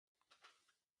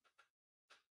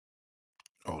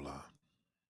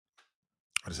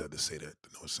just had to say that. I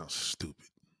know it sounds stupid.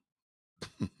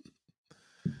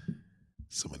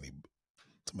 so many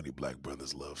so many black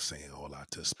brothers love saying hola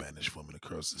to a Spanish woman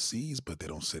across the seas, but they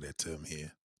don't say that to them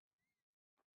here.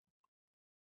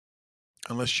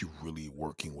 Unless you're really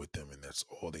working with them and that's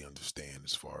all they understand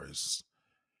as far as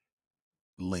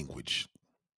language.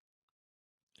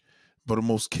 But in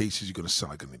most cases, you're going to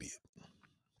sound like an idiot.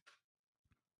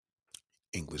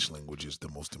 English language is the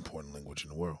most important language in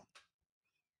the world,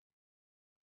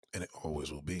 and it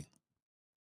always will be.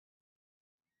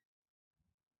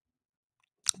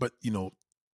 But,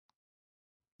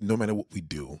 no matter what we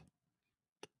do,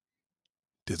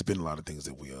 there's been a lot of things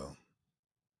that we are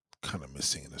kind of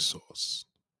missing in the sauce.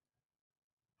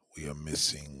 We are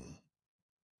missing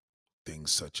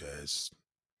things such as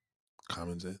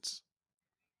common sense.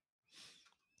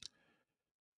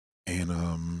 And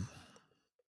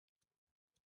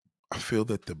I feel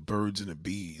that the birds and the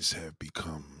bees have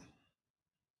become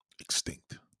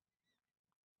extinct.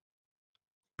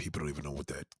 People don't even know what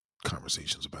that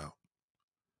conversation's about.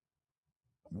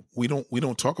 We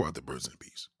don't talk about the birds and the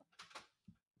bees.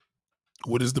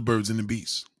 What is the birds and the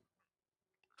bees?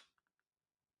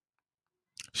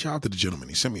 Shout out to the gentleman.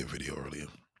 He sent me a video earlier.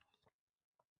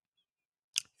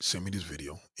 Send me this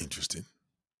video. Interesting.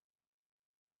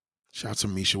 Shout out to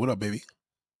Misha. What up, baby?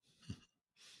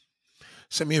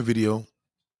 Send me a video.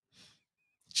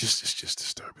 It's just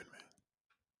disturbing,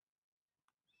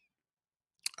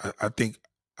 man. I think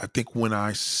when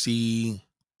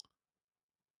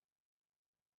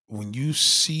you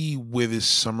see where this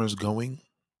summer's going,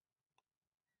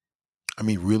 I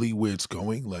mean really where it's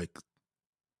going, like,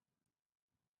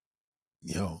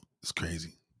 it's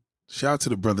crazy. Shout out to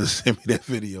the brother that sent me that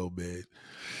video, man.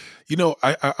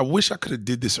 I wish I could have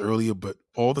did this earlier, but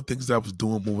all the things that I was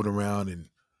doing, moving around and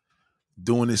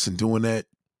doing this and doing that,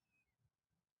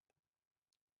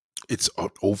 it's an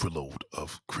overload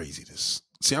of craziness.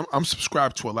 See, I'm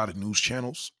subscribed to a lot of news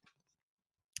channels,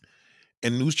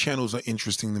 and news channels are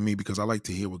interesting to me because I like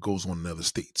to hear what goes on in other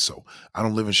states. So I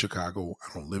don't live in Chicago,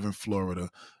 I don't live in Florida,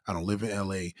 I don't live in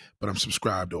LA, but I'm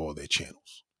subscribed to all their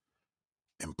channels.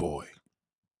 And boy,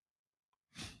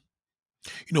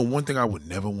 one thing I would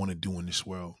never want to do in this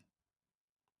world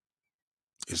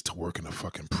is to work in a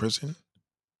fucking prison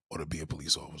or to be a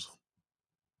police officer.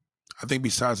 I think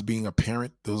besides being a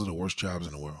parent, those are the worst jobs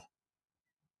in the world.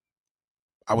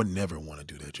 I would never want to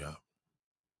do that job.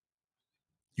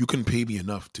 You couldn't pay me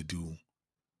enough to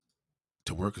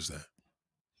work as that.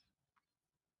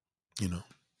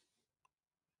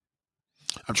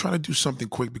 I'm trying to do something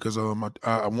quick because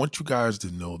I want you guys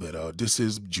to know that this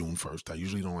is June 1st. I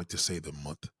usually don't like to say the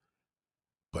month,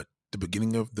 but the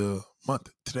beginning of the month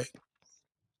today.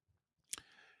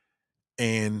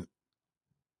 And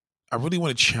I really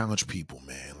want to challenge people,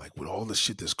 man, like with all the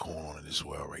shit that's going on in this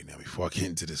world right now, before I get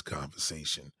into this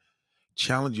conversation,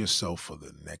 challenge yourself for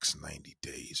the next 90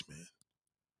 days, man.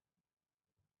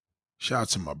 Shout out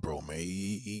to my bro, man.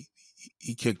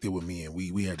 He kicked it with me and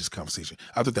we had this conversation.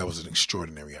 I thought that was an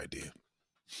extraordinary idea.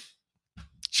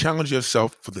 Challenge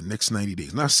yourself for the next 90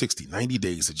 days, not 60, 90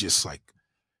 days to just like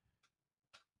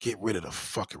get rid of the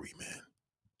fuckery, man.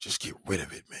 Just get rid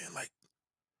of it, man. Like,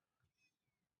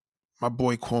 my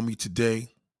boy called me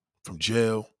today from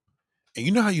jail. And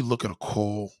you know how you look at a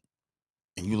call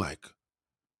and you like,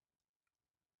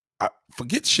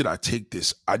 forget should I take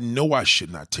this? I know I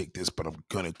should not take this, but I'm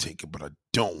going to take it, but I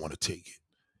don't want to take it.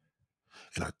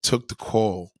 And I took the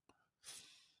call.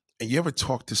 And you ever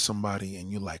talk to somebody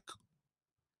and you're like,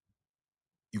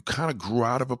 you kind of grew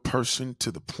out of a person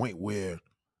to the point where,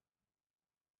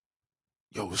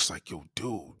 it's like,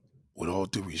 dude, with all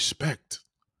due respect,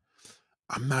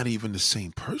 I'm not even the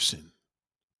same person.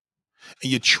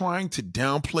 And you're trying to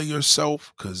downplay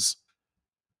yourself because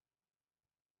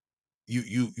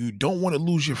you don't want to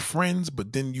lose your friends,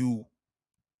 but then you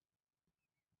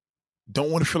don't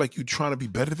want to feel like you're trying to be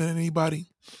better than anybody.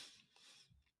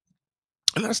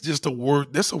 And that's just a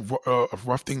word. That's a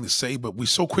rough thing to say, but we're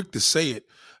so quick to say it.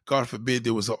 God forbid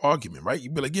there was an argument, right?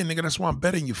 You'd be like, yeah, nigga, that's why I'm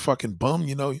better than you, fucking bum.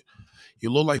 You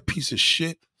low like piece of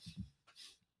shit.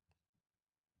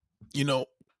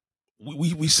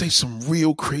 We say some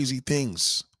real crazy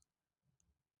things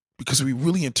because we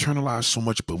really internalize so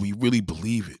much, but we really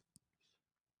believe it.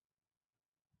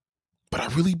 But I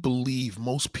really believe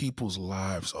most people's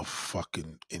lives are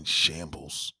fucking in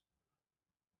shambles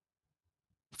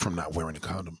from not wearing a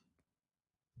condom.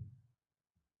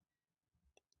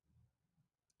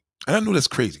 And I know that's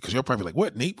crazy because you're probably like,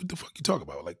 what, Nate? What the fuck you talking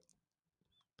about? Like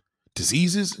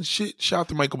diseases and shit? Shout out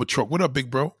to Michael Batroc. What up, big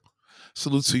bro?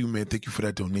 Salute to you, man. Thank you for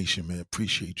that donation, man.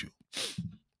 Appreciate you.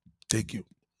 Thank you.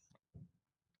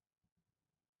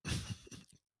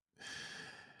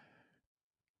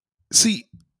 See,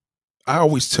 I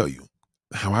always tell you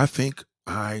how I think,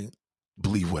 I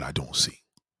believe what I don't see.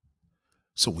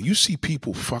 So when you see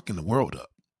people fucking the world up,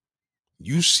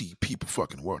 you see people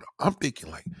fucking the world up. I'm thinking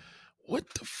like, what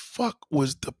the fuck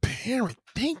was the parent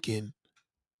thinking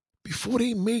before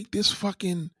they made this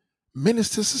fucking menace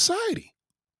to society?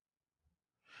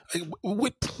 Like,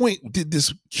 what point did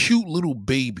this cute little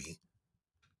baby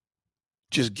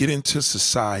just get into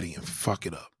society and fuck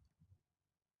it up?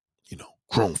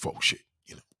 Grown folk shit.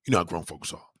 You know how grown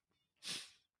folks are.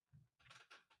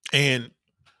 And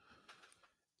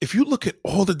if you look at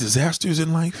all the disasters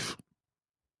in life,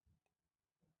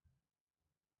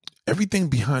 everything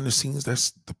behind the scenes,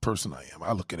 that's the person I am.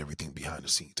 I look at everything behind the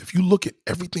scenes. If you look at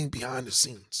everything behind the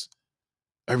scenes,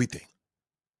 everything,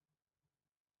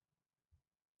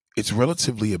 it's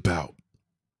relatively about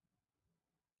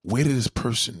where did this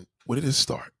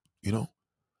start?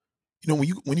 When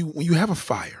you have a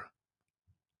fire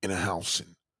in a house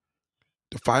and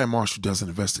the fire marshal does an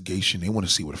investigation, they want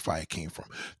to see where the fire came from.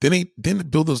 Then the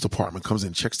builder's department comes in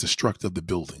and checks the structure of the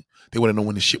building. They want to know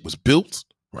when the shit was built,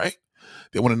 right?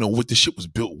 They want to know what the shit was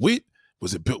built with.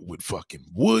 Was it built with fucking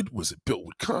wood? Was it built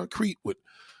with concrete?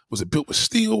 Was it built with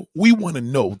steel? We want to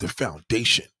know the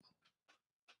foundation.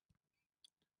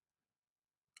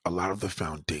 A lot of the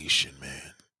foundation,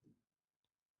 man,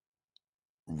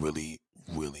 really,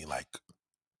 really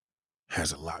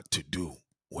has a lot to do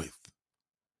with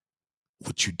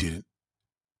what you did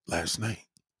last night.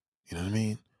 You know what I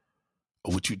mean?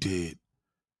 Or what you did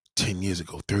 10 years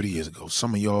ago, 30 years ago,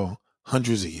 some of y'all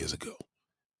hundreds of years ago.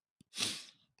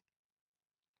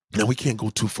 Now, we can't go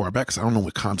too far back because I don't know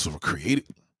when consoles were created.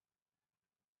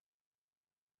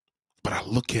 But I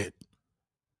look at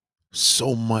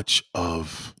so much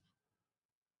of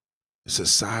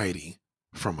society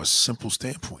from a simple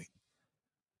standpoint.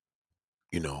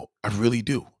 I really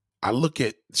do. I look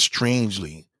at,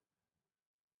 strangely,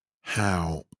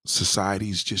 how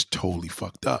society's just totally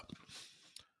fucked up.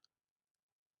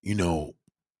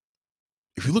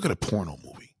 If you look at a porno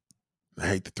movie, I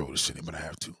hate to throw this in, but I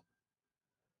have to.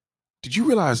 Did you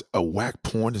realize a whack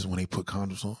porn is when they put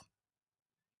condoms on?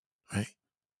 Right?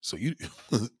 So you,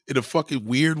 in a fucking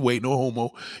weird way, no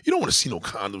homo, you don't want to see no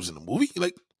condoms in the movie.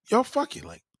 Like, y'all fucking,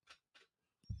 like,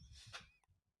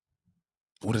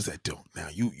 what does that do? Now,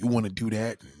 you want to do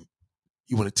that, and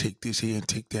you want to take this here and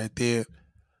take that there.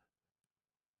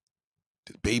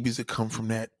 The babies that come from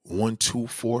that, 1, 2,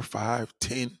 4, 5,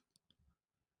 10.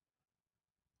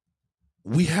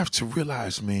 We have to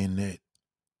realize, man, that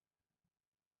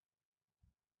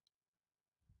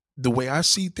the way I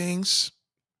see things,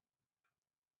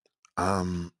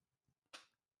 I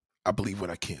believe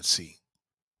what I can't see.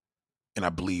 And I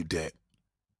believe that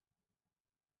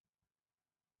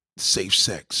safe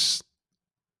sex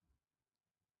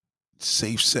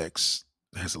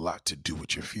has a lot to do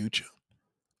with your future.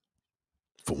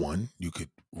 For one, you could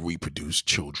reproduce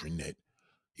children that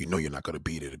you're not going to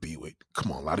be there to be with.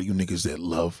 Come on, a lot of you niggas that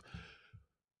love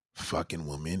fucking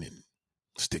women and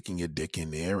sticking your dick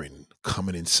in there and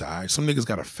coming inside. Some niggas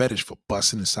got a fetish for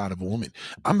busting inside of a woman.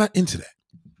 I'm not into that.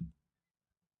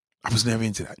 I was never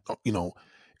into that.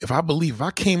 If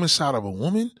I came inside of a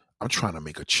woman, I'm trying to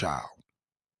make a child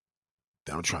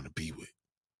that I'm trying to be with.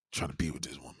 Trying to be with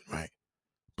this woman, right?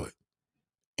 But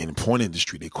in the porn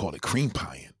industry, they call it cream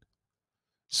pieing.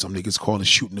 Some niggas call it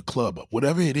shooting the club up.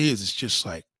 Whatever it is, it's just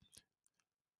like,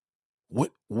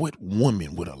 what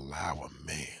woman would allow a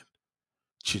man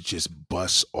to just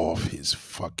bust off his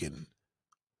fucking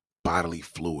bodily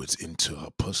fluids into her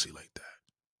pussy like that?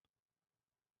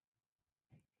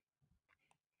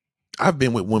 I've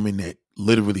been with women that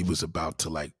literally was about to,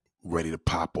 like, ready to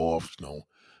pop off,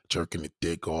 jerking the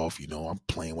dick off, I'm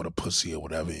playing with a pussy or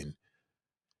whatever, and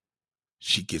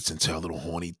she gets into a little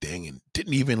horny thing and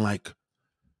didn't even, like,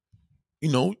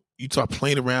 you start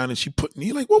playing around and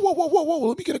you're like, whoa,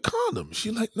 let me get a condom.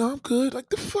 She's like, no, I'm good. Like,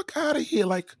 the fuck out of here.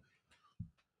 Like,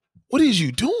 what is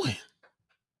you doing?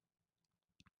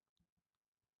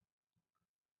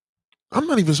 I'm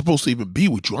not even supposed to even be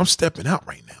with you. I'm stepping out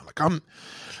right now. Like, I'm,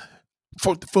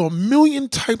 for a million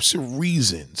types of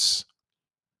reasons,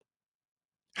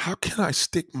 how can I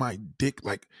stick my dick?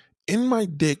 Like, in my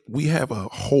dick, we have a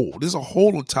hole. There's a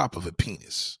hole on top of a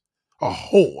penis. A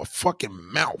hole, a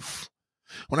fucking mouth.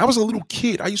 When I was a little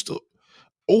kid, I used to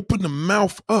open the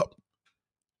mouth up.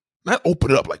 Not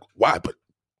open it up like, why? But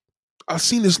I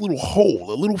seen this little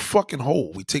hole, a little fucking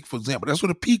hole. We take, for example, that's where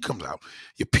the pee comes out.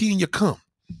 You pee and you come.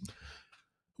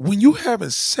 When you having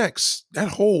sex, that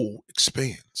hole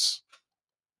expands.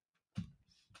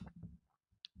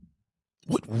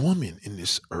 What woman in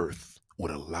this earth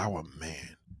would allow a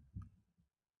man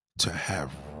to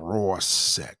have raw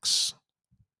sex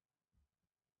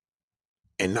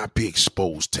and not be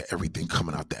exposed to everything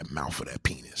coming out that mouth of that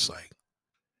penis. Like,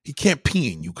 he can't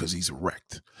pee in you because he's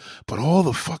erect. But all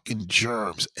the fucking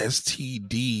germs,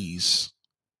 STDs.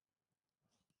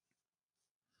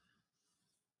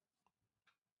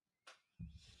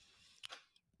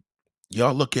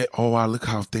 Y'all look at, oh, I look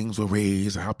how things were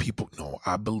raised, how people. No,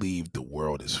 I believe the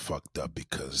world is fucked up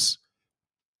because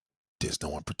there's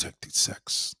no unprotected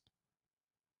sex.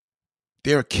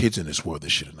 There are kids in this world that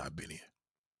should have not been here.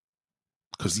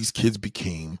 Because these kids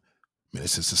became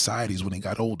menace to societies when they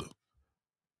got older.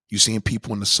 You seeing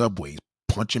people in the subways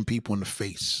punching people in the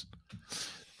face.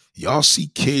 Y'all see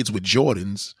kids with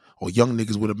Jordans or young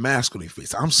niggas with a mask on their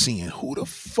face. I'm seeing who the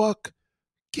fuck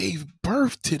gave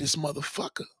birth to this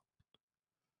motherfucker.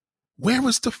 Where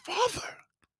was the father?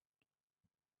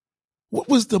 What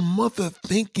was the mother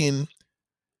thinking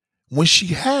when she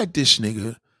had this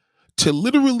nigga to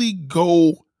literally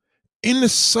go in the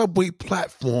subway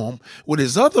platform with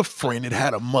his other friend that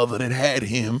had a mother that had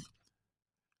him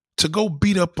to go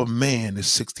beat up a man that's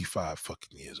 65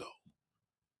 fucking years old?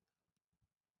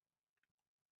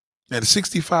 Now, the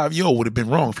 65-year-old would have been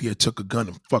wrong if he had took a gun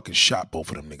and fucking shot both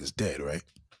of them niggas dead, right?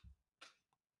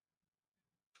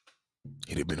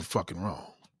 He'd have been fucking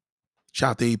wrong.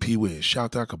 Shout out to AP Wiz.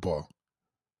 Shout out to Akabal.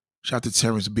 Shout out to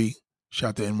Terrence B. Shout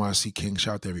out to NYC King.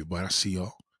 Shout out to everybody. I see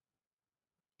y'all.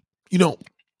 You know,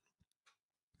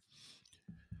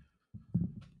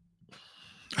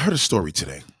 I heard a story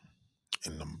today,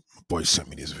 and my boy sent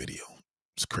me this video.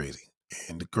 It's crazy.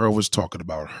 And the girl was talking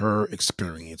about her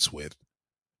experience with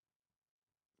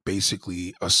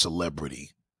basically a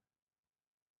celebrity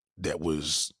that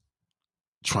was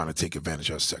trying to take advantage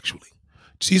of her sexually.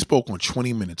 She spoke on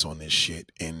 20 minutes on this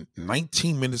shit, and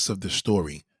 19 minutes of the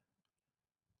story,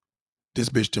 this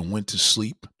bitch then went to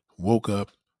sleep, woke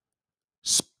up,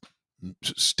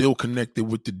 still connected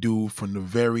with the dude from the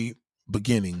very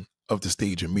beginning of the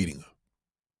stage of meeting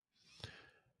her.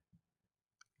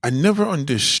 I never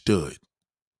understood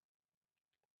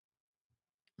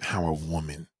how a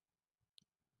woman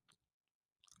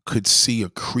could see a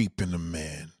creep in a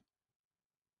man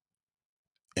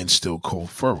and still go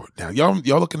forward. Now, y'all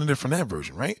looking at it from that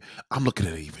version, right? I'm looking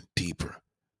at it even deeper.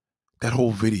 That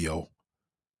whole video,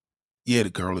 yeah, the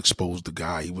girl exposed the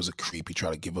guy. He was a creep. He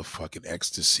tried to give her fucking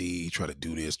ecstasy, try to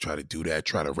do this, try to do that,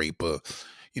 try to rape her,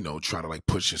 try to like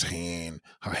push his hand,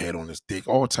 her head on his dick,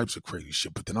 all types of crazy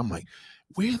shit. But then I'm like,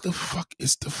 where the fuck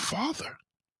is the father?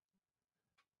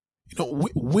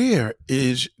 Where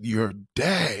is your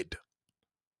dad?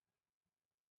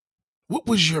 What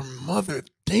was your mother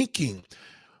thinking?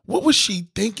 What was she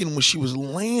thinking when she was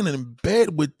laying in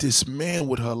bed with this man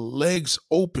with her legs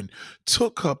open,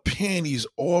 took her panties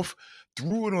off,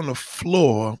 threw it on the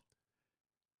floor,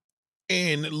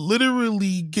 and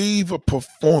literally gave a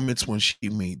performance when she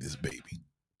made this baby?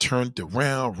 Turned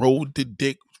around, rolled the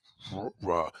dick,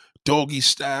 doggy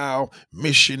style,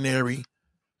 missionary,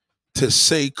 to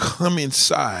say, come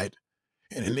inside,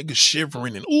 and a nigga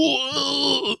shivering and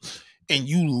ooh, and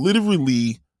you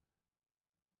literally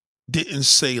didn't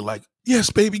say like, yes,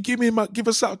 baby, give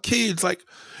us our kids. Like,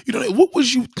 what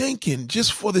was you thinking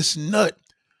just for this nut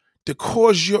to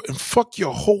cause and fuck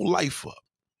your whole life up?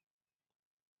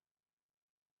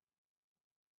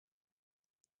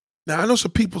 Now, I know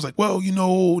some people's like, well,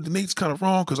 the Nate's kind of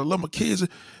wrong because I love my kids.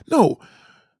 No,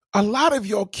 a lot of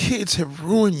your kids have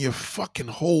ruined your fucking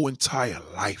whole entire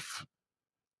life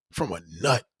from a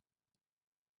nut.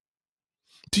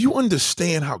 Do you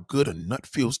understand how good a nut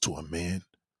feels to a man?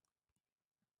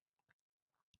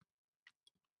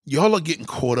 Y'all are getting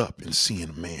caught up in seeing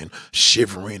a man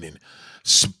shivering and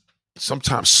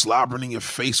sometimes slobbering in your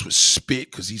face with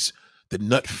spit because the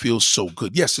nut feels so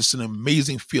good. Yes, it's an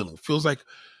amazing feeling. It feels like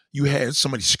you had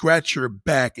somebody scratch your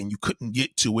back and you couldn't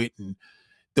get to it, and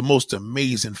the most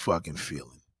amazing fucking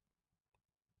feeling.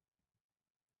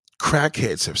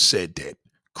 Crackheads have said that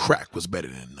crack was better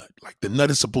than nut. Like, the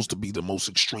nut is supposed to be the most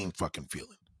extreme fucking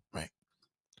feeling, right?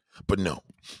 But no.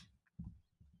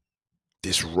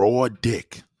 This raw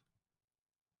dick,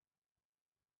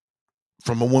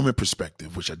 from a woman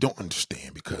perspective, which I don't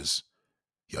understand because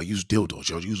y'all use dildos,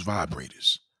 y'all use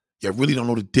vibrators. Y'all really don't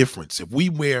know the difference. If we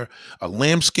wear a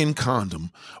lambskin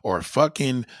condom or a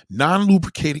fucking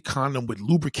non-lubricated condom with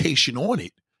lubrication on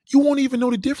it, you won't even know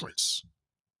the difference.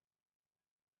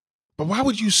 But why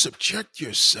would you subject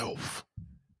yourself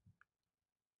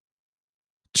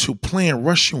to playing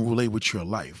Russian roulette with your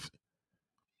life,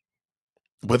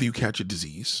 whether you catch a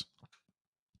disease,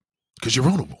 because you're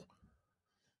vulnerable?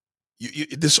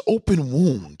 This open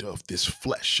wound of this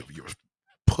flesh of your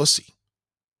pussy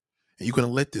And you're going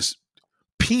to let this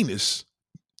penis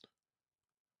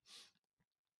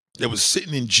that was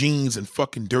sitting in jeans and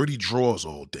fucking dirty drawers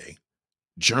all day,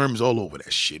 germs all over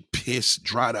that shit, piss,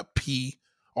 dried up pee,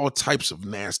 all types of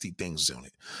nasty things on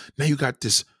it. Now you got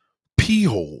this pee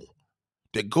hole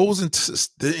that goes into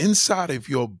the inside of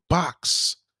your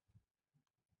box.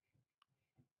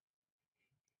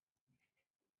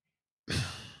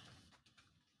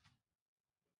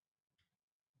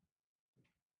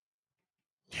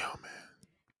 Yo, man.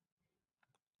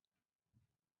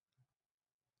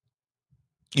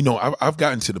 You know, I've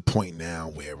gotten to the point now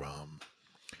where,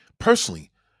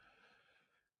 personally,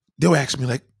 they'll ask me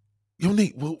like, "Yo,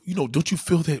 Nate, well, don't you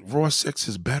feel that raw sex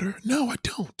is better?" No, I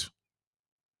don't.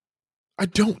 I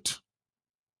don't.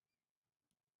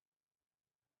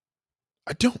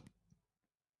 I don't.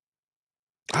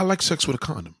 I like sex with a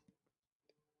condom.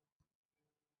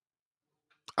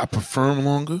 I prefer 'em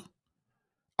longer.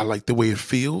 I like the way it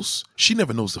feels. She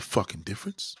never knows the fucking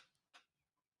difference.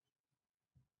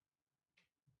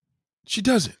 She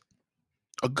doesn't.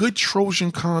 A good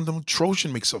Trojan condom,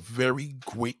 Trojan makes a very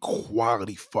great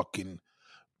quality fucking,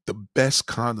 the best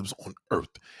condoms on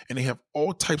earth. And they have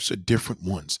all types of different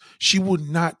ones. She would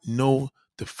not know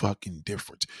the fucking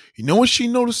difference. You know when she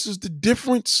notices the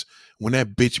difference? When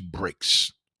that bitch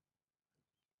breaks.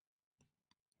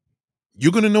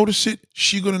 You're going to notice it.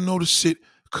 She's going to notice it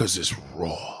because it's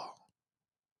raw.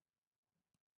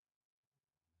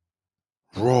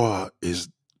 Raw is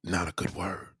not a good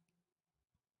word.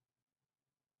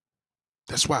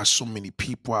 That's why so many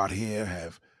people out here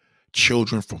have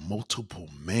children from multiple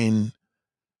men.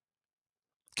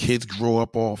 Kids grow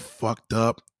up all fucked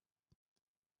up.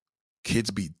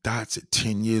 Kids be dots at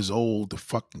 10 years old. The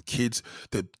fucking kids,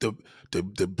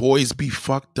 the boys be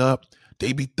fucked up.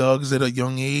 They be thugs at a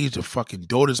young age. The fucking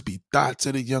daughters be dots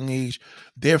at a young age.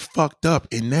 They're fucked up.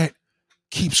 And that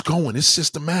keeps going. It's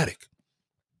systematic.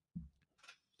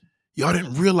 Y'all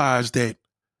didn't realize that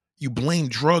you blame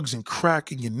drugs and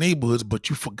crack in your neighborhoods, but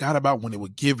you forgot about when they were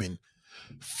giving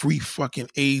free fucking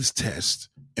AIDS tests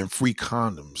and free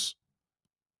condoms.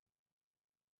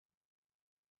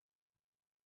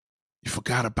 You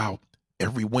forgot about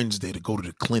every Wednesday to go to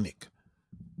the clinic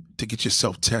to get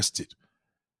yourself tested.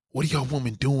 What are y'all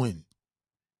women doing?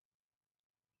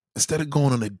 Instead of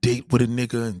going on a date with a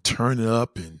nigga and turning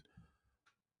up and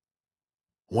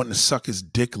wanting to suck his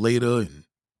dick later, and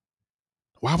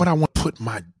why would I want to put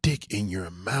my dick in your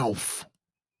mouth?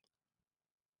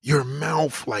 Your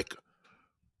mouth, like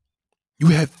you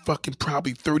had fucking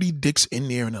probably 30 dicks in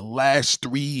there in the last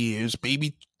 3 years,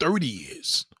 maybe 30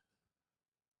 years.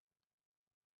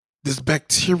 There's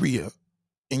bacteria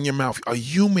in your mouth, a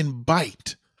human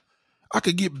bite. I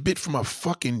could get bit from a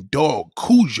fucking dog,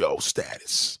 Cujo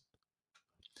status.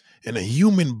 And a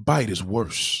human bite is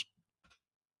worse.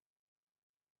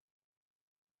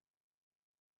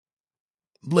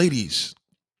 Ladies,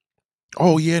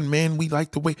 oh yeah, man, we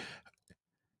like the way.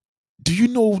 Do you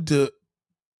know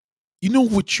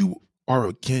what you are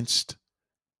against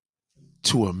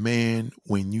to a man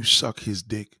when you suck his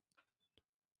dick?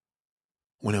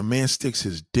 When a man sticks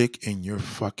his dick in your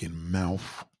fucking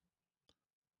mouth.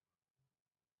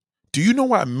 Do you know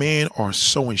why men are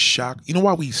so in shock? You know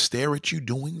why we stare at you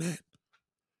doing that?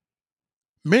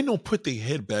 Men don't put their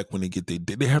head back when they get their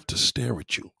dick. They have to stare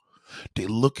at you. They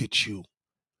look at you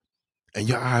and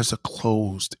your eyes are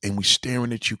closed and we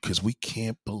staring at you because we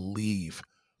can't believe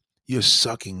you're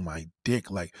sucking my dick.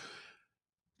 Like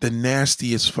the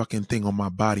nastiest fucking thing on my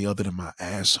body other than my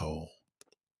asshole.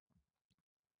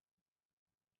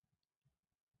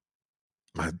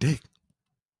 My dick.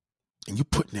 And you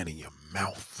putting that in your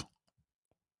mouth.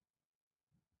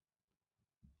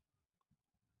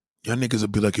 Y'all niggas will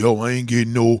be like, yo, I'm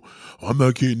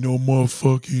not getting no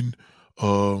motherfucking,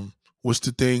 what's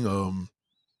the thing?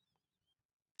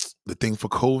 The thing for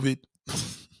COVID.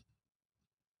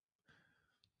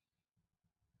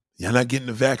 You're not getting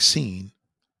the vaccine.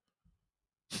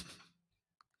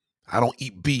 I don't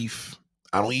eat beef.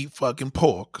 I don't eat fucking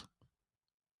pork.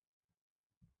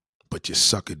 But you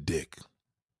suck a dick.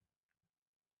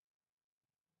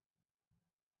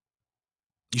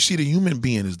 You see, the human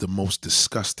being is the most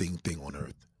disgusting thing on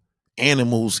earth.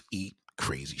 Animals eat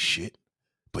crazy shit,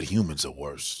 but humans are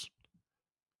worse.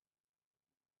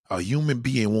 A human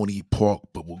being won't eat pork,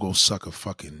 but will go suck a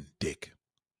fucking dick.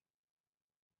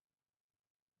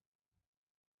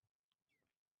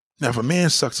 Now, if a man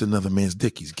sucks another man's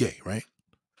dick, he's gay, right?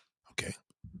 Okay.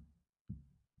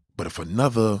 But if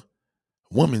another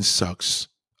woman sucks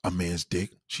a man's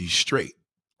dick, she's straight.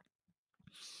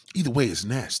 Either way, it's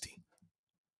nasty.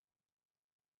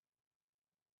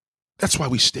 That's why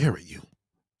we stare at you.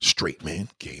 Straight men,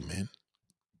 gay men.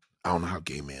 I don't know how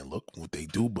gay men look, what they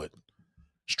do, but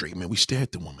straight men, we stare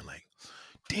at the woman like,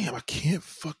 damn, I can't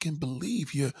fucking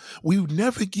believe you. We would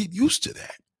never get used to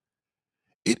that.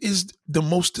 It is the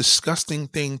most disgusting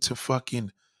thing to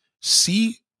fucking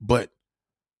see, but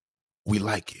we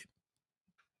like it.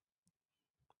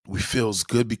 We feels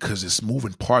good because it's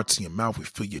moving parts in your mouth. We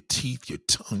feel your teeth, your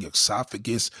tongue, your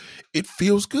esophagus. It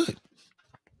feels good.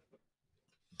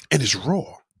 And it's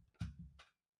raw.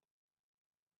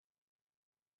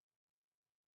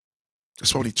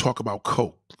 That's why when you talk about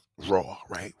coke, raw,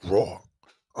 right? Raw,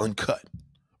 uncut,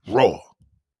 raw.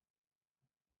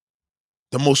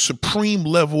 The most supreme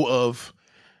level of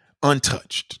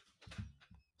untouched.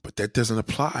 But that doesn't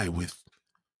apply with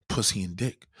pussy and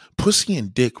dick. Pussy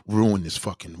and dick ruined this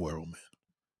fucking world, man.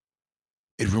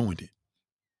 It ruined it.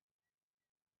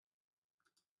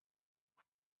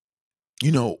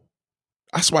 You know,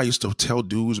 that's why I used to tell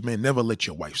dudes, man, never let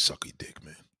your wife suck your dick,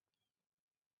 man.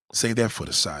 Say that for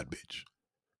the side bitch.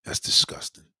 That's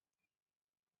disgusting.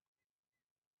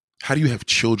 How do you have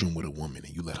children with a woman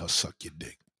and you let her suck your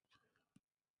dick?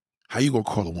 How you gonna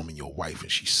call a woman your wife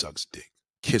and she sucks dick?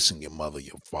 Kissing your mother,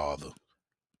 your father.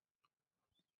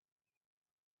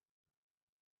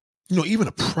 You know, even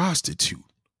a prostitute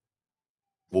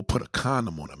will put a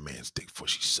condom on a man's dick before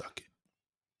she suck it.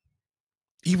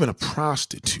 Even a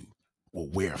prostitute will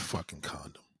wear a fucking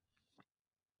condom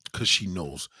because she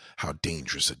knows how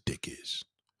dangerous a dick is.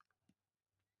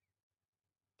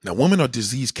 Now, women are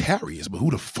disease carriers, but who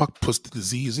the fuck puts the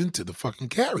disease into the fucking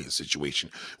carrier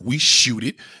situation? We shoot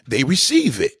it, they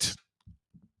receive it.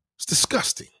 It's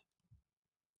disgusting.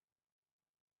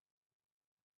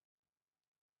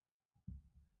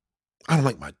 I don't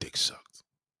like my dick sucked.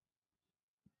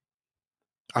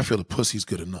 I feel the pussy's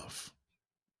good enough.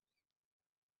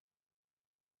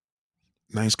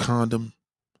 Nice condom,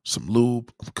 some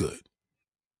lube, I'm good.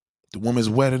 The woman's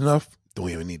wet enough, don't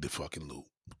even need the fucking lube.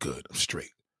 Good, I'm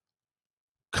straight.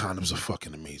 Condoms are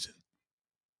fucking amazing.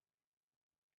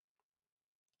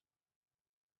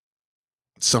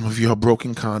 Some of you are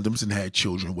broken condoms and had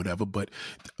children, whatever, but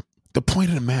the point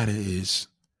of the matter is,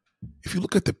 if you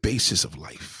look at the basis of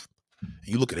life, and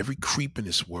you look at every creep in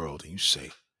this world and you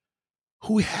say,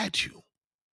 who had you?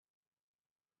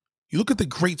 You look at the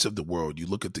greats of the world, you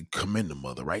look at the Commenda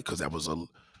Mother, right? Because that was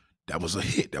a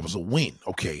hit, that was a win.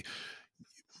 Okay.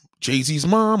 Jay-Z's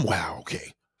mom, wow,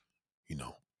 okay. You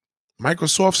know,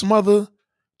 Microsoft's mother,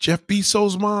 Jeff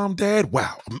Bezos' mom, dad,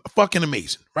 wow, fucking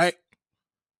amazing, right?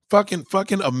 Fucking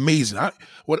amazing.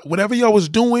 Whatever y'all was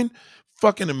doing,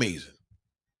 fucking amazing.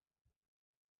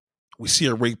 We see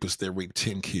a rapist that raped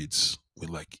 10 kids. We're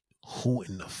like, who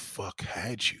in the fuck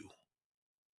had you?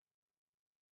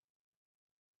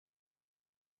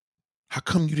 How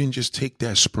come you didn't just take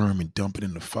that sperm and dump it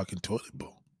in the fucking toilet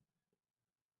bowl?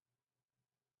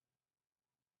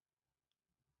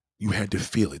 You had to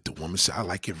feel it. The woman said, I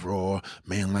like it raw.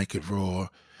 Man like it raw.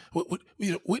 What?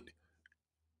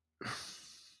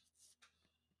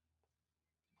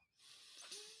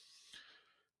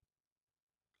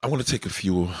 I want to take a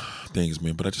few things,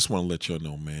 man, but I just want to let y'all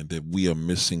know, man, that we are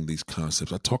missing these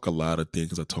concepts. I talk a lot of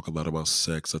things. I talk a lot about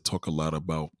sex. I talk a lot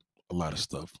about a lot of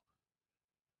stuff.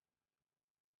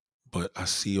 But I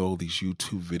see all these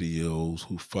YouTube videos,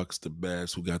 who fucks the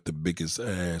best, who got the biggest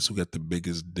ass, who got the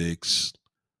biggest dicks.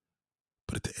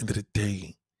 But at the end of the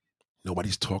day,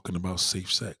 nobody's talking about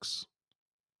safe sex.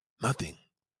 Nothing.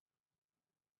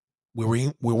 We're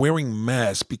wearing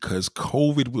masks because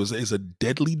COVID is a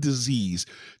deadly disease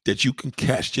that you can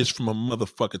catch just from a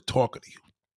motherfucker talking to you.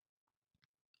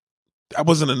 That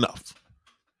wasn't enough.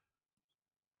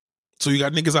 So you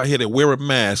got niggas out here that wear a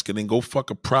mask and then go fuck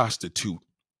a prostitute,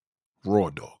 raw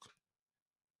dog.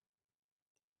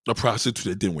 A prostitute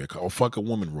that didn't wear a or fuck a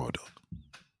woman, raw dog.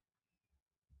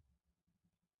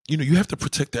 You know, you have to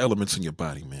protect the elements in your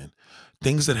body, man.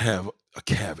 Things that have a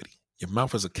cavity. Your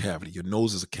mouth is a cavity. Your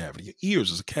nose is a cavity. Your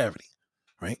ears is a cavity,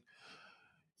 right?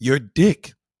 Your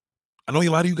dick. I know a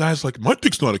lot of you guys like, my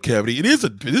dick's not a cavity. It is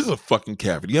a fucking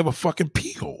cavity. You have a fucking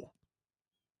pee hole.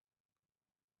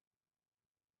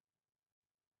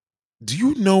 Do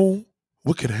you know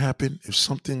what could happen if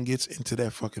something gets into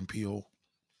that fucking pee hole?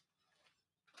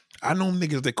 I know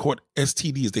niggas that caught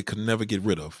STDs they could never get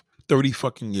rid of 30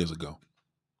 fucking years ago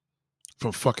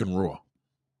from fucking raw.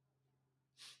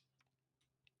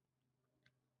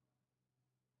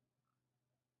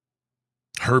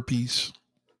 Herpes.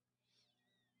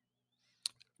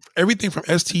 Everything from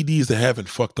STDs to having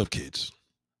fucked up kids.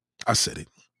 I said it.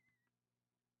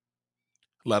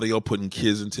 A lot of y'all putting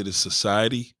kids into this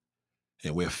society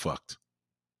and we're fucked.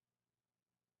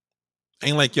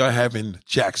 Ain't like y'all having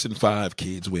Jackson 5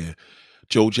 kids where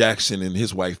Joe Jackson and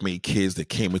his wife made kids that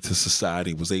came into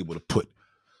society, was able to put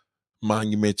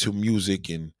monumental music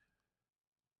and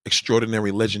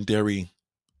extraordinary, legendary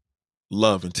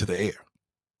love into the air.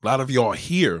 A lot of y'all are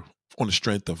here on the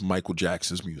strength of Michael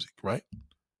Jackson's music, right?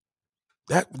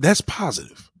 That's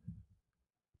positive.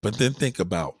 But then think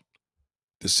about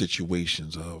the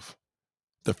situations of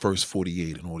the first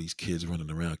 48 and all these kids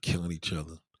running around killing each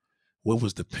other. What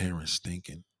was the parents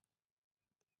thinking?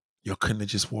 Y'all couldn't have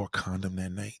just wore a condom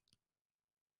that night?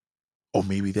 Or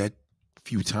maybe that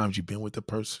few times you've been with the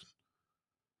person?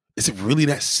 Is it really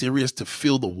that serious to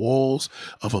fill the walls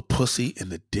of a pussy and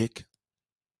the dick?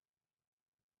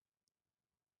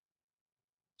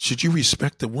 Should you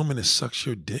respect the woman that sucks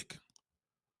your dick?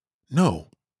 No.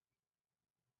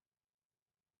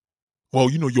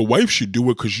 Well, your wife should do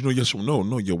it because yes or no.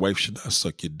 No, your wife should not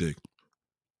suck your dick.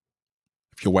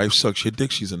 If your wife sucks your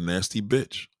dick, she's a nasty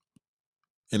bitch.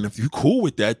 And if you're cool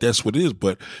with that, that's what it is.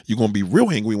 But you're going to be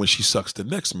real angry when she sucks the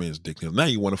next man's dick. Now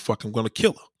you want to fucking going to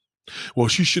kill her. Well,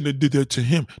 she shouldn't have did that to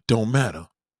him. Don't matter.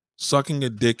 Sucking a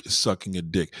dick is sucking a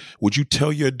dick. Would you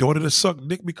tell your daughter to suck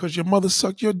dick because your mother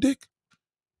sucked your dick?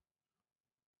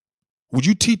 Would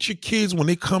you teach your kids when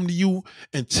they come to you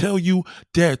and tell you,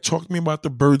 Dad, talk to me about the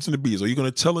birds and the bees? Are you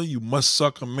going to tell her you must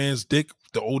suck a man's dick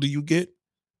the older you get?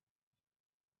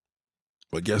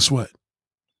 But guess what?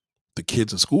 The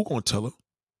kids in school going to tell her,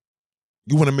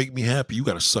 you want to make me happy, you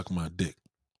got to suck my dick.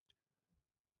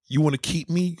 You want to keep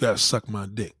me, you got to suck my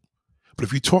dick. But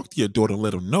if you talk to your daughter and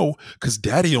let her know, because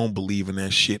daddy don't believe in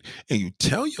that shit, and you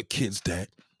tell your kids that,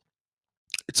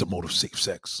 it's a mode of safe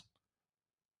sex.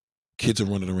 Kids are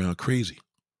running around crazy.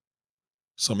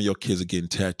 Some of your kids are getting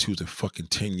tattoos at fucking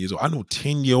 10 years old. I know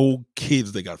 10-year-old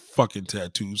kids that got fucking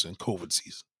tattoos in COVID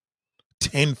season.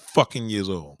 10 fucking years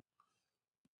old.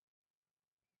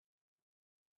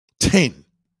 10.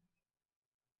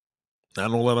 I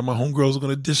know a lot of my homegirls are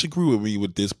going to disagree with me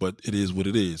with this, but it is what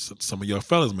it is. Some of y'all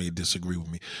fellas may disagree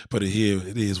with me, but here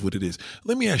it is what it is.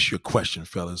 Let me ask you a question,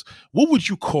 fellas. What would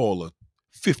you call a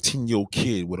 15-year-old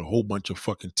kid with a whole bunch of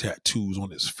fucking tattoos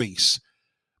on his face,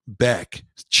 back,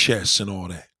 chest, and all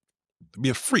that? Be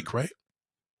a freak, right?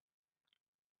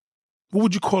 What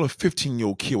would you call a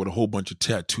 15-year-old kid with a whole bunch of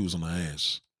tattoos on her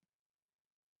ass?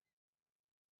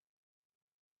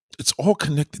 It's all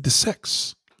connected to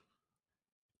sex.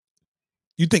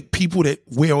 You think people that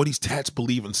wear all these tats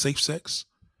believe in safe sex?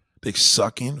 They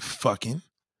sucking, fucking,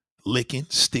 licking,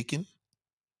 sticking.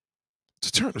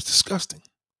 It's disgusting.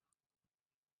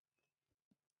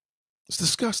 It's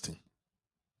disgusting.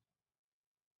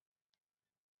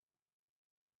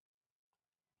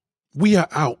 We are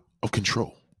out of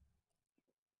control.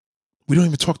 We don't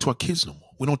even talk to our kids no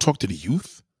more. We don't talk to the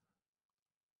youth.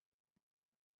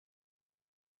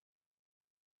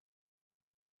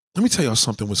 Let me tell y'all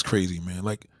something was crazy, man.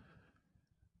 Like,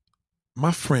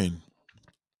 my friend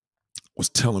was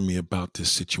telling me about this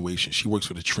situation. She works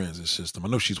for the transit system. I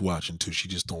know she's watching too. She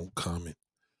just don't comment.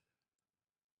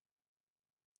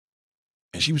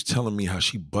 And she was telling me how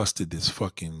she busted this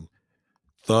fucking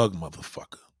thug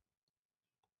motherfucker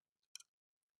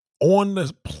on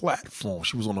the platform.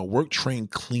 She was on a work train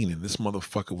cleaning. This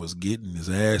motherfucker was getting his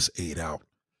ass ate out.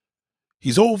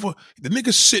 He's over. The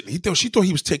nigga's sitting. She thought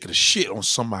he was taking a shit on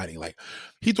somebody. Like,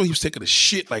 he thought he was taking a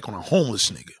shit like on a homeless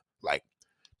nigga. Like,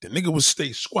 the nigga was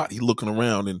stay squat. He looking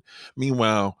around. And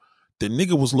meanwhile, the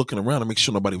nigga was looking around to make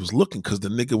sure nobody was looking because the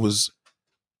nigga was...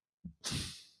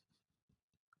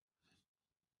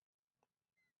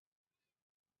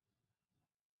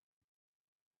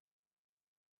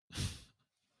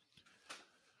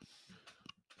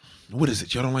 What is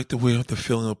it? Y'all don't like the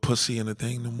feeling of pussy and the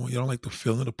thing no more? Y'all don't like the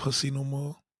feeling of pussy no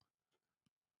more?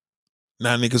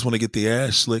 Now niggas want to get their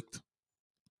ass slicked.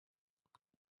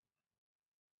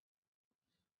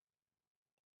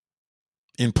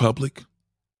 In public.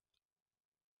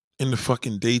 In the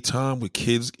fucking daytime with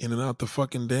kids in and out the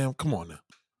fucking damn. Come on now.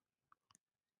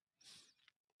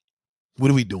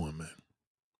 What are we doing, man?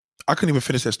 I couldn't even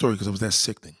finish that story because it was that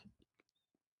sickening.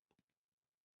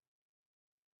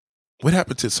 What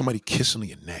happened to somebody kissing on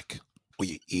your neck or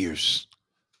your ears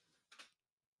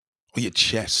or your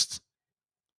chest,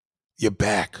 your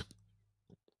back?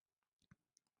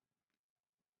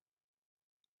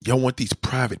 Y'all want these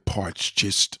private parts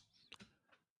just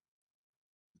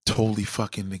totally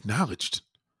fucking acknowledged.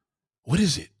 What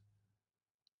is it?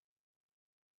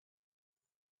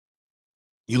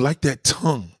 You like that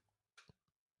tongue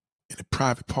in the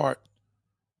private part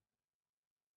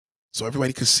so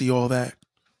everybody can see all that?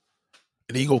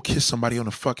 And then you go kiss somebody on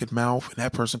the fucking mouth, and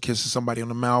that person kisses somebody on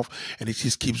the mouth, and it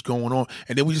just keeps going on.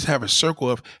 And then we just have a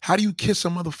circle of how do you kiss a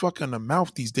motherfucker on the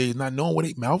mouth these days, not knowing where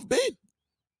their mouth been?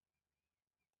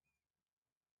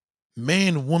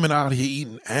 Man and woman out here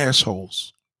eating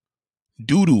assholes.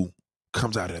 Doo-doo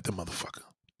comes out of that motherfucker.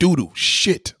 Doo-doo,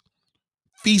 shit,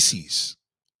 feces.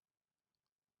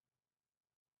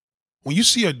 When you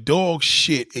see a dog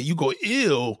shit and you go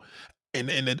ew, and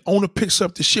the owner picks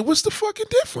up the shit, what's the fucking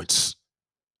difference?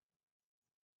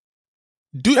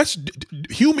 Dude,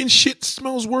 human shit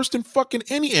smells worse than fucking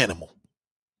any animal.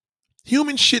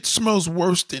 Human shit smells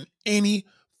worse than any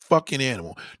fucking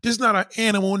animal. There's not an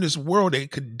animal in this world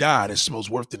that could die that smells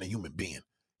worse than a human being.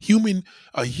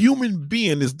 A human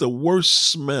being is the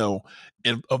worst smell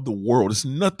of the world. There's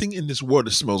nothing in this world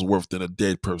that smells worse than a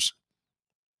dead person.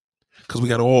 Because we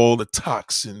got all the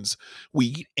toxins. We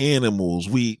eat animals.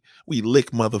 We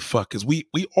lick motherfuckers.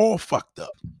 We all fucked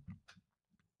up.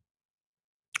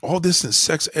 All this in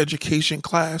sex education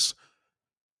class.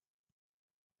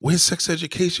 Where's sex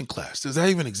education class? Does that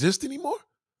even exist anymore?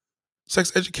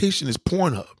 Sex education is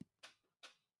Pornhub.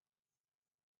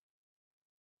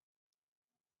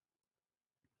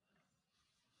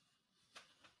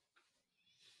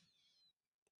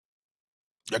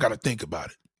 I got to think about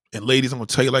it. And ladies, I'm going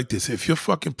to tell you like this. If your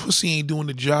fucking pussy ain't doing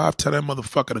the job, tell that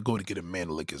motherfucker to go to get a man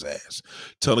to lick his ass.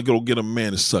 Tell him to go get a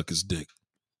man to suck his dick.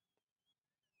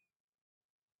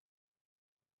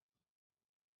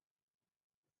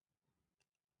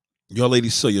 Y'all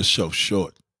ladies sell yourself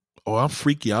short. Oh, I'm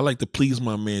freaky. I like to please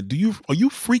my man. Are you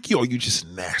freaky or are you just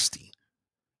nasty?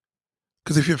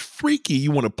 Because if you're freaky,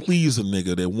 you want to please a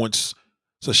nigga that wants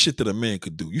some shit that a man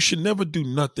could do. You should never do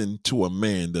nothing to a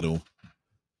man that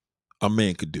a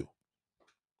man could do.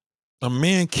 A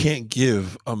man can't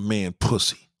give a man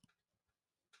pussy.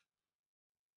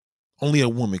 Only a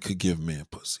woman could give man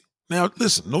pussy. Now,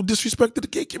 listen, no disrespect to the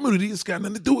gay community. It's got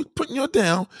nothing to do with putting you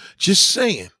down. Just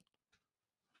saying.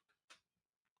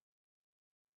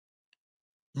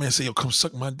 Man say, yo, come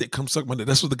suck my dick, come suck my dick.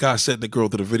 That's what the guy said to the girl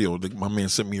to the video that my man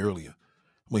sent me earlier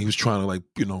when he was trying to, like,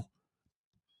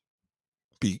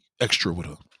 be extra with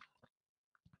her.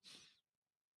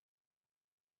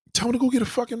 Tell him to go get a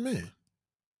fucking man.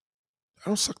 I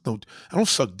don't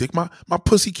suck dick. My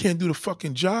pussy can't do the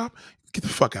fucking job. Get the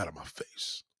fuck out of my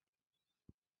face.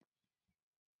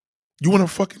 You want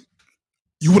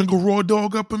to go raw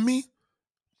dog up on me?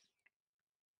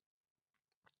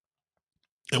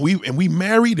 And we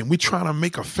married and we trying to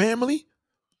make a family?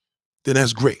 Then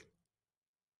that's great.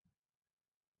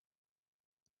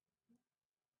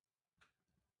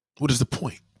 What is the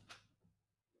point?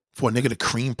 For a nigga to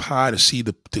cream pie to see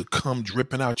the cum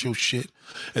dripping out your shit,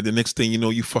 and the next thing you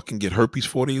know, you fucking get herpes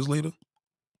 4 days later?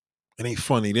 It ain't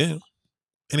funny then.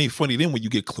 It ain't funny then when you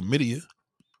get chlamydia.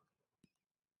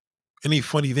 It ain't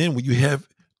funny then when you have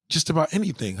just about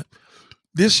anything.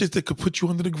 There's shit that could put you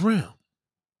under the ground.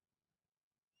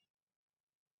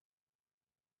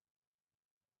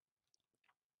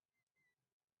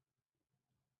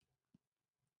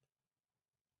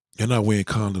 You're not wearing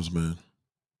condoms, man.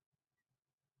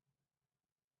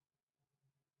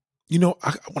 You know,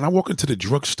 when I walk into the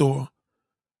drugstore,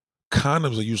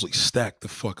 condoms are usually stacked the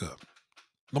fuck up.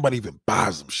 Nobody even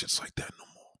buys them shits like that no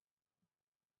more.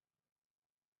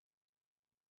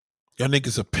 Y'all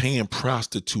niggas are paying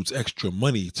prostitutes extra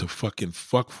money to fucking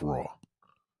fuck raw.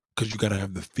 Because you got to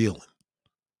have the feeling.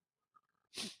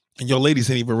 And your ladies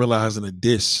ain't even realizing a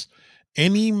diss.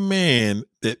 Any man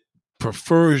that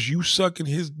prefers you sucking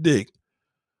his dick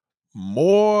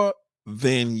more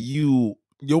than your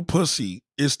pussy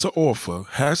has to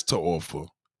offer,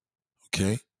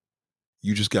 okay?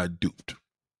 You just got duped.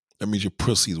 That means your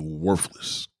pussy is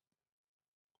worthless.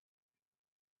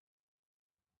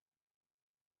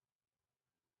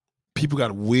 People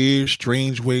got weird,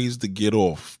 strange ways to get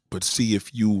off, but see,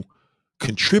 if you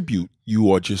contribute,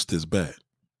 you are just as bad.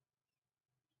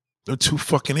 The two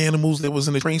fucking animals that was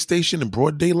in the train station in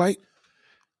broad daylight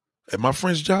at my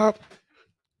friend's job,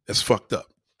 that's fucked up.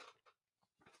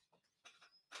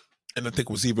 And I think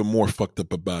what's even more fucked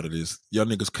up about it is y'all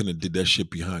niggas couldn't have did that shit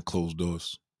behind closed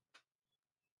doors.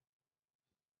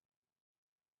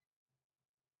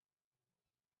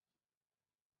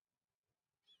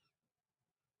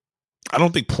 I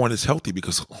don't think porn is healthy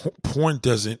because porn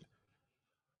doesn't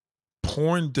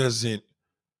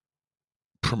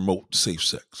promote safe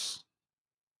sex.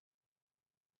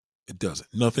 It doesn't.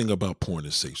 Nothing about porn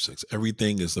is safe sex.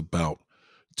 Everything is about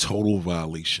total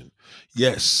violation.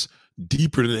 Yes,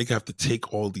 deeper they have to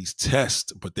take all these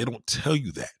tests, but they don't tell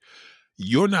you that.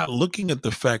 You're not looking at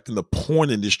the fact in the porn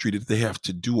industry that they have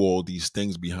to do all these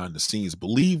things behind the scenes.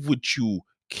 Believe what you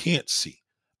can't see.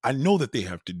 I know that they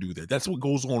have to do that. That's what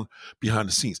goes on behind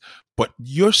the scenes. But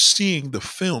you're seeing the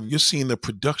film, you're seeing the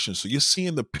production. So you're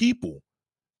seeing the people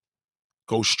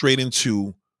go straight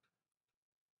into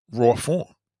raw form.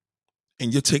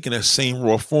 And you're taking that same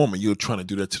raw form and you're trying to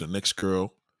do that to the next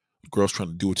girl. The girl's trying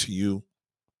to do it to you.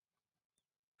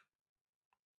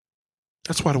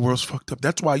 That's why the world's fucked up.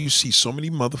 That's why you see so many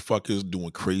motherfuckers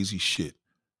doing crazy shit.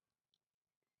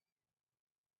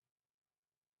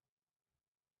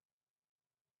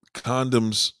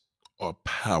 Condoms are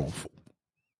powerful.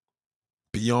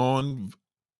 Beyond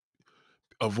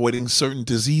avoiding certain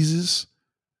diseases,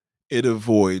 it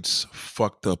avoids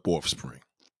fucked up offspring.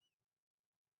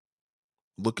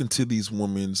 Look into these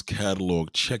women's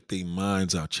catalog, check their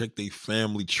minds out, check their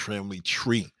family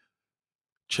tree,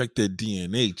 check their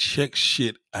DNA, check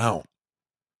shit out.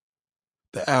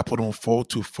 The apple don't fall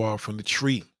too far from the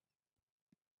tree.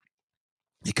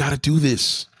 You gotta do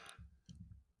this.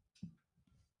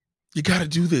 You gotta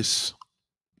do this.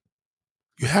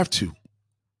 You have to.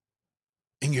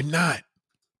 And you're not.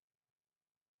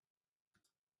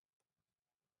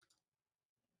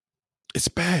 It's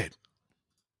bad.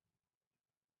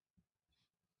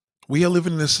 We are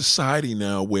living in a society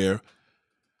now where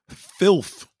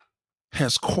filth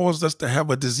has caused us to have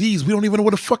a disease. We don't even know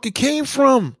where the fuck it came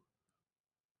from.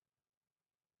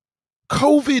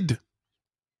 COVID.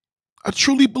 I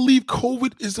truly believe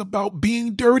COVID is about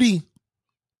being dirty.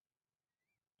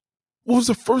 What was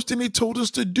the first thing they told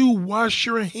us to do? Wash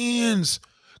your hands.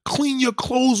 Clean your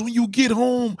clothes when you get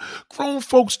home. Grown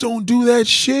folks don't do that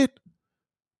shit.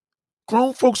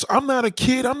 Grown folks, I'm not a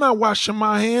kid. I'm not washing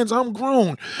my hands. I'm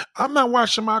grown. I'm not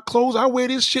washing my clothes. I wear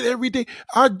this shit every day.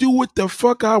 I do what the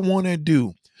fuck I want to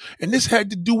do. And this had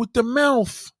to do with the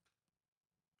mouth.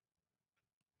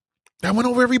 That went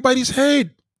over everybody's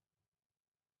head.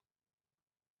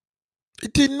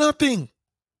 It did nothing.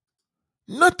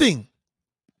 Nothing.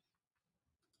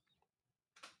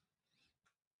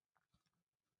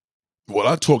 Well,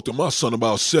 I talk to my son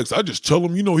about sex. I just tell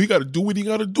him, he got to do what he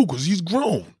got to do because he's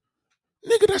grown.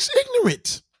 Nigga, that's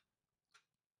ignorant.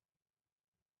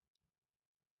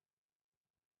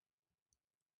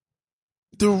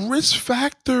 The risk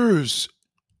factors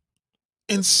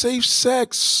in safe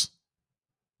sex.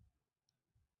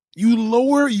 You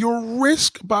lower your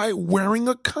risk by wearing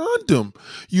a condom.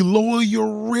 You lower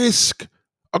your risk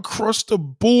across the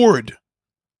board.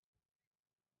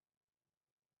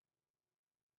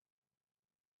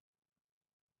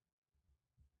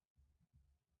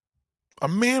 A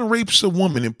man rapes a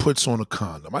woman and puts on a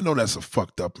condom. I know that's a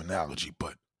fucked up analogy,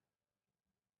 but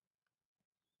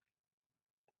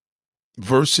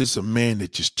versus a man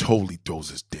that just totally throws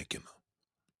his dick in her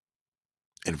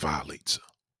and violates her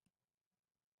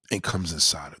and comes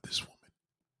inside of this woman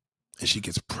and she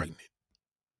gets pregnant.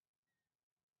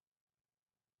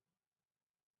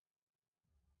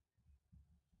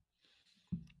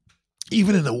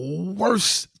 Even in the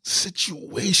worst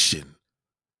situation,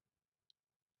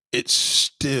 it's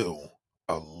still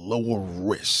a lower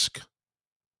risk.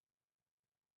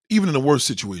 Even in the worst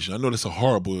situation. I know that's a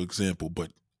horrible example,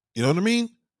 but you know what I mean?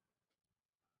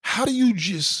 How do you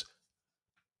just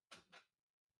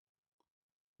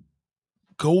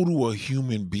go to a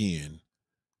human being,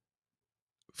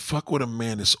 fuck with a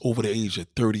man that's over the age of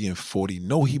 30 and 40,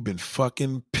 know he been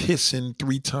fucking pissing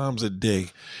 3 times a day,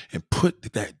 and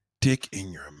put that dick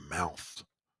in your mouth?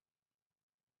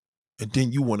 And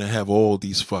then you want to have all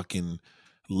these fucking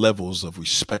levels of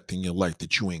respecting your life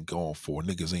that you ain't going for.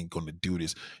 Niggas ain't going to do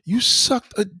this. You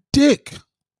sucked a dick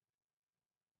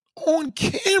on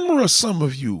camera, some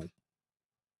of you.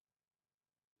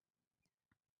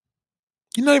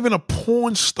 You're not even a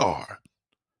porn star.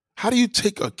 How do you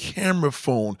take a camera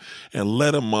phone and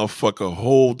let a motherfucker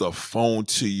hold the phone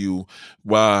to you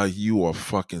while you are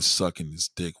fucking sucking his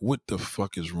dick? What the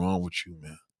fuck is wrong with you,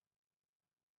 man?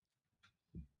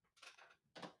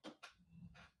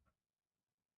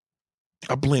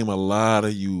 I blame a lot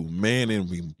of you, man,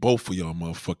 and both of y'all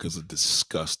motherfuckers are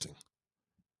disgusting.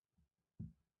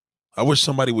 I wish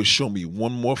somebody would show me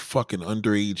one more fucking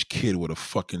underage kid with a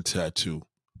fucking tattoo.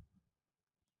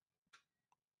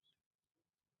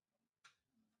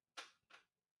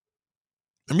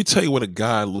 Let me tell you what a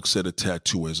guy looks at a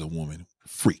tattoo as a woman.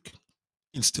 Freak.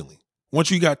 Instantly.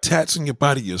 Once you got tats in your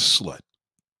body, you're a slut.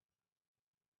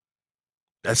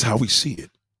 That's how we see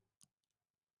it.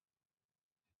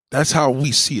 That's how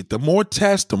we see it. The more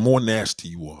tats, the more nasty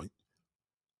you are.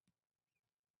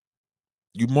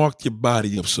 You marked your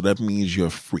body up, so that means you're a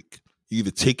freak. You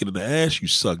either take it in the ass, you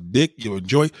suck dick, you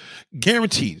enjoy.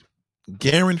 Guaranteed.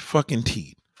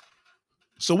 Guaranteed.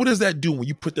 So what does that do when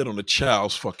you put that on a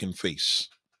child's fucking face?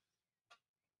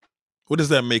 What does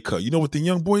that make her? You know what the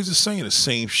young boys are saying? The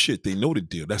same shit. They know the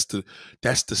deal. That's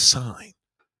the sign.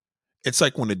 It's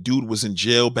like when a dude was in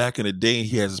jail back in the day and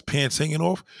he has his pants hanging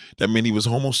off. That meant he was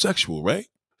homosexual, right?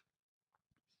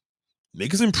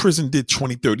 Niggas in prison did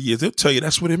 20, 30 years. They'll tell you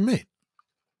that's what it meant.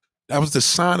 That was the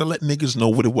sign to let niggas know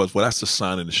what it was. Well, that's the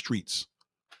sign in the streets.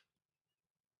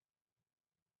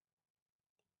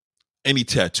 Any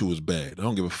tattoo is bad. I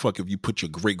don't give a fuck if you put your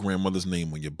great grandmother's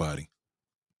name on your body.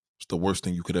 It's the worst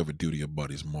thing you could ever do to your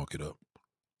body is mark it up.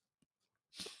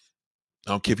 I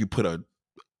don't care if you put a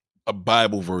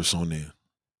Bible verse on there.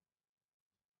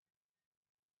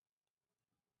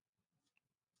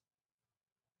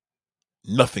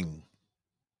 Nothing.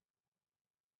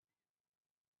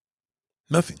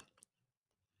 Nothing.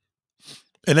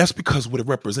 And that's because what it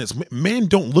represents. Men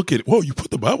don't look at it. Well, you put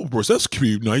the Bible verse. That's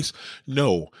cute, nice.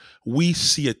 No, we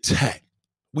see a tat.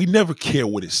 We never care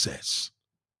what it says.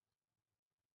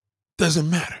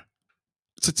 Doesn't matter.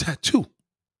 It's a tattoo.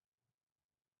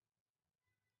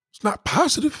 It's not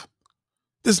positive.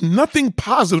 There's nothing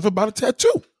positive about a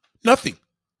tattoo. Nothing.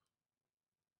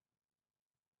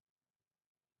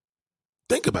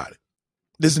 Think about it.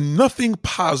 There's nothing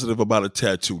positive about a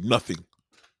tattoo. Nothing.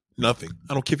 Nothing.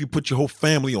 I don't care if you put your whole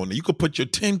family on there. You could put your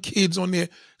 10 kids on there.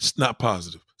 It's not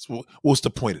positive. So what's the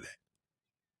point of that?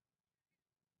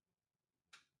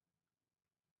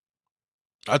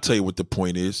 I'll tell you what the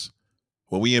point is.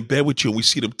 When we in bed with you and we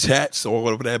see them tats all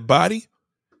over that body,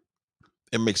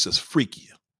 it makes us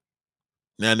freakier.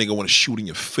 Now nigga want to shoot in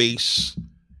your face.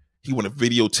 He want to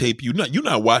videotape you. You're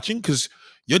not watching because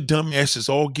your dumb ass is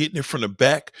all getting it from the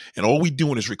back and all we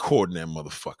doing is recording that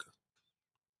motherfucker.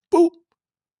 Boop.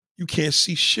 You can't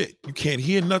see shit. You can't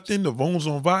hear nothing. The phone's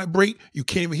on vibrate. You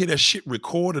can't even hear that shit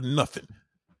record or nothing.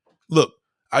 Look,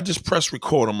 I just pressed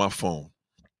record on my phone.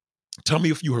 Tell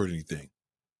me if you heard anything.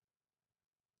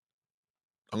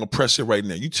 I'm gonna press it right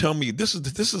now. You tell me this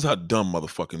is how dumb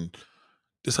motherfucking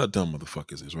this how dumb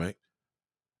motherfuckers is, right?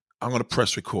 I'm gonna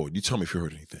press record. You tell me if you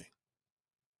heard anything.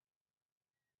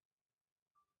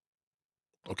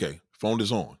 Okay, phone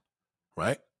is on,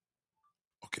 right?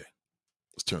 Okay,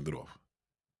 let's turn it off.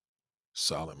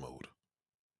 Silent mode.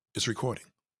 It's recording.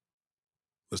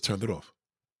 Let's turn it off.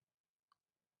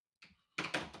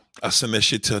 I send that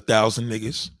shit to 1,000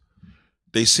 niggas.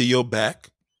 They see your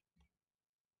back.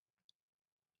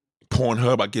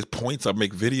 Pornhub, I get points. I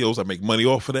make videos. I make money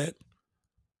off of that.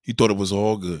 You thought it was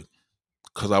all good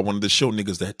because I wanted to show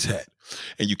niggas that tat.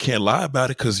 And you can't lie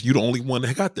about it because you're the only one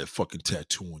that got that fucking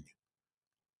tattoo on you.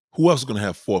 Who else is going to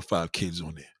have 4 or 5 kids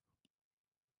on there?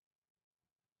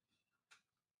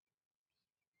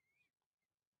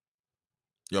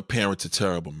 Your parents are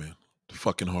terrible, man.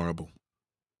 Fucking horrible.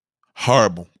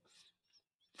 Horrible.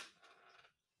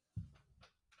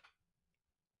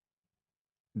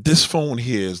 This phone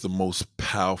here is the most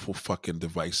powerful fucking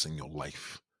device in your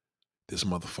life. This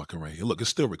motherfucker right here. Look, it's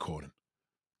still recording.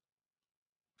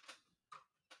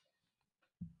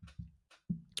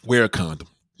 Wear a condom.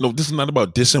 No, this is not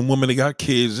about dissing women that got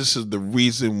kids. This is the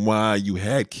reason why you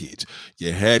had kids.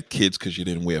 You had kids because you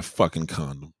didn't wear a fucking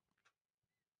condom.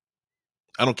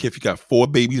 I don't care if you got 4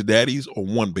 baby daddies or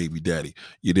 1 baby daddy.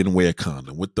 You didn't wear a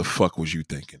condom. What the fuck was you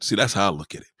thinking? See, that's how I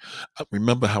look at it.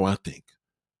 Remember how I think.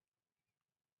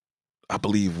 I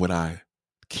believe what I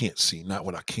can't see, not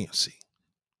what I can't see.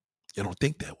 You don't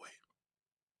think that way.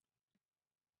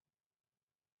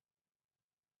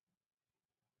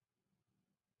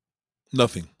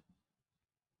 Nothing.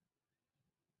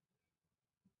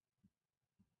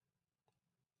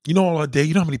 You know, all day,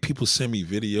 you know how many people send me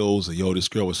videos of, yo, this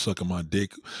girl was sucking my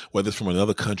dick, whether it's from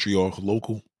another country or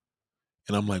local.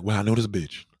 And I'm like, wow, I know this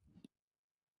bitch.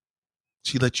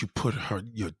 She let you put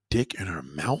your dick in her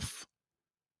mouth?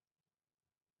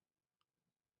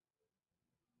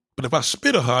 But if I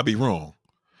spit on her, I'll be wrong.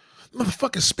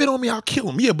 Motherfucker, spit on me, I'll kill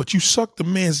him. Yeah, but you sucked the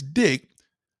man's dick.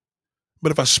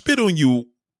 But if I spit on you,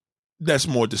 that's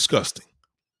more disgusting.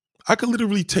 I could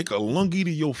literally take a lungie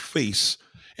to your face,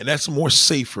 and that's more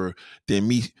safer than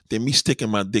me sticking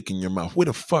my dick in your mouth. Who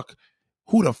the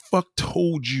fuck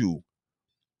told you?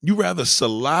 You rather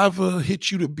saliva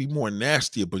hit you to be more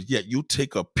nastier, but yet you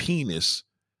take a penis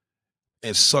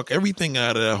and suck everything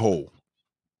out of that hole.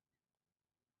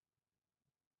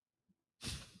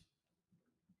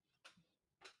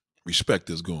 Respect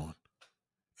is gone.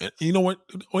 And you know what?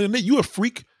 You a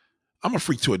freak. I'm a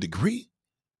freak to a degree.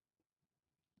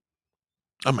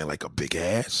 I mean, like a big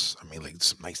ass. I mean, like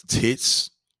some nice tits.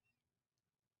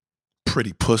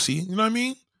 Pretty pussy. You know what I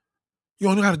mean? You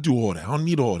don't know how to do all that. I don't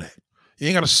need all that. You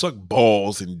ain't got to suck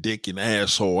balls and dick and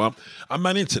asshole. I'm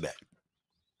not into that.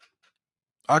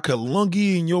 I could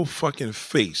lungie in your fucking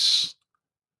face,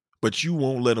 but you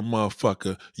won't let a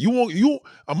motherfucker,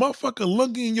 a motherfucker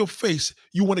looking in your face,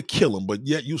 you want to kill him, but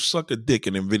yet you suck a dick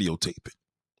and then videotape it.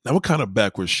 Now, what kind of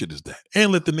backwards shit is that?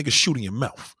 And let the nigga shoot in your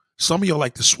mouth. Some of y'all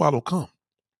like to swallow cum.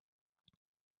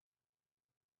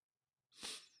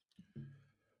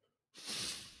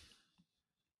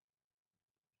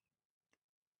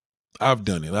 I've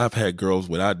done it. I've had girls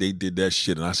where they did that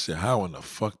shit, and I said, "How in the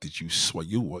fuck did you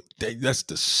swallow? That's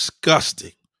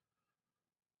disgusting.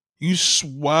 You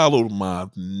swallowed my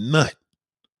nut."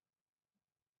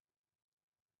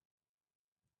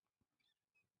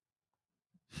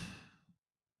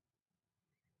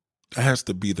 That has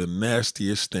to be the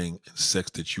nastiest thing in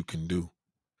sex that you can do.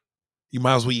 You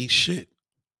might as well eat shit.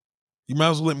 You might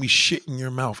as well let me shit in your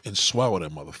mouth and swallow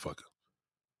that motherfucker.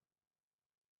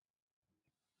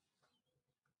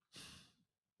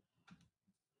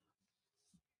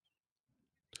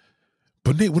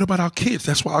 But Nate, what about our kids?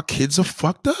 That's why our kids are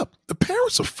fucked up. The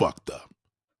parents are fucked up.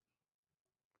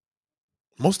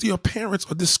 Most of your parents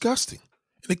are disgusting.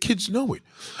 And the kids know it.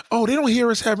 Oh, they don't hear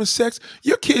us having sex.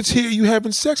 Your kids hear you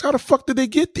having sex. How the fuck did they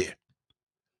get there?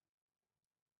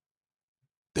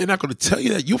 They're not going to tell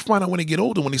you that. You'll find out when they get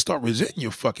older, when they start resenting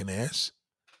your fucking ass.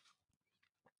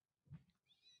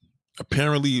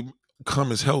 Apparently,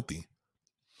 cum is healthy.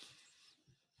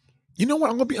 You know what?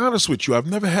 I'm going to be honest with you. I've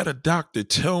never had a doctor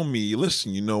tell me,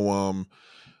 listen,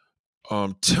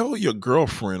 tell your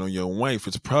girlfriend or your wife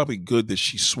it's probably good that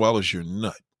she swallows your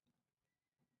nut.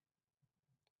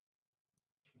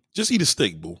 Just eat a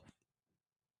steak, boo.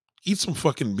 Eat some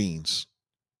fucking beans.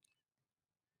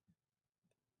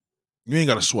 You ain't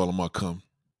got to swallow my cum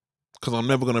because I'm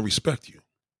never going to respect you.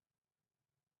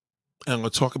 And I'm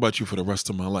going to talk about you for the rest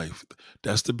of my life.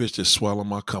 That's the bitch that swallowed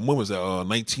my cum. When was that?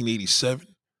 1987?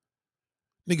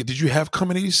 Nigga, did you have cum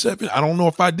in 87? I don't know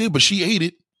if I did, but she ate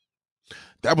it.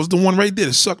 That was the one right there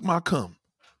that sucked my cum.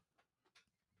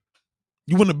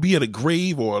 You want to be at a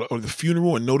grave or the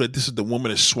funeral and know that this is the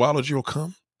woman that swallowed your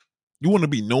cum? You want to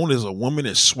be known as a woman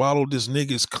that swallowed this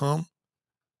nigga's cum?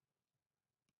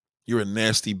 You're a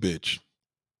nasty bitch.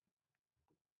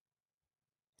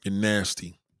 You're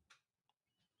nasty.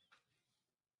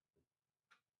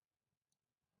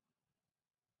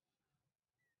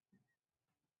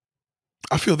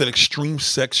 I feel that extreme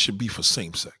sex should be for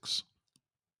same sex.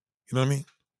 You know what I mean?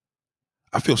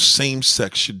 I feel same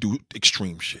sex should do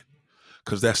extreme shit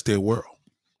because that's their world.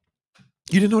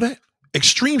 You didn't know that?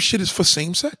 Extreme shit is for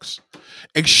same sex.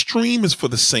 Extreme is for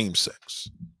the same sex.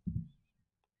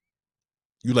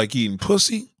 You like eating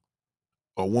pussy?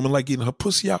 Or a woman like eating her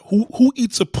pussy out? Who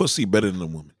eats a pussy better than a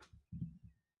woman?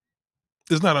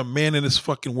 There's not a man in this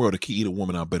fucking world that can eat a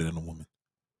woman out better than a woman.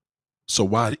 So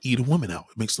why eat a woman out?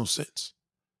 It makes no sense.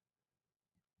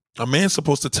 A man's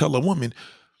supposed to tell a woman,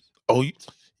 oh,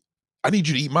 I need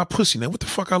you to eat my pussy. Now, what the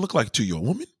fuck I look like to you, a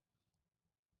woman?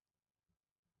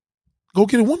 Go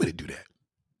get a woman to do that.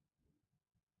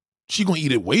 She gonna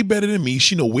eat it way better than me.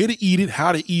 She know where to eat it,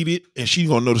 how to eat it, and she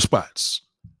gonna know the spots.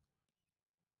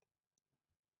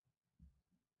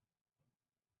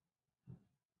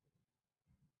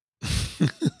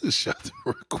 Shut the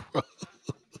Rick.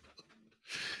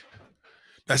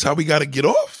 That's how we gotta get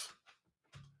off.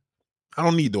 I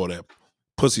don't need all that.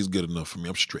 Pussy's good enough for me.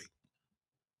 I'm straight.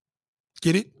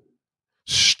 Get it?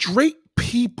 Straight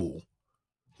people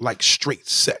like straight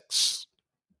sex.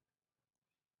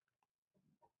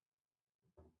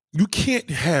 You can't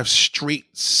have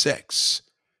straight sex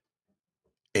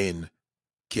and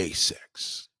gay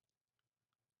sex.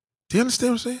 Do you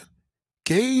understand what I'm saying?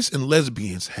 Gays and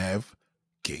lesbians have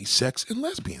gay sex and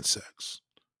lesbian sex.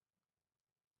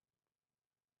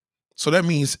 So that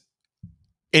means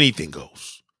anything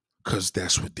goes because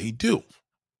that's what they do.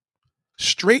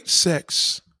 Straight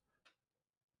sex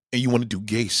and you want to do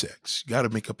gay sex. You got to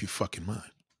make up your fucking mind.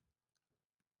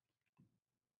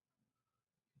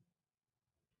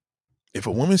 If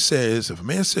a man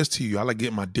says to you, I like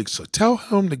getting my dick sucked, tell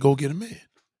him to go get a man.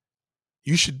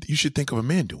 You should think of a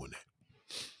man doing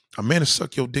that. A man to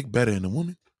suck your dick better than a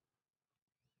woman.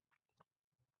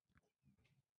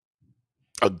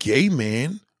 A gay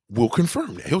man will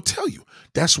confirm that. He'll tell you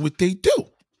that's what they do.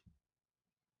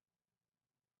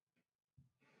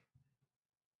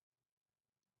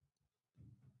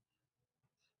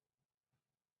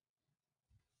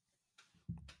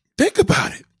 Think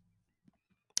about it.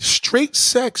 Straight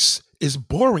sex is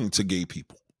boring to gay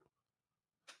people.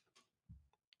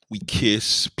 We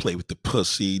kiss, play with the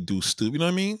pussy, do stupid, you know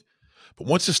what I mean? But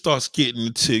once it starts getting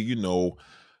into,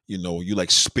 you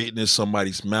like spitting in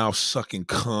somebody's mouth, sucking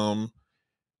cum,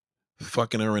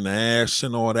 fucking her in the ass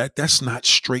and all that, that's not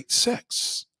straight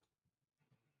sex.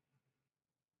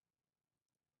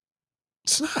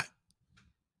 It's not.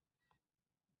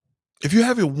 If you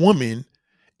have a woman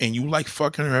and you like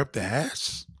fucking her up the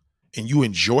ass and you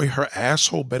enjoy her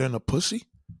asshole better than a pussy,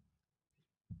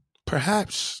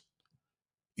 perhaps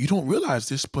you don't realize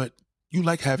this, but you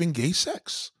like having gay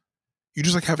sex. You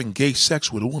just like having gay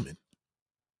sex with a woman.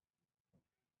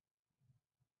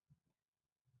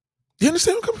 You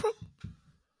understand where I'm coming from?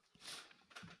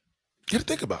 You gotta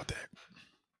think about that.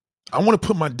 I want to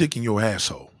put my dick in your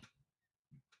asshole.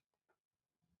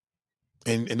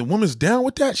 And the woman's down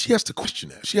with that, she has to question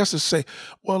that. She has to say,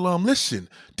 well, listen,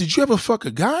 did you ever fuck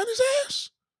a guy in his ass?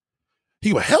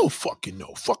 He would hell fucking no.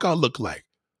 Fuck I look like.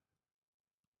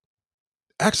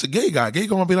 Ask a gay guy. Gay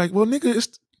gonna be like, well, nigga,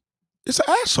 it's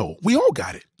an asshole. We all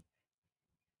got it.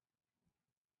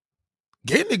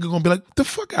 Gay nigga gonna be like, the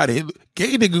fuck out of here.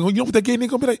 Gay nigga, you know what that gay nigga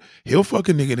gonna be like? He'll fuck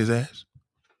a nigga in his ass.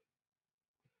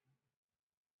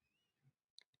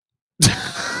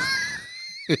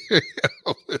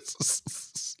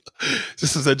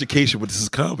 This is education, but this is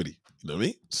comedy. You know what I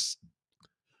mean?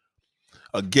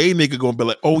 A gay nigga gonna be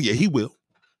like, oh yeah, he will.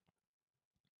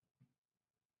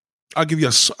 I'll give you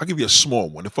a small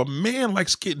one. If a man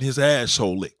likes getting his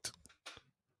asshole licked,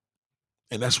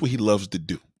 and that's what he loves to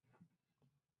do,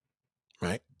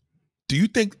 right? Do you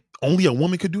think only a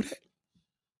woman could do that?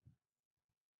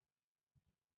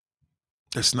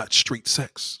 That's not straight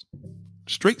sex.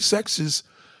 Straight sex is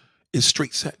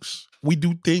straight sex. We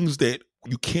do things that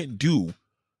you can't do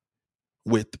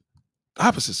with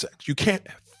opposite sex. You can't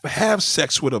have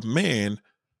sex with a man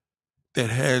that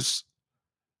has,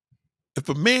 if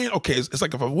a man, okay, it's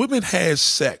like if a woman has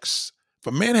sex, if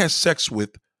a man has sex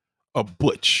with a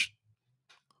butch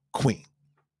queen,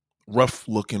 rough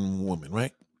looking woman,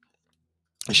 right?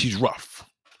 And she's rough.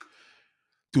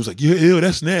 Dude's like, yeah, ew,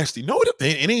 that's nasty. No,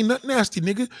 it ain't nothing nasty,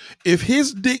 nigga. If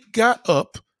his dick got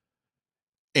up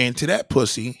and to that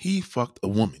pussy, he fucked a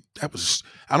woman.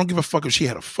 I don't give a fuck if she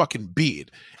had a fucking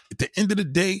beard. At the end of the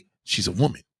day, she's a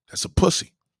woman. That's a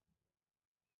pussy.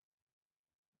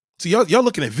 So y'all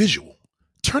looking at visual.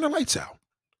 Turn the lights out.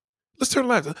 Let's turn the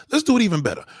lights out. Let's do it even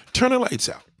better. Turn the lights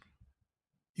out.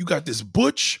 You got this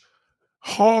butch,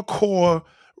 hardcore,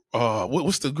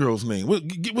 what's the girl's name?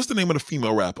 What's the name of the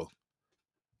female rapper?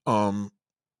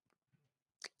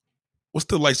 What's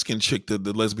the light-skinned chick, the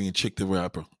lesbian chick, the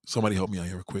rapper? Somebody help me out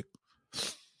here real quick.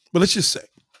 But let's just say,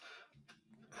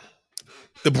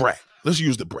 the Brat. Let's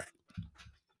use the Brat.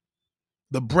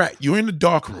 The Brat, you're in the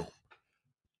dark room,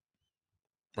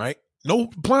 right? No,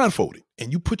 blindfolded.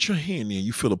 And you put your hand there,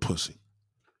 you feel a pussy.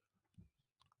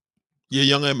 Yeah,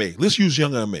 Young M.A. Let's use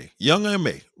Young M.A. Young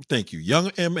M.A. Thank you.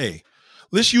 Young M.A.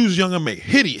 Let's use Young M.A.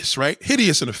 Hideous, right?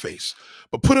 Hideous in the face.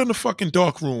 But put her in the fucking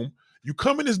dark room. You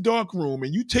come in this dark room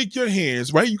and you take your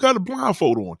hands, right? You got a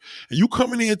blindfold on. And you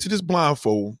coming into this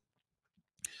blindfold.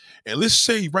 And let's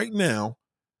say right now,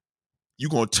 you're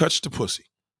going to touch the pussy.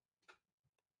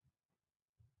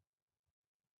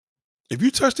 If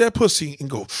you touch that pussy and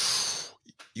go,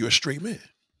 you're a straight man.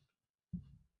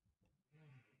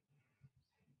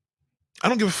 I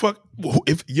don't give a fuck.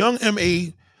 If Young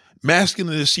M.A.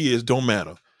 masculine as she is, don't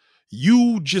matter.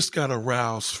 You just got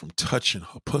aroused from touching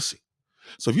her pussy.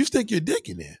 So if you stick your dick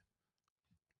in there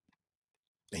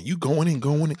and you going and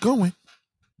going and going,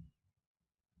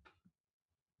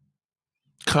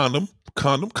 condom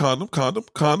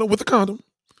with a condom,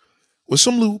 with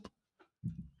some lube,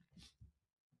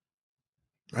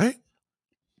 right?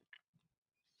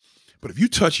 But if you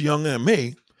touch Young M.A.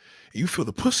 and you feel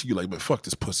the pussy, you like, but fuck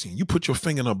this pussy. And you put your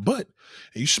finger in her butt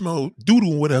and you smell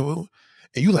doodle or whatever,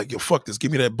 and you like, yo, fuck this,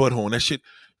 give me that butthole and that shit.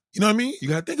 You know what I mean? You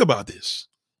got to think about this.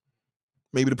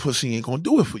 Maybe the pussy ain't going to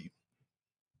do it for you.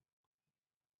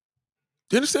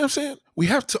 You understand what I'm saying? We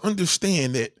have to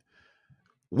understand that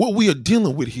what we are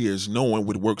dealing with here is knowing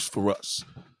what works for us.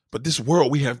 But this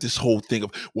world, we have this whole thing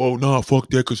of, well, nah, fuck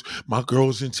that because my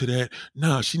girl's into that.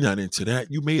 Nah, she's not into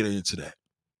that. You made her into that.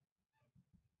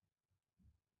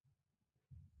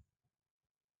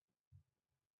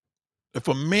 If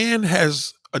a man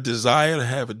has a desire to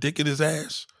have a dick in his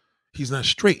ass, he's not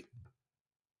straight.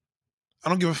 I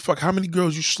don't give a fuck how many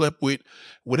girls you slept with,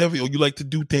 whatever, or you like to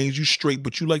do things, you straight,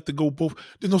 but you like to go both.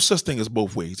 There's no such thing as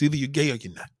both ways. Either you're gay or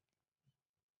you're not.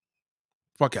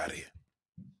 Fuck out of here.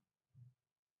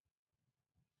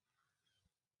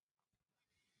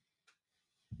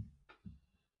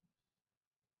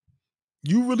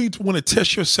 You really want to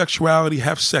test your sexuality,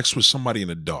 have sex with somebody in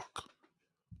the dark.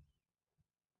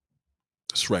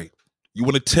 That's right. You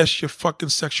want to test your fucking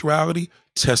sexuality?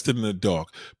 Test it in the dark.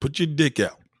 Put your dick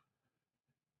out.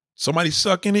 Somebody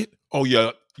sucking it? Oh,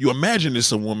 yeah. You imagine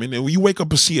it's a woman, and when you wake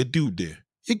up and see a dude there,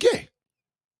 you're gay.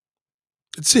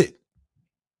 That's it.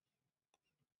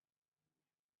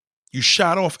 You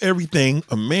shot off everything.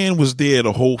 A man was there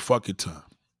the whole fucking time.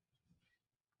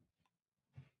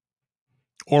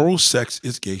 Oral sex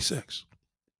is gay sex.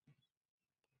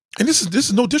 And this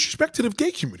is no disrespect to the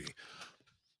gay community.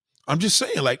 I'm just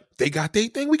saying, like, they got their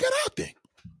thing, we got our thing.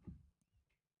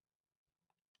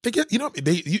 They get,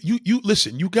 you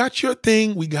listen, you got your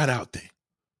thing, we got our thing.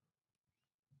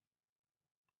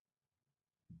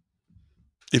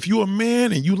 If you're a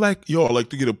man and you like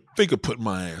to get a finger put in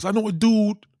my ass. I know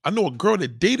a girl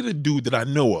that dated a dude that I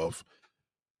know of.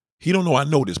 He don't know I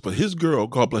know this, but his girl,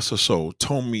 God bless her soul,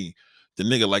 told me the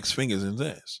nigga likes fingers in his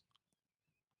ass.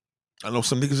 I know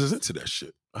some niggas is into that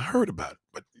shit. I heard about it,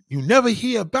 but you never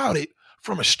hear about it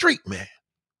from a straight man,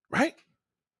 right?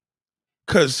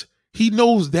 Because he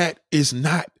knows that is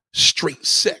not straight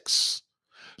sex.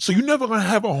 So you're never gonna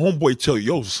have a homeboy tell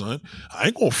you, yo, son, I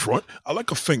ain't gonna front. I like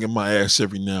a finger in my ass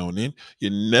every now and then.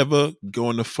 You're never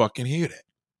going to fucking hear that.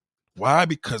 Why?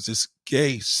 Because it's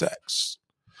gay sex.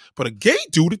 But a gay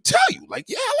dude to tell you, like,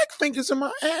 yeah, I like fingers in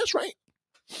my ass, right?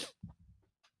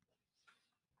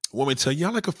 A woman tell you, I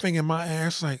like a finger in my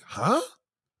ass, like, huh?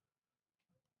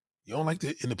 You don't like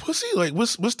the in the pussy? Like,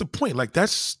 what's the point? Like,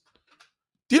 that's,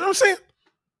 you know what I'm saying?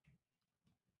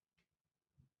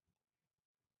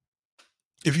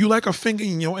 If you like a finger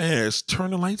in your ass,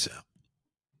 turn the lights out.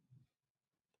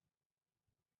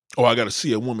 Oh, I got to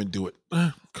see a woman do it.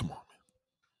 Come on, man.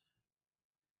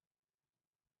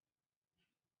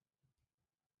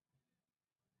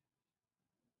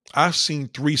 I've seen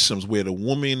threesomes where the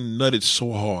woman nutted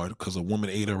so hard because a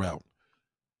woman ate her out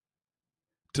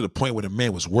to the point where the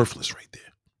man was worthless right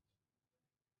there.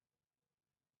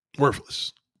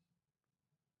 Worthless.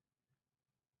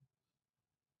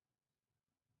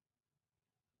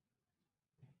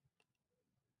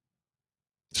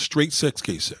 Straight sex,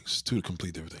 gay sex, two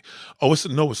complete different things. Oh,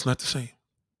 it's not the same.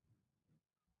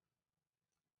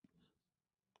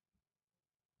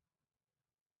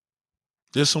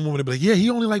 There's some woman that be like, yeah, he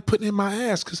only like putting in my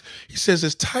ass because he says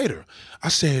it's tighter. I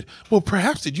said, well,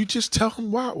 perhaps did you just tell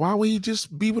him why? Why would he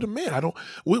just be with a man?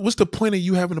 What's the point of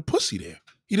you having a pussy there?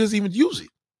 He doesn't even use it.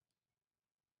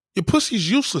 Your pussy's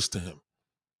useless to him.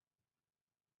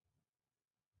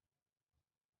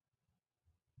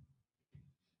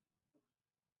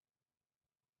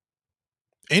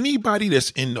 Anybody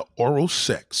that's in the oral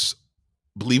sex,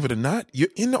 believe it or not, you're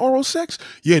in the oral sex.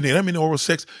 Yeah, then I'm in the oral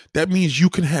sex. That means you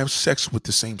can have sex with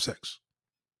the same sex.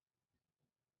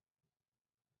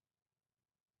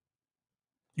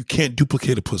 You can't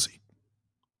duplicate a pussy.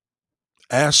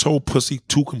 Asshole, pussy,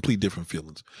 two complete different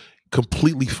feelings.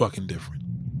 Completely fucking different.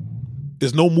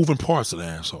 There's no moving parts of the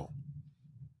asshole.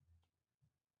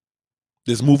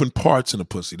 There's moving parts in a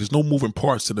pussy. There's no moving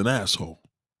parts in an asshole.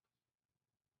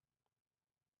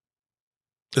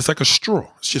 It's like a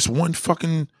straw. It's just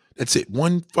that's it.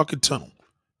 One fucking tunnel.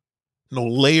 No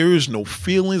layers, no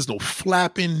feelings, no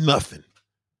flapping, nothing.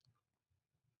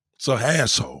 It's an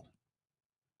asshole.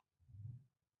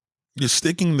 You're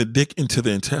sticking the dick into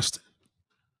the intestine.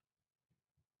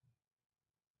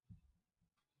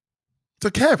 It's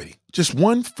a cavity. Just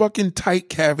one fucking tight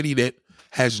cavity that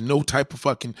has no type of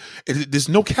fucking, there's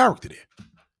no character there.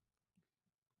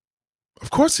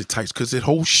 Of course it tight because it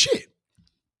holds shit.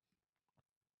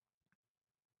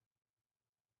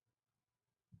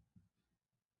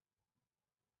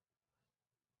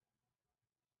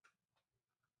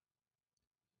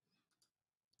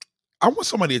 I want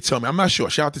somebody to tell me. I'm not sure.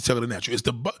 Shout out to Taylor the Natural.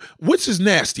 Which is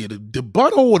nastier, the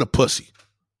butthole or the pussy?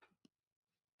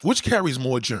 Which carries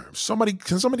more germs?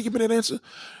 Can somebody give me that answer?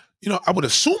 I would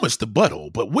assume it's the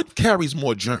butthole, but what carries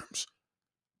more germs?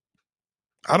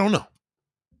 I don't know.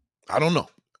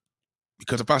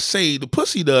 Because if I say the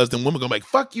pussy does, then women gonna be like,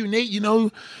 fuck you, Nate,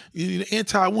 you're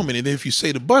anti-woman. And then if you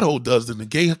say the butthole does, then the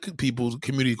gay people's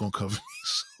community gonna cover me.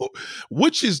 So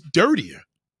which is dirtier?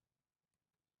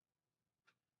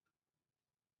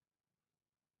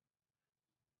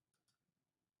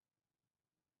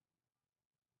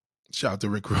 Shout out to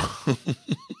Rick Ross.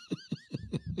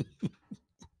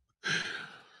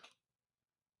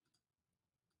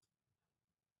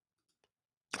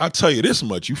 I'll tell you this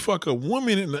much. You fuck a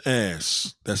woman in the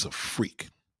ass, that's a freak.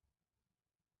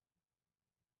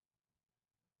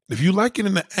 If you like it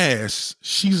in the ass,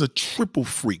 she's a triple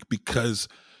freak because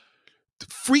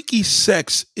freaky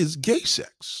sex is gay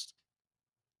sex.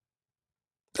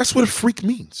 That's what a freak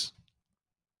means.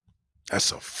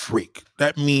 That's a freak.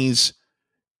 That means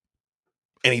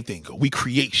anything. We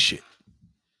create shit.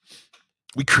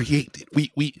 We create it.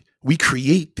 We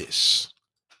create this.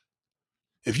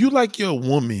 If you like your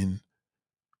woman,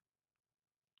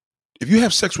 if you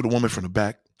have sex with a woman from the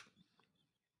back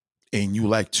and you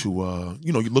like to,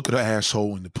 you look at her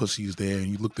asshole and the pussy is there, and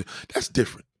you look that's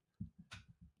different.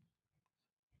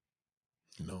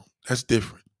 That's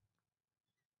different.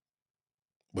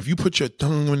 But if you put your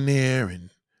tongue in there and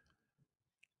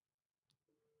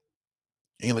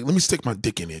you're like, let me stick my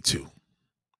dick in there too.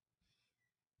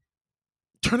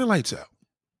 Turn the lights out.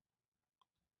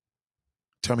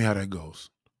 Tell me how that goes.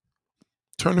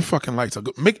 Turn the fucking lights out.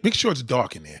 Make sure it's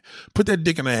dark in there. Put that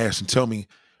dick in the ass and tell me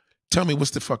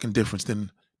what's the fucking difference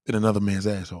than another man's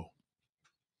asshole.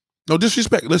 No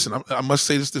disrespect. Listen, I must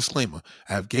say this disclaimer.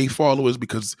 I have gay followers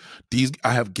because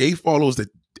I have gay followers that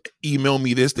email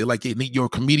me this. They're like, hey, Nate, you're a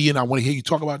comedian. I want to hear you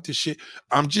talk about this shit.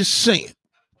 I'm just saying,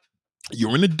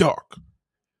 you're in the dark,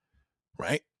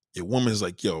 right? Your woman's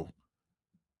like, yo,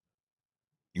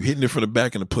 you hitting it from the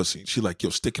back in the pussy. She like, yo,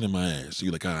 sticking in my ass. So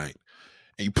you're like, all right.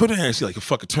 And you put her ass, you're like,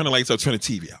 fucking turn the lights out, turn the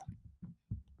TV out.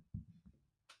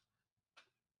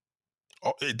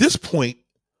 At this point,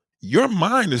 your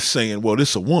mind is saying, well,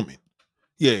 this a woman.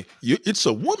 Yeah, it's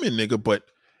a woman, nigga, but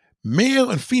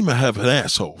male and female have an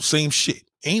asshole. Same shit.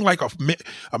 Ain't like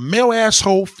a male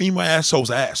asshole, female asshole's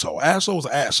an asshole. Asshole's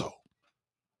an asshole.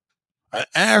 An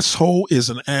asshole is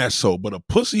an asshole, but a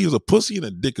pussy is a pussy and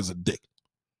a dick is a dick.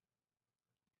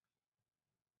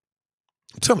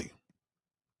 I'm telling you.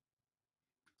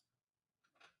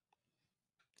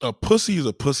 A pussy is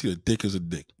a pussy, a dick is a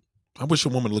dick. I wish a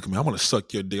woman look at me. I want to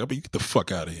suck your dick. I mean, get the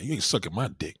fuck out of here. You ain't sucking my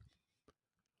dick.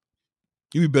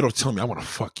 You be better tell me I want to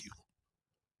fuck you.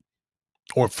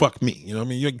 Or fuck me. You know what I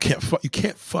mean? You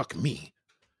can't fuck me.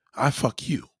 I fuck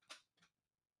you.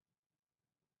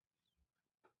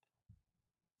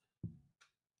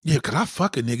 Yeah, because I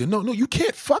fuck a nigga. No, you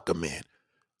can't fuck a man.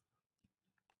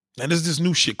 And there's this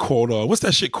new shit called, what's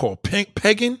that shit called?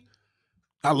 Pegging?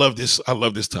 I love this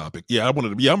topic. Yeah,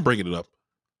 I'm bringing it up.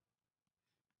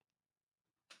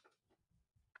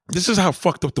 This is how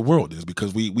fucked up the world is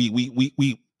because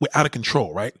we're out of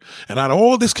control, right? And out of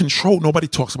all this control, nobody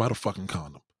talks about a fucking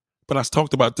condom. But I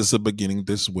talked about this at the beginning.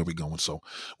 This is where we're going. So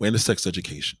we're into sex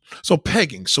education. So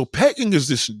pegging. So pegging is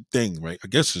this thing, right? I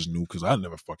guess it's new because I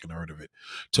never fucking heard of it.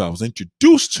 So I was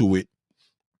introduced to it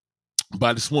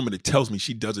by this woman that tells me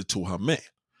she does it to her man.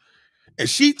 And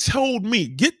she told me,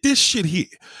 get this shit here.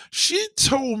 She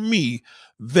told me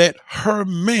that her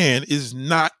man is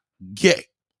not gay.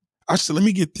 I said, let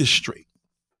me get this straight.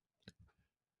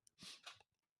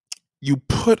 You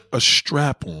put a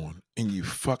strap on and you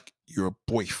fuck your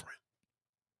boyfriend.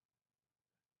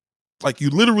 Like you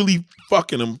literally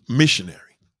fucking a missionary.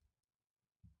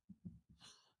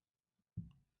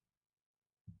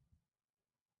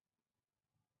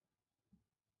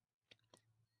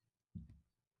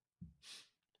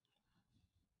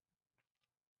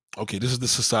 Okay, this is the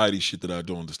society shit that I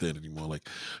don't understand anymore. Like,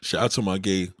 shout out to my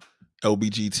gay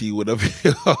LBGT, whatever.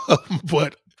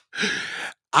 But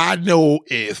I know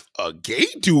if a gay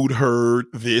dude heard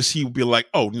this, he would be like,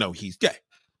 oh, no, he's gay.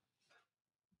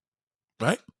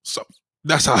 Right? So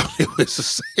that's how it was to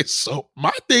say. So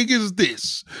my thing is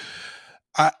this.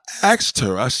 I asked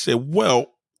her, I said,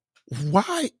 well,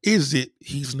 why is it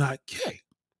he's not gay?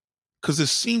 Because it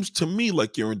seems to me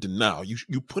like you're in denial.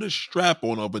 You put a strap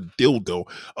on of a dildo,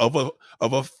 of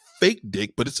a fake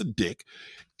dick, but it's a dick,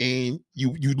 and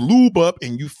you lube up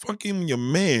and you fucking your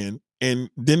man, and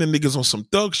then the nigga's on some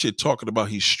thug shit talking about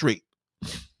he's straight.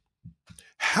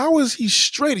 How is he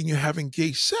straight and you're having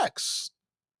gay sex?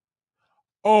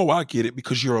 Oh, I get it,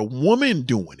 because you're a woman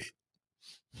doing it.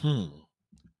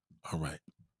 All right.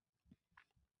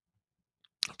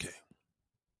 Okay.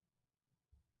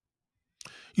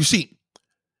 You see,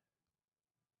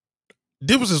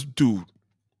 there was this dude,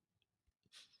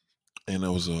 and it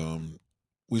was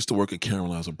we used to work at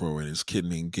Caroline's on Broadway. This kid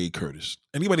named Gay Curtis.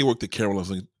 Anybody worked at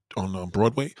Caroline's on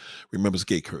Broadway remembers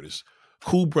Gay Curtis.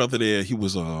 Cool brother there. He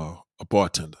was a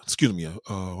bartender. Excuse me,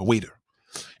 a waiter.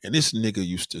 And this nigga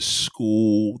used to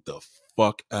school the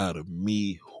fuck out of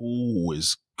me who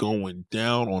was going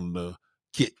down on the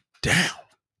get down.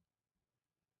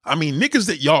 I mean, niggas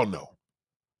that y'all know.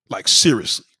 Like,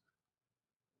 seriously.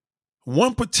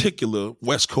 One particular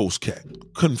West Coast cat,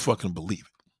 couldn't fucking believe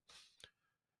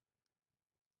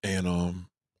it. And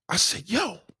I said,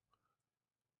 yo.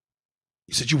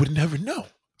 He said, you would never know.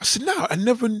 I said, no, I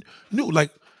never knew.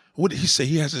 Like, what did he say?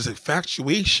 He has this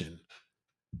infatuation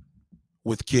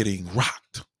with getting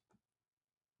rocked.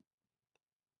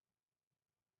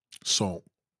 So,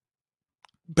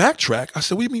 backtrack. I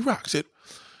said, what do you mean rocked? I said,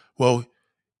 well,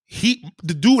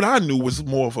 the dude I knew was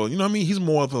more of a, you know what I mean? He's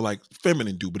more of a like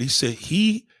feminine dude, but he said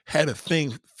he had a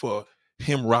thing for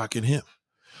him rocking him.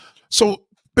 So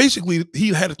basically he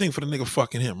had a thing for the nigga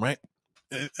fucking him, right?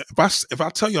 if I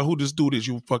tell y'all who this dude is,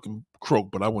 you fucking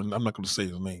croak. But I'm not going to say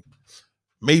his name.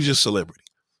 Major celebrity.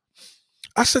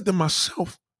 I said to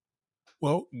myself,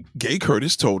 well, Gay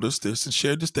Curtis told us this and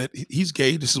shared this, that he's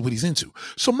gay. This is what he's into.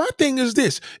 So my thing is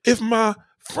this: if my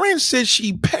friend said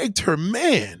she pegged her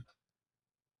man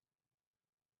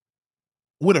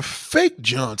with a fake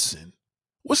Johnson,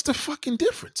 what's the fucking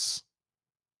difference?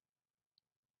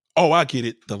 Oh, I get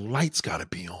it. The lights got to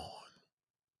be on.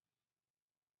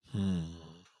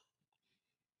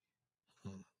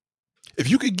 If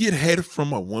you could get head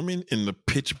from a woman in the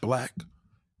pitch black,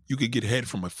 you could get head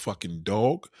from a fucking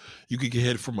dog. You could get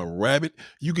head from a rabbit.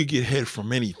 You could get head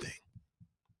from anything.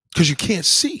 Because you can't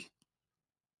see.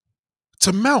 It's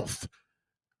a mouth.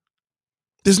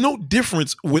 There's no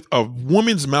difference with a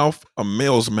woman's mouth, a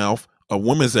male's mouth, a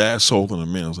woman's asshole, and a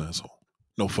male's asshole.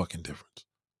 No fucking difference.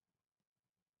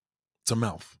 It's a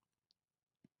mouth.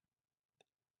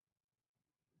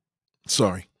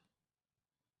 Sorry.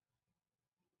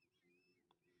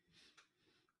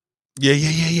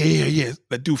 Yeah.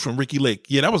 That dude from Ricky Lake.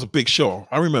 Yeah, that was a big show.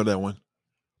 I remember that one.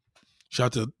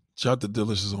 Shout out to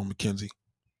Delicious on McKenzie.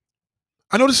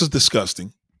 I know this is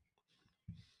disgusting,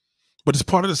 but it's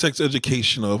part of the sex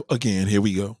education of, again, here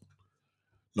we go.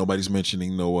 Nobody's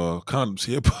mentioning no condoms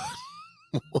here, but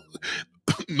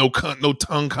no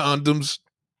tongue condoms,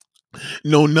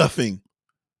 no nothing.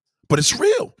 But it's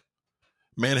real.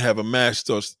 Man have a mask.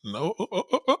 No.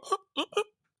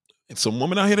 And some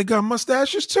women out here that got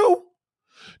mustaches too.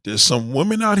 There's some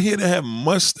women out here that have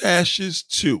mustaches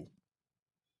too.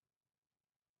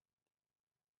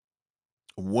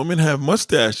 Women have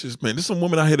mustaches, man. There's some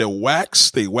women out here that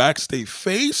wax their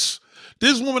face.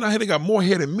 There's women out here that got more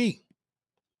hair than me.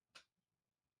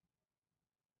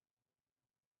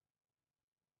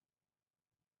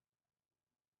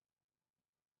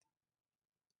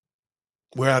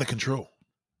 We're out of control.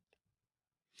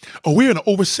 Oh, we're in an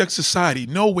oversex society.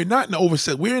 No, we're not in the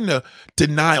oversex. We're in the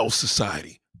denial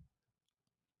society.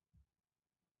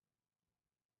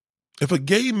 If a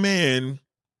gay man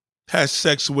has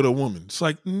sex with a woman, it's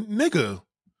like, nigga,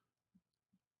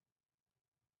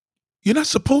 you're not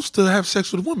supposed to have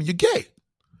sex with a woman. You're gay.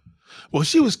 Well,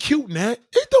 she was cute and that.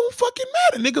 It don't fucking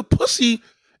matter, nigga. Pussy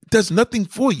does nothing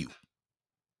for you.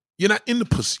 You're not in the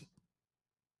pussy.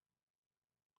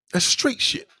 That's straight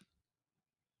shit.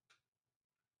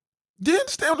 Do you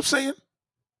understand what I'm saying?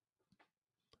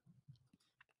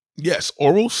 Yes,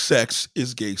 oral sex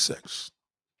is gay sex.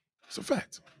 It's a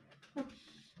fact.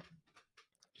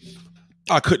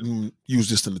 I couldn't use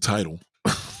this in the title.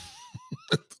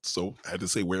 So I had to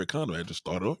say wear a condom. I had to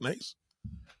start off nice.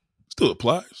 Still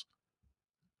applies.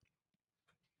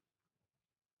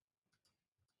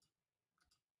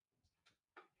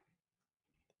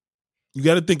 You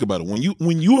got to think about it.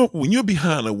 When you're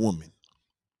behind a woman,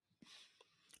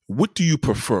 what do you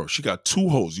prefer? She got two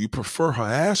holes. Do you prefer her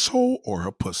asshole or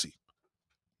her pussy?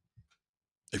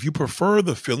 If you prefer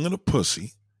the feeling of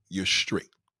pussy, you're straight.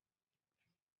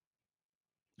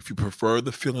 If you prefer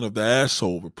the feeling of the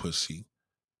asshole over pussy,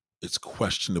 it's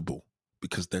questionable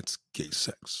because that's gay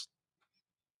sex.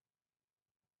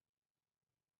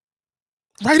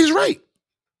 Right is right.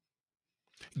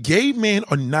 Gay men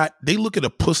are not, they look at a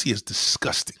pussy as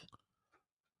disgusting.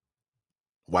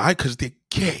 Why? Because they're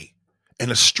gay.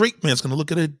 And a straight man's going to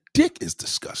look at a dick as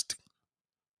disgusting.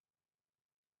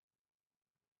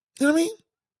 You know what I mean?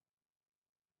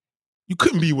 You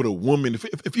couldn't be with a woman.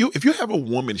 If you have a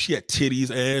woman, she had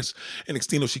titties, ass, and next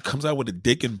thing you know, she comes out with a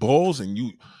dick and balls, and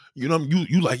you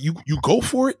go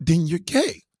for it, then you're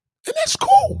gay. And that's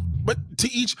cool. But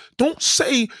to each, don't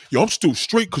say, yo, I'm still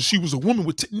straight because she was a woman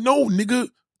with no, nigga.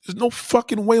 There's no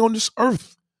fucking way on this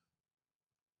earth.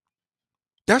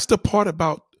 That's the part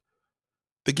about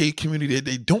the gay community that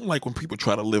they don't like when people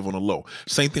try to live on the low.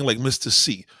 Same thing like Mr.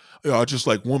 C. Yo, I just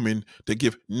like women that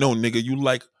give, no, nigga, you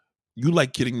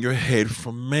like getting your head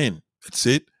from men. That's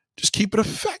it. Just keep it a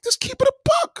fact. Just keep it a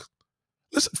buck.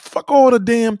 Listen, fuck all the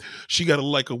damn, she got to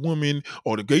like a woman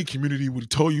or the gay community would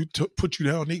tell you to put you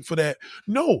down, Nate, for that.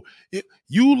 No,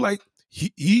 you like,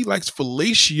 he likes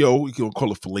fellatio. You can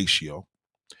call it fellatio.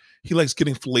 He likes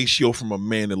getting fellatio from a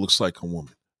man that looks like a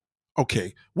woman.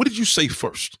 Okay, what did you say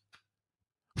first?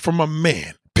 From a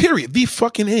man. Period. The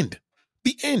fucking end.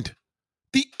 The end.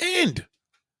 The end.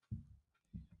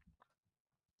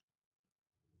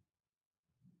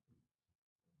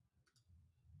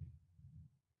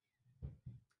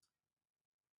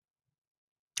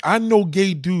 I know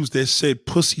gay dudes that said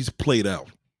pussies played out.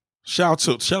 Shout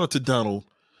out to Donald,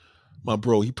 my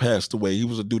bro. He passed away. He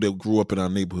was a dude that grew up in our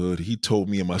neighborhood. He told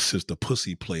me and my sister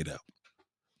pussy played out.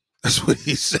 That's what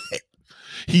he said.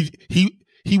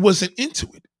 He wasn't into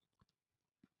it.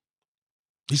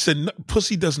 He said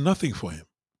pussy does nothing for him.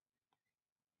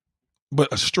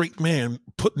 But a straight man,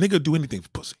 nigga do anything for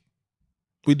pussy.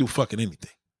 We do fucking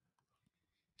anything.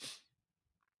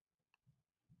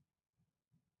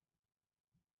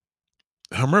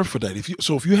 Hermaphrodite. If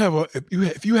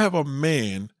you have a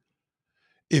man,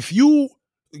 again,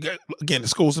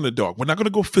 this goes in the dark. We're not going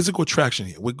to go physical attraction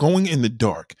here. We're going in the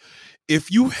dark. If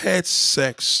you had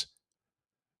sex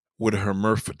with a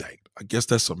hermaphrodite, I guess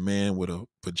that's a man with a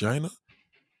vagina,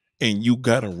 and you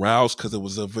got aroused because it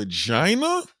was a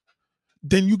vagina,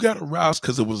 then you got aroused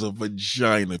because it was a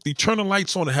vagina. If you turn the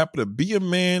lights on and happen to be a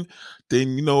man,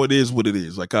 then you know it is what it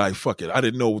is. Like, all right, fuck it. I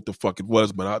didn't know what the fuck it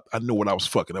was, but I knew what I was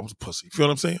fucking. That was a pussy. You feel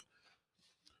what I'm saying?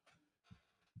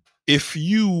 If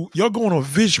you're going on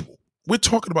visual, we're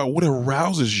talking about what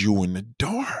arouses you in the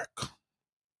dark.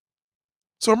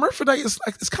 So hermaphrodite is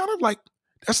like, it's kind of like,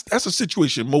 that's a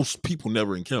situation most people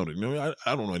never encountered. You know,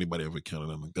 I don't know anybody ever encountered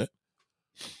nothing like that.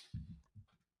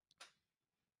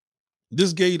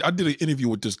 This gay, I did an interview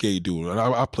with this gay dude, and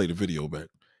I played a video back.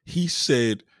 He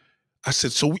said, I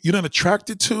said, so you're not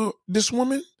attracted to this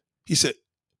woman? He said,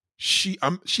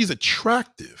 she's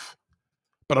attractive,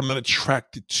 but I'm not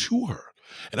attracted to her.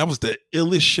 And that was the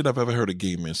illest shit I've ever heard a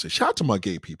gay man say. Shout out to my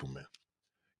gay people, man.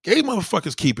 Gay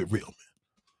motherfuckers keep it real,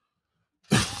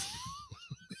 man.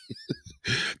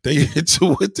 They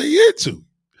into what they into.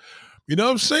 You know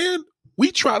what I'm saying?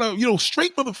 We try to,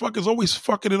 straight motherfuckers always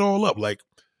fucking it all up. Like,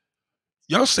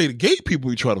 y'all say the gay people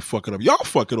we try to fuck it up. Y'all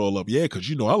fuck it all up. Yeah, because,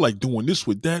 I like doing this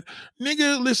with that.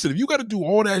 Nigga, listen, if you got to do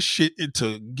all that shit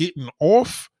into getting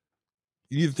off,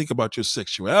 you need to think about your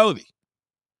sexuality.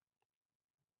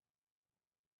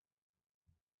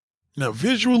 Now,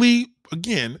 visually,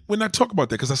 again, we're not talking about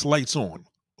that because that's lights on.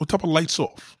 We're talking about lights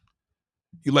off.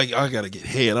 You like, I got to get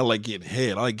head. I like getting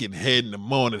head. I like getting head in the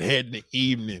morning, head in the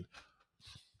evening.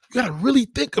 You got to really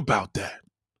think about that.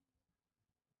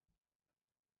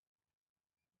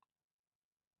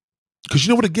 Because you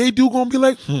know what a gay dude going to be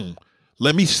like?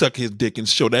 Let me suck his dick and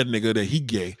show that nigga that he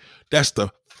gay. That's the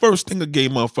first thing a gay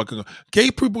motherfucker. Gay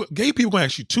people going to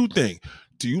ask you two things.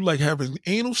 Do you like having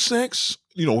anal sex?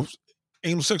 Anal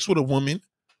sex with a woman?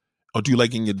 Or do you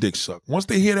like getting your dick sucked? Once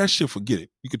they hear that shit, forget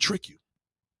it. You could trick you.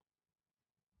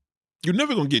 You're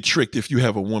never gonna get tricked if you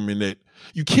have a woman that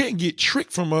you can't get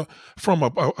tricked from a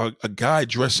guy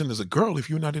dressing as a girl if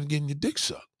you're not getting your dick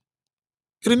sucked.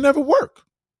 It'll never work.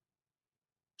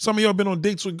 Some of y'all been on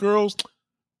dates with girls,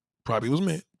 probably was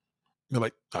men. They're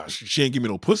like, she ain't give me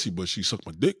no pussy, but she sucked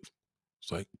my dick.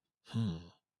 It's like,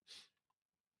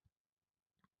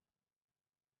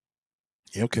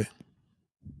 yeah, okay.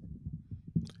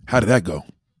 How did that go?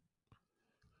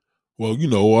 Well,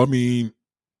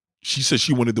 she said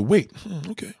she wanted to wait.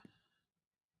 Okay.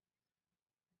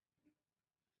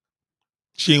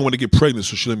 She ain't want to get pregnant,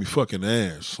 so she let me fucking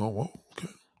ass. Oh, well, okay.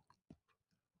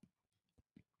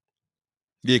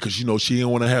 Yeah, because, she didn't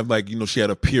want to have, she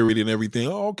had a period and everything.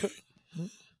 Oh, okay.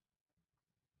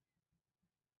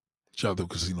 Shout out to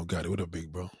Casino Got It. What up,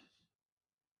 big bro?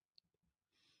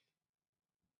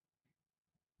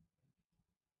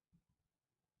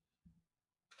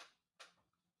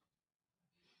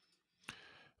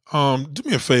 Do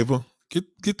me a favor.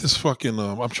 Get this fucking,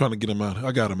 I'm trying to get him out.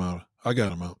 I got him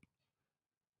out.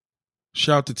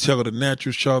 Shout out to Taylor the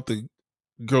Natural. Shout out to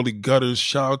Girly Gutters.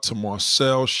 Shout out to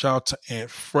Marcel. Shout out to Aunt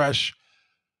Fresh.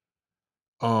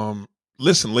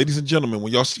 Listen, ladies and gentlemen,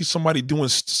 when y'all see somebody doing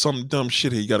some dumb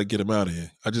shit here, you got to get them out of here.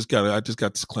 I just got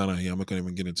this clown out here. I'm not going to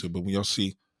even get into it. But when y'all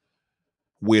see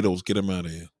weirdos, get them out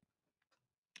of here.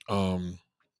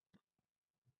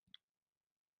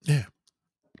 Yeah.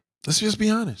 Let's just be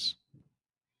honest.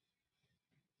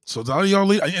 So all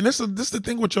y'all, and this is the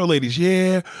thing with y'all ladies,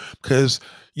 yeah, because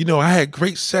I had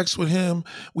great sex with him.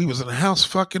 We was in the house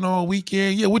fucking all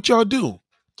weekend. Yeah, what y'all do?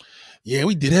 Yeah,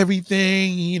 we did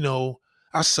everything.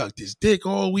 I sucked his dick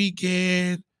all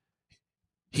weekend.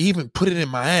 He even put it in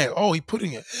my ass. Oh, he put it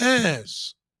in your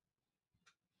ass.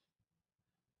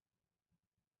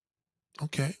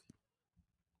 Okay.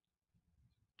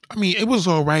 I mean, it was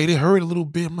all right. It hurt a little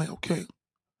bit. I'm like, okay.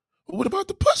 But what about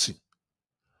the pussy?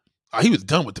 He was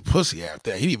done with the pussy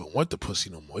after that. He didn't even want the pussy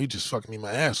no more. He just fucked me in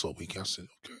my ass all weekend. I said,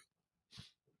 okay.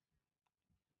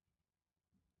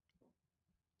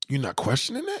 You're not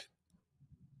questioning that?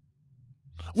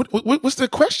 What's the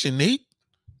question, Nate?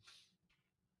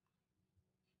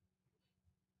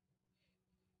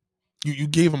 You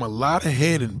gave him a lot of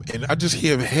head, and I just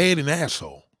hear head and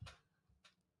asshole.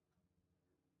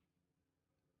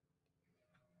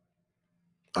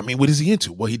 I mean, what is he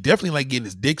into? Well, he definitely like getting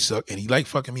his dick sucked, and he like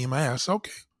fucking me in my ass.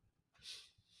 Okay.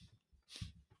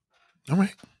 All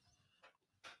right.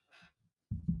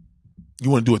 You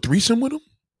want to do a threesome with him?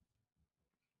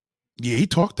 Yeah, he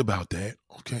talked about that.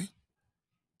 Okay.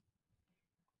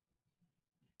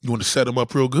 You want to set him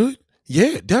up real good?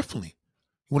 Yeah, definitely.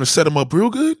 You want to set him up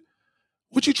real good?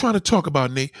 What you trying to talk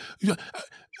about, Nate? Do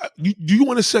you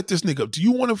want to set this nigga up? Do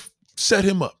you want to set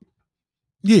him up?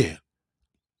 Yeah.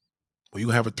 Well, you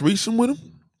gonna have a threesome with him?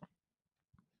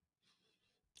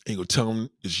 And you gonna tell him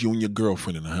it's you and your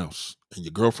girlfriend in the house. And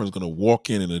your girlfriend's gonna walk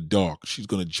in the dark. She's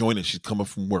gonna join it. She's coming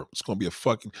from work. It's gonna be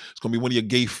one of your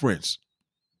gay friends.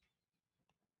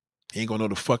 He ain't gonna know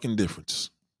the fucking difference.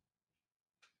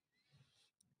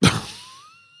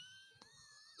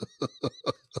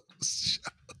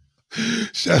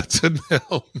 Shout out to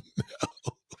Nell.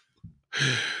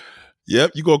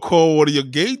 Yep, you gonna call one of your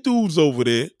gay dudes over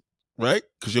there, right?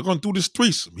 Because you're gonna do this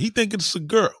threesome. He thinking it's a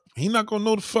girl. He not gonna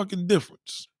know the fucking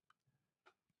difference.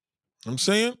 I'm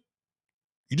saying?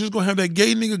 You just gonna have that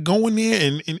gay nigga go in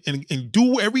there and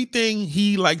do everything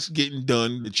he likes getting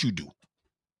done that you do.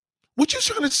 What you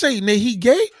trying to say, Nate? He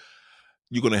gay?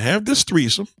 You're gonna have this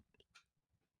threesome.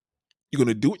 You're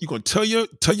gonna do it. You're gonna tell your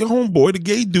homeboy, the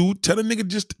gay dude, tell the nigga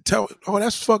just tell. Oh,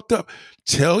 that's fucked up.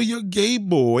 Tell your gay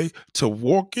boy to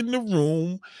walk in the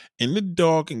room in the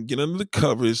dark and get under the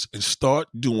covers and start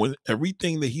doing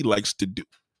everything that he likes to do.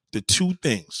 The two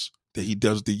things that he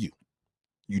does to you.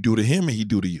 You do to him and he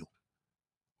do to you.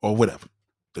 Or whatever.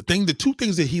 The two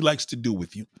things that he likes to do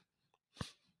with you.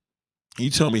 And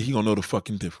you tell me he gonna know the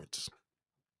fucking difference.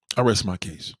 I rest my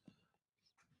case.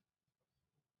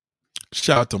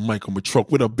 Shout out to Michael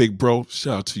Matroke. What up, big bro?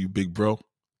 Shout out to you, big bro.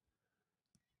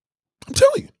 I'm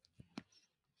telling you.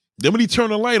 Then when he turn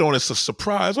the light on, it's a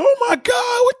surprise. Oh my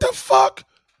God, what the fuck?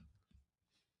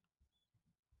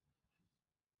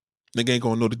 Nigga ain't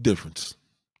gonna know the difference.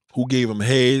 Who gave him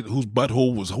head, whose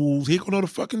butthole was whose, he ain't gonna know the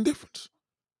fucking difference.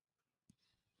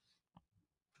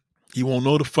 He won't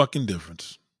know the fucking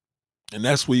difference. And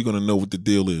that's where you're gonna know what the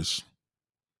deal is.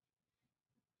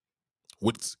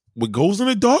 What goes in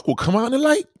the dark will come out in the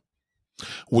light.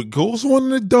 What goes on in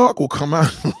the dark will come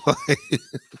out in the light.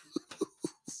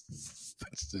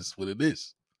 That's just what it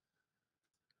is.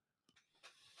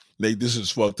 Nate, this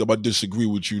is fucked up. I disagree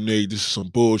with you, Nate. This is some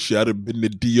bullshit. I done been to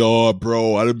DR,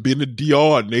 bro. I done been to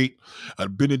DR, Nate. I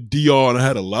done been to DR and I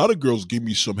had a lot of girls give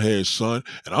me some head, son.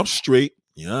 And I'm straight.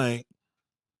 Yeah, I ain't.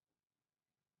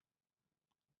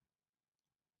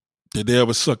 Did they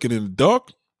ever suck it in the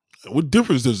dark? What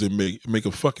difference does it make? It make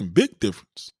a fucking big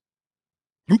difference.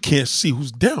 You can't see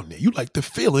who's down there. You like the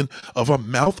feeling of a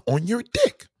mouth on your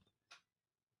dick.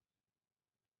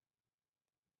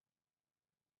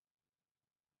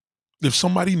 If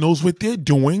somebody knows what they're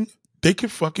doing, they can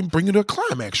fucking bring it to a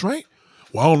climax, right?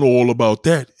 Well, I don't know all about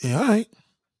that. Yeah, all right.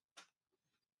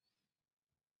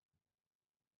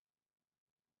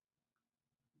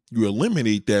 You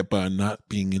eliminate that by not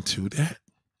being into that,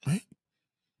 right?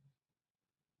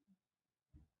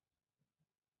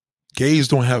 Gays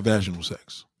don't have vaginal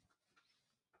sex.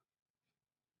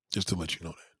 Just to let you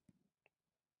know that.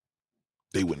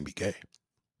 They wouldn't be gay.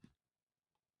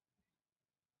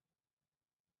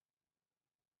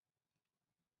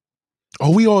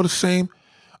 Oh, we all the same.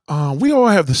 We all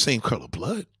have the same color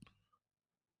blood.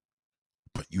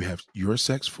 But you have your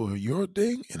sex for your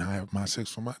thing, and I have my sex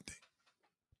for my thing.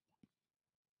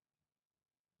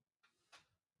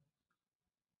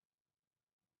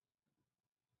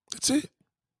 That's it.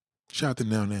 Shout out to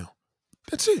Now.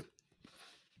 That's it.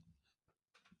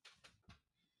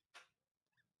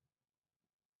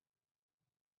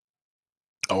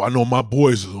 Oh, I know my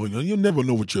boys. You never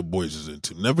know what your boys is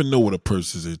into. Never know what a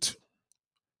person's into.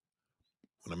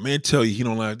 When a man tell you he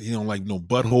don't like no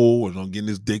butthole or don't get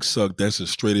his dick sucked, that's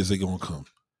as straight as they gonna come.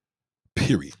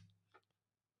 Period.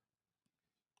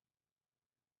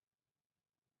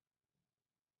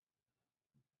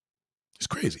 It's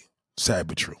crazy. Sad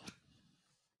but true.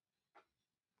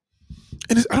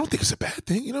 And I don't think it's a bad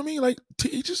thing. You know what I mean? Like,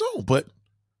 to each his own. But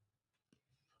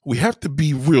we have to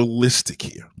be realistic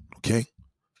here, okay?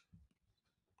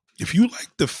 If you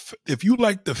like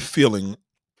the feeling,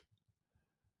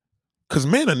 because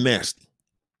men are nasty.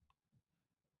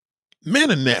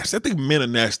 Men are nasty. I think men are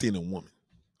nasty in a woman.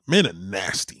 Men are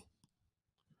nasty.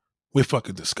 We're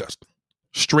fucking disgusting.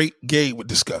 Straight, gay, we're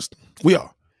disgusting. We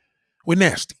are. We're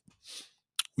nasty.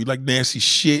 We like nasty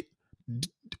shit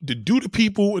to do to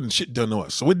people and shit done to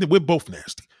us. So we're both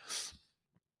nasty.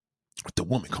 But the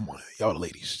woman, come on, y'all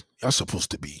ladies, y'all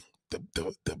supposed to be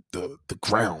the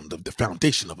ground of the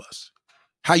foundation of us.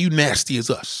 How you nasty as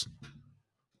us?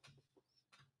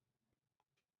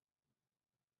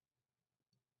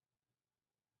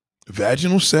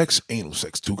 Vaginal sex, anal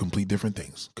sex, two complete different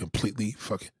things. Completely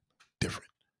fucking different.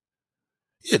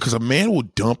 Yeah, because a man will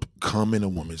dump cum in a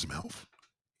woman's mouth.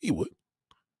 He would.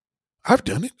 I've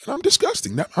done it, and I'm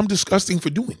disgusting. I'm disgusting for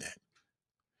doing that.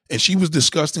 And she was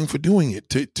disgusting for doing it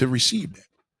to receive that.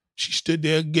 She stood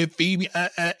there, get Phoebe.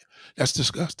 That's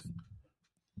disgusting.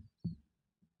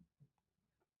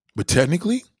 But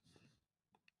technically,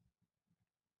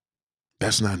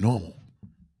 that's not normal.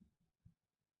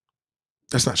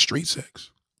 That's not straight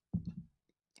sex.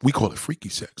 We call it freaky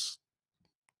sex.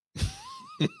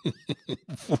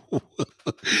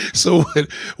 So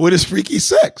what is freaky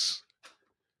sex?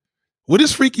 What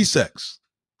is freaky sex?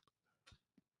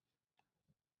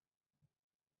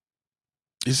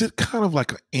 Is it kind of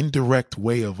like an indirect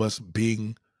way of us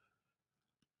being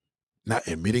not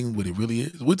admitting what it really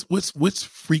is? What's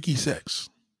freaky sex?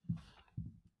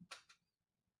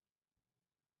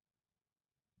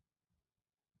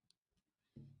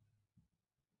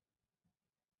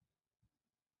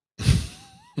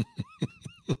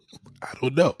 I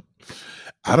don't know.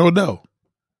 I don't know.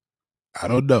 I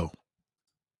don't know.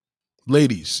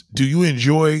 Ladies, do you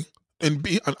enjoy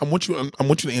I want you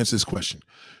to answer this question.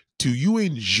 Do you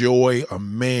enjoy a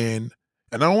man?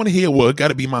 And I don't want to hear, well, it got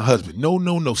to be my husband. No,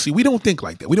 no, no. See, we don't think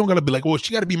like that. We don't got to be like, well,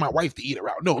 she got to be my wife to eat her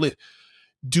out. No,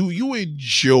 do you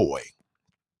enjoy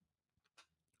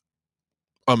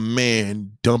a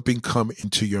man dumping cum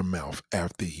into your mouth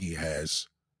after you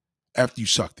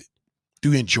sucked it?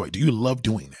 Do you enjoy it? Do you love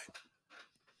doing that?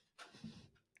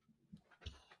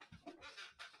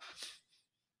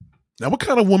 Now, what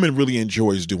kind of woman really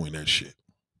enjoys doing that shit?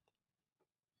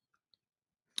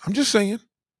 I'm just saying.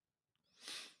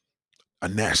 A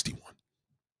nasty one.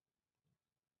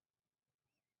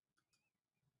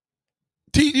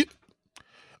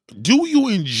 Do you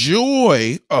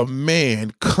enjoy a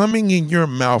man coming in your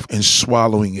mouth and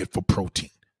swallowing it for protein?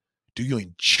 Do you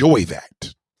enjoy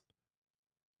that?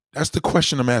 That's the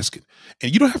question I'm asking.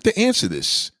 And you don't have to answer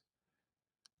this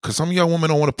because some of y'all women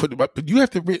don't want to put it, but you have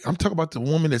to, I'm talking about the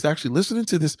woman that's actually listening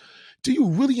to this. Do you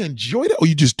really enjoy that or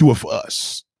you just do it for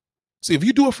us? See, if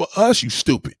you do it for us, you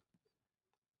stupid.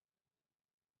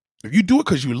 If you do it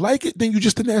because you like it, then you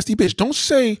just a nasty bitch. Don't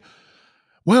say,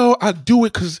 well, I do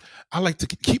it because I like to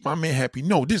keep my man happy.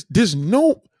 No, there's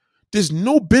no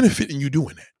benefit in you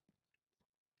doing that.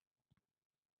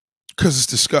 Because it's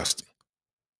disgusting.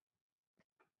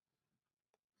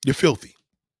 You're filthy.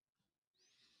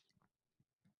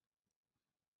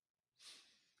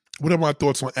 What are my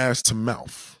thoughts on ass to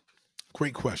mouth?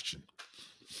 Great question.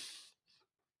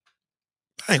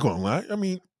 I ain't gonna lie. I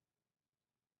mean,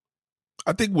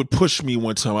 I think what pushed me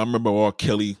one time, I remember R.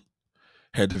 Kelly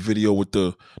had the video with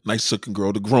the nice looking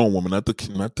girl, the grown woman, not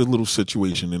the little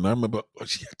situation. And I remember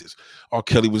she had this. R.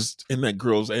 Kelly was in that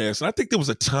girl's ass. And I think there was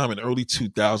a time in early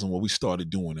 2000 where we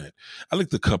started doing that. I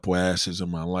licked a couple asses in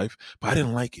my life, but I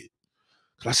didn't like it.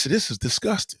 I said, this is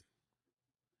disgusting.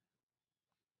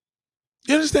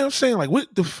 You understand what I'm saying? Like,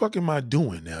 what the fuck am I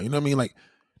doing now? You know what I mean? Like,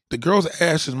 the girl's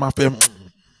ass is my favorite.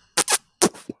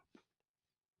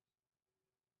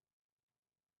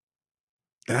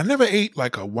 And I never ate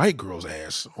like a white girl's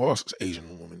ass or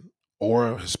Asian woman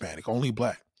or Hispanic, only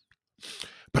black.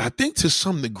 But I think to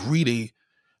some degree they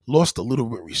lost a little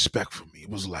bit of respect for me. It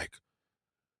was like,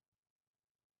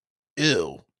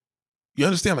 ew. You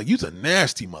understand? Like, you're a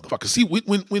nasty motherfucker. See,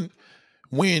 when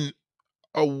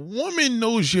a woman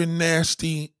knows you're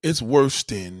nasty, it's worse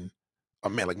than a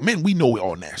man. Like, men, we know we're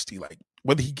all nasty. Like,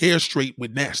 whether he gay or straight,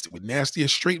 we're nasty. We're nasty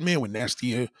as straight man, we're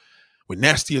nasty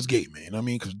as gay man. You know what I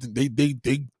mean? Because they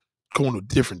go in a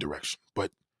different direction.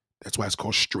 But that's why it's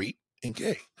called straight and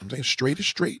gay. I'm saying straight is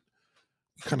straight.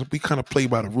 We kind of play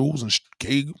by the rules, and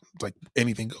gay, like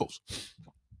anything goes.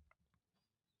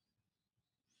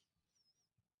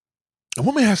 A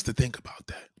woman has to think about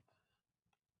that.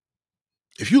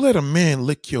 If you let a man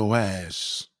lick your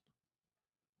ass,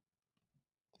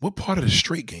 what part of the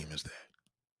straight game is that?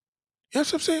 You know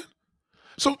what I'm saying?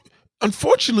 So,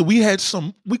 unfortunately, we had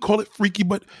we call it freaky,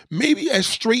 but maybe as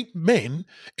straight men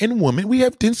and women, we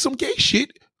have done some gay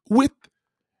shit with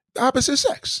the opposite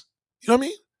sex. You know what I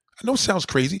mean? I know it sounds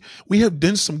crazy. We have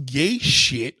done some gay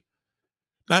shit,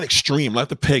 not extreme, like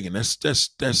the pagan. That's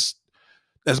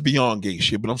beyond gay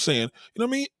shit. But I'm saying, you know what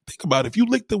I mean? Think about it. If you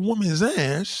lick the woman's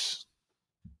ass,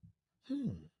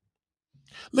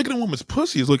 licking a woman's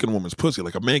pussy is licking a woman's pussy.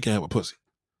 Like a man can have a pussy.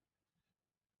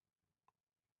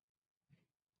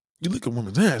 You lick a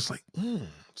woman's ass, like,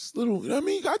 it's little, you know what I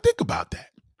mean? You gotta think about that.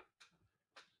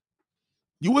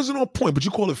 You wasn't on point, but you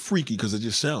call it freaky because it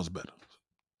just sounds better.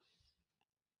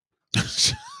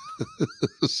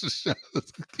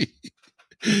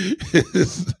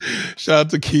 Shout out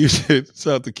to Q. Shout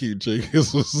out to Q. Jake.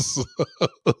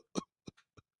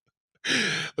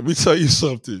 Let me tell you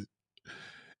something.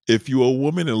 If you a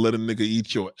woman and let a nigga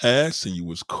eat your ass and you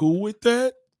was cool with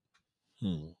that,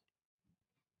 hmm,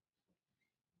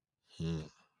 hmm.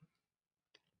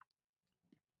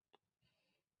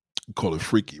 Call it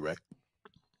freaky, right?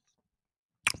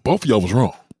 Both of y'all was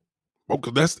wrong.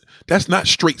 Okay, that's not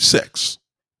straight sex.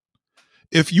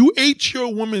 If you ate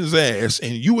your woman's ass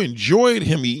and you enjoyed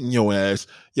him eating your ass,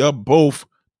 y'all both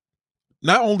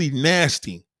not only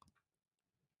nasty,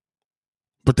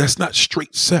 but that's not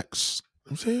straight sex.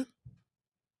 You know what I'm saying?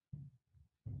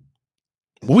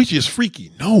 Well, we just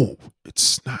freaky. No,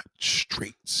 it's not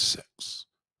straight sex.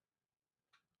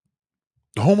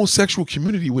 The homosexual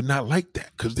community would not like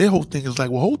that because their whole thing is like,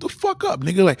 well, hold the fuck up,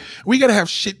 nigga. Like, we gotta have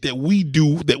shit that we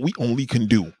do that we only can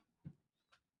do.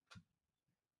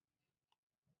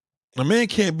 A man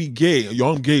can't be gay.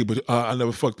 Yo, I'm gay, but I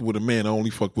never fucked with a man. I only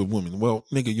fucked with women. Well,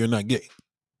 nigga, you're not gay.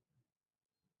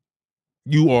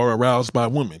 You are aroused by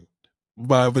women,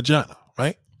 by a vagina,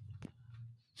 right?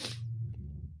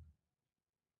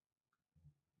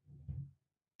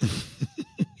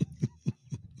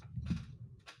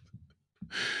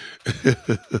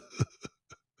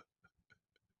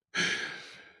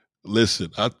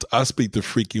 Listen, I speak to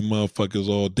freaky motherfuckers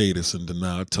all day that's in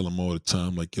denial. I tell them all the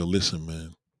time, like, yo, listen,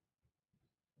 man.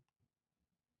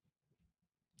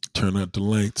 Turn out the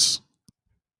lights.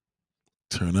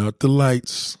 Turn out the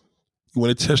lights. You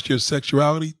want to test your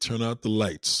sexuality? Turn out the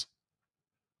lights.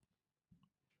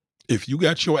 If you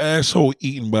got your asshole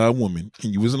eaten by a woman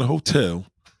and you was in a hotel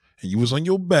and you was on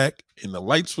your back and the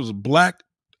lights was black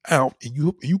out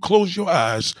and you close your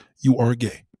eyes, you are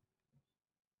gay.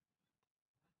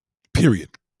 Period.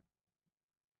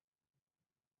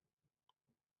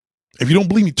 If you don't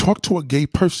believe me, talk to a gay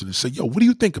person and say, yo, what do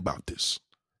you think about this?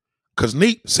 Because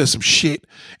Nate said some shit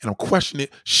and I'm questioning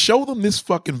it. Show them this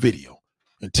fucking video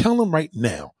and tell them right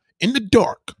now, in the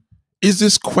dark, is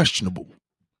this questionable?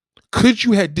 Could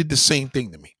you have did the same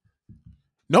thing to me?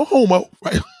 No homo,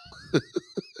 right?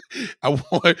 I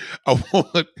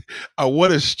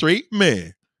want a straight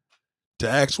man to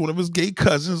ask one of his gay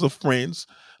cousins or friends,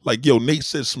 like, yo, Nate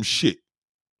said some shit.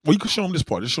 Well, you can show him this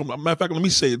part. Just show him. Matter of fact, let me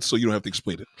say it so you don't have to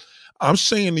explain it. I'm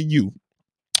saying to you,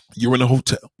 you're in a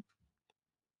hotel.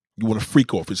 You want to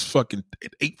freak off. It's fucking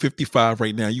at 8:55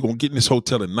 right now. You're going to get in this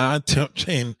hotel at 9,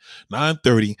 10,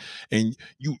 9:30, and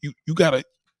you got to,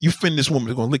 you finna this woman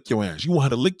that's going to lick your ass. You want her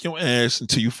to lick your ass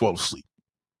until you fall asleep.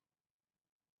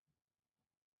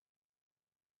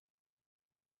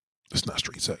 It's not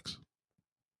straight sex.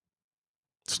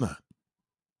 It's not.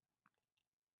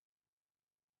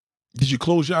 Did you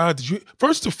close your eyes?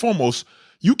 First and foremost,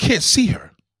 you can't see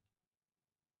her.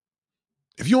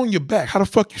 If you're on your back, how the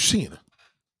fuck you seeing her?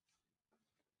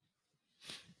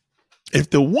 If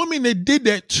the woman that did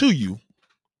that to you,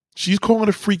 she's calling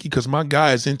it freaky because my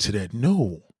guy is into that.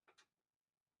 No.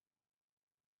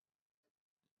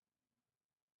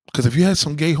 Because if you had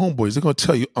some gay homeboys, they're going to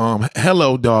tell you,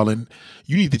 hello, darling,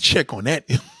 you need to check on that.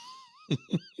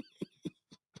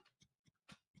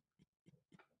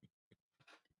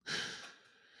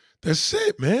 That's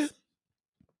it, man.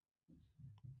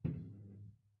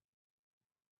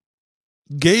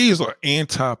 Gays are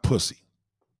anti-pussy.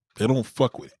 They don't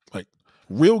fuck with it. Like,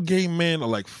 real gay men are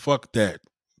like, fuck that.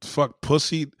 Fuck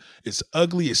pussy. It's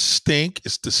ugly. It's stink.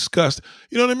 It's disgusting.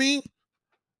 You know what I mean?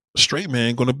 A straight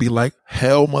man gonna be like,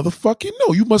 hell motherfucking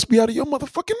no. You must be out of your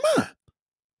motherfucking mind.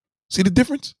 See the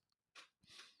difference?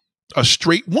 A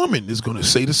straight woman is gonna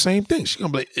say the same thing. She's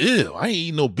gonna be like, ew, I ain't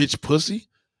eating no bitch pussy.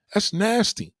 That's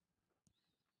nasty.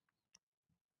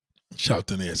 Shout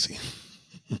to Nancy.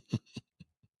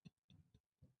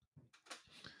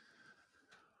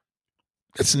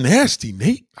 That's nasty,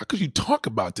 Nate. How could you talk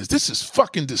about this? This is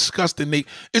fucking disgusting, Nate.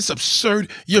 It's absurd.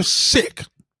 You're sick.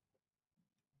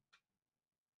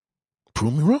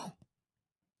 Prove me wrong.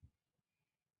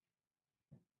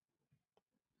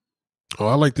 Oh,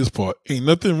 I like this part. Ain't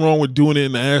nothing wrong with doing it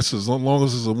in the ass as long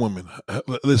as it's a woman.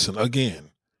 Listen,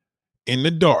 again, in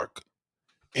the dark,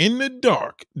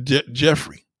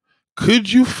 Jeffrey,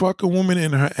 could you fuck a woman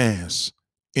in her ass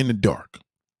in the dark?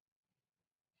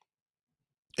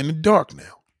 In the dark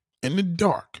now. In the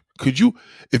dark. Could you,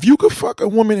 if you could fuck a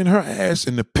woman in her ass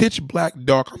in the pitch black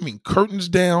dark, I mean curtains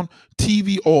down,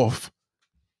 TV off,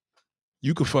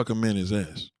 you could fuck a man in his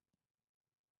ass.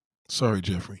 Sorry,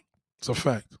 Jeffrey. It's a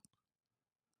fact.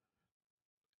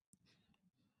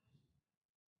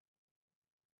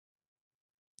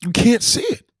 You can't see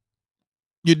it.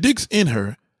 Your dick's in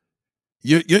her.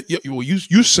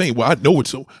 You saying, well, I know it's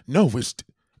so. No,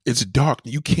 it's dark.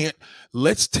 You can't.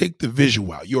 Let's take the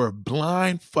visual out. You're a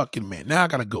blind fucking man. Now I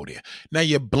gotta go there. Now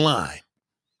you're blind.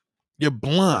 You're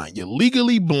blind. You're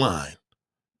legally blind.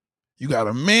 You got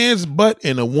a man's butt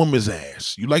and a woman's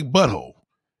ass. You like butthole.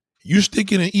 You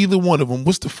sticking in either one of them.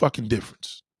 What's the fucking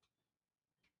difference?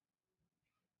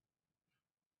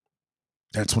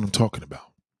 That's what I'm talking about.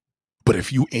 But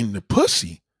if you in the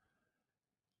pussy,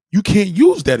 you can't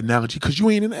use that analogy because you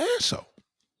ain't an asshole.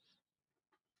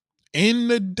 In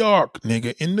the dark,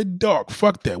 nigga. In the dark.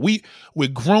 Fuck that. We're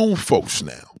grown folks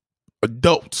now.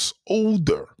 Adults.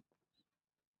 Older.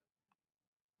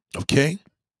 Okay?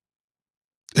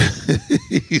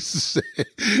 He said,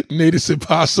 Nate, it's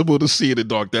impossible to see in the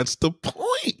dark. That's the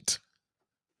point.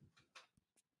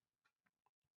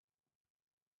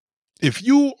 If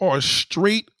you are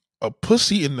straight a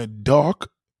pussy in the dark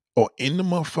or in the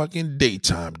motherfucking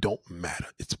daytime, don't matter.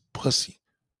 It's pussy.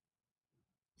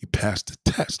 You passed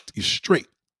the test. You're straight.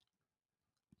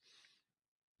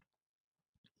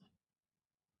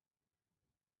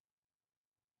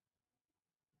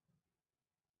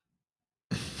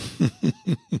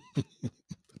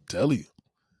 Tell you.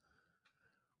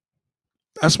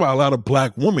 That's why a lot of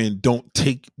black women don't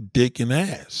take dick and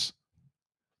ass.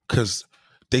 Because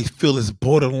they feel it's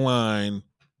borderline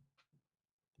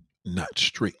not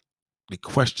straight. They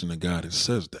question the guy that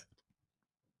says that.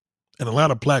 And a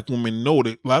lot of black women know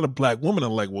that. A lot of black women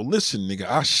are like, well, listen, nigga,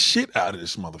 I shit out of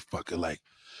this motherfucker. Like,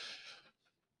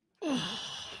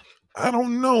 I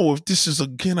don't know if this is a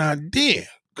good idea.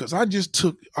 Because I just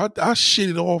I shit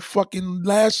it all fucking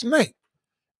last night.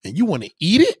 And you want to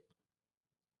eat it?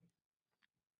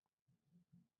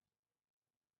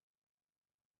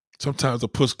 Sometimes the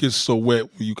puss gets so wet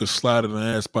where you can slide it in the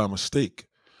ass by mistake.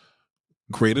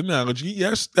 Great analogy.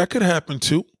 Yes, that could happen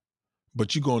too.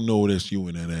 But you're gonna know that's you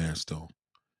in that ass though.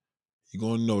 You're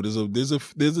gonna know there's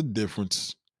a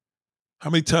difference. How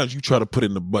many times you try to put it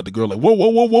in the butt, the girl like, whoa, whoa,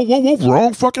 whoa, whoa, whoa, whoa,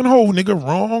 wrong fucking hole, nigga.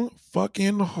 Wrong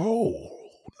fucking hole.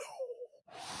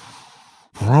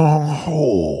 No. Wrong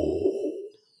hole.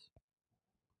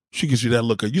 She gives you that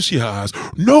look. You see her eyes.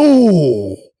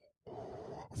 No.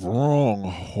 Wrong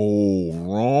hole.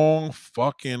 Wrong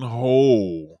fucking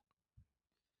hole.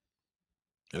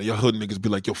 And your hood niggas be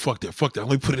like, yo, fuck that. Let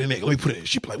me put it in there. Let me put it in.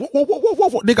 She be like, whoa, whoa, whoa, whoa,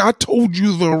 whoa. Nigga, I told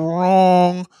you the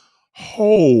wrong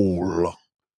hole.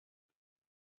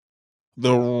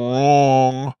 The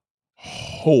wrong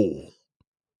hole.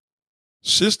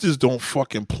 Sisters don't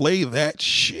fucking play that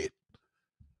shit.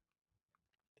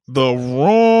 The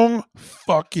wrong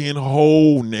fucking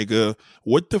hole, nigga.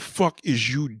 What the fuck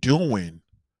is you doing?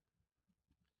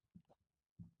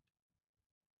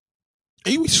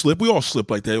 Hey, we all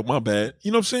slip like that. My bad.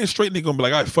 You know what I'm saying? Straight nigga gonna be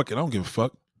like, all right, fuck it. I don't give a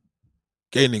fuck.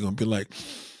 Gay nigga gonna be like,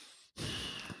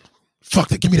 fuck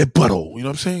that. Give me that butthole. You know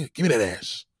what I'm saying? Give me that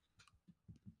ass.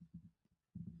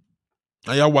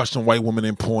 Now y'all watch some white women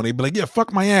in porn. They be like, yeah,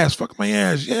 fuck my ass. Fuck my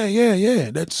ass.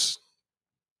 Yeah. That's.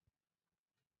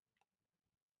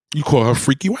 You call her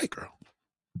freaky white girl.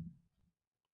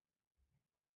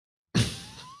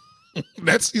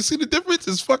 You see the difference?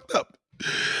 It's fucked up.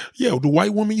 Yeah, the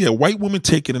white women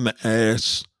take it in the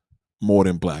ass more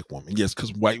than black women. Yes,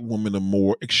 because white women are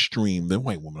more extreme than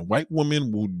white women. White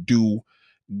women will do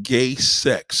gay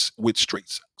sex with straight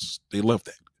sex. They love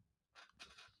that.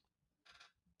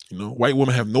 You know, white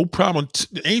women have no problem.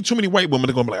 Ain't too many white women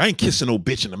that are going to be like, I ain't kissing no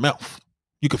bitch in the mouth.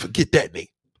 You can forget that, Nate.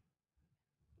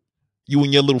 You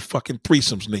and your little fucking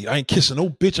threesomes, Nate. I ain't kissing no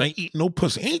bitch. I ain't eating no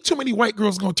pussy. Ain't too many white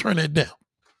girls going to turn that down.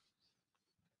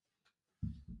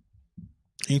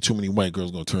 Ain't too many white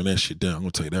girls gonna turn that shit down. I'm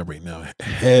gonna tell you that right now.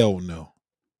 Hell no.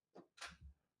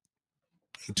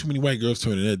 Ain't too many white girls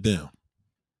turning that down.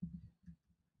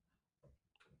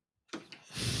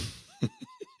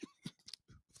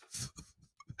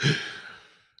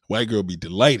 White girl be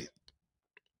delighted.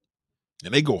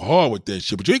 And they go hard with that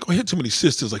shit. But you ain't gonna hit too many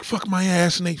sisters like, fuck my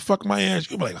ass, and they fuck my ass.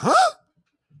 You'll be like, huh?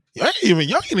 Y'all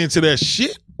ain't into that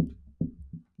shit.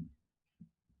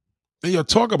 And y'all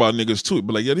talk about niggas too.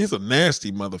 But like, yeah, he's a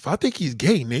nasty motherfucker. I think he's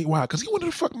gay, Nate. Why? Because he wanted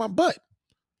to fuck my butt.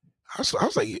 I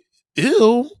was like,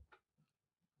 ew.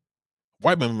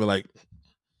 White men be like,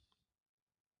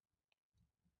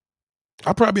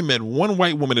 I probably met one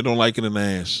white woman that don't like it in the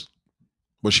ass,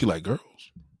 but she like girls.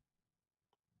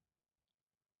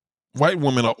 White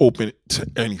women are open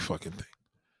to any fucking thing.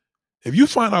 If you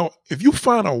find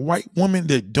a white woman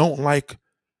that don't like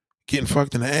getting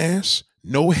fucked in the ass,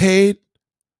 no head,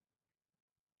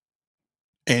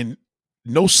 and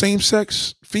no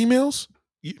same-sex females,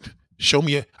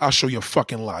 I'll show you a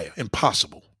fucking liar.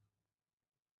 Impossible.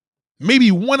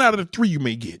 Maybe 1 out of the 3 you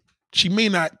may get. She may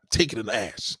not take it in the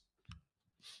ass.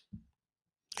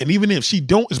 And even if she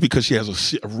don't, it's because she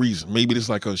has a reason. Maybe it's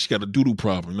like she got a doo-doo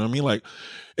problem. You know what I mean? Like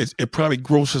it probably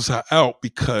grosses her out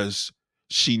because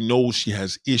she knows she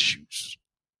has issues.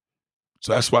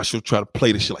 So that's why she'll try to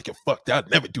play this shit like, yo, fuck that.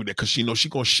 I'd never do that because she knows she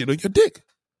gonna shit on your dick.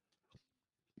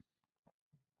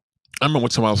 I remember one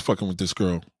time I was fucking with this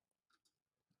girl.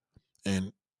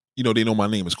 And, they know my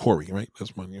name is Corey, right?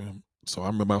 That's my name. So I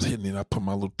remember I was hitting it. I put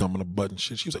my little thumb in the butt and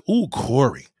shit. She was like, ooh,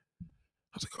 Corey.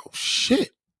 I was like, oh,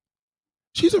 shit.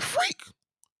 She's a freak.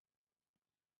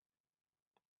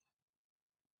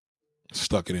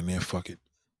 Stuck it in there, fuck it.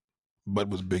 Butt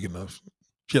was big enough.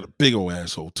 She had a big old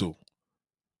asshole, too.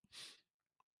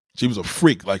 She was a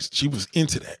freak. Like, she was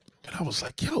into that. And I was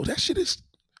like, yo, this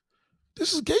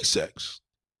is gay sex.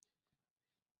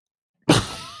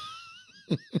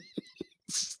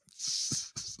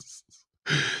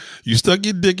 You stuck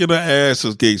your dick in her ass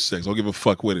as gay sex. Don't give a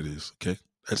fuck what it is, okay?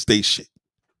 That's they shit.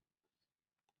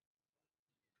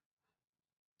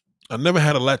 I never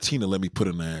had a Latina let me put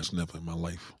in the ass, never in my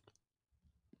life.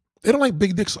 They don't like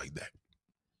big dicks like that.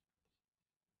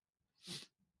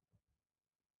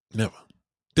 Never.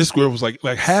 This girl was like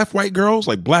half white girls,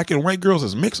 like black and white girls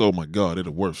as mixed. Oh my God, they're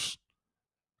the worst.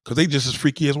 Because they just as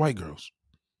freaky as white girls.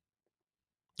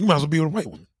 You might as well be with a white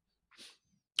woman.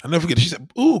 I never forget. She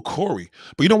said, ooh, Corey.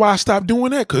 But you know why I stopped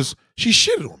doing that? Because she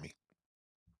shitted on me.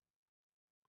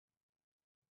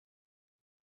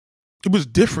 It was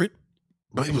different,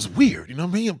 but it was weird. You know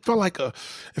what I mean? It felt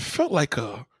like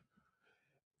a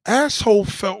asshole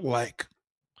felt like,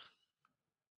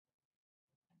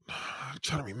 I'm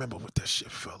trying to remember what that shit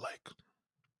felt like.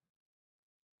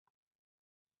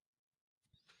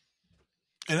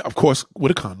 And of course,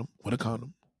 with a condom.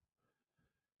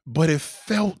 But it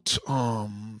felt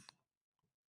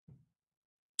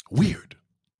weird.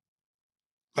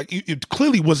 Like it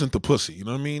clearly wasn't the pussy, you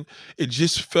know what I mean? It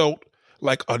just felt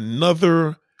like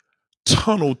another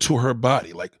tunnel to her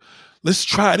body. Like, let's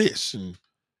try this. And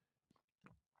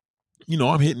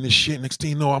I'm hitting this shit. Next thing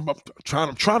you know, I'm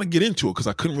trying to get into it because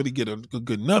I couldn't really get a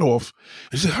good nut off.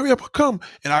 And she said, hurry up, I'll come.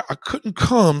 And I couldn't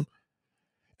come.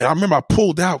 And I remember I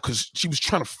pulled out because she was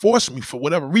trying to force me for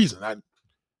whatever reason.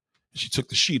 She took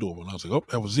the sheet over and I was like, oh,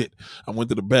 that was it. I went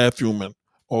to the bathroom and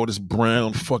all this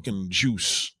brown fucking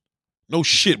juice. No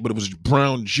shit, but it was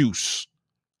brown juice.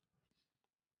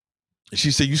 And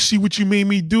she said, you see what you made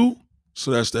me do?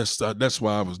 So that's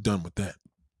why I was done with that.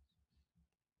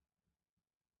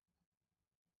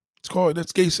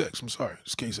 That's gay sex. I'm sorry.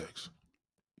 It's gay sex.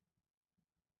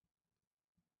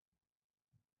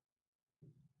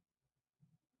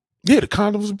 Yeah, the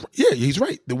condom was, yeah, he's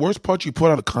right. The worst part you put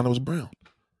out of the condom was brown.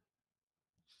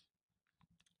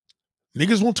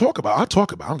 Niggas won't talk about it. I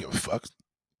talk about it. I don't give a fuck.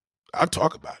 I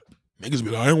talk about it. Niggas be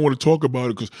like, I don't want to talk about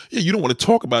it because, yeah, you don't want to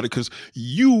talk about it because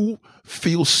you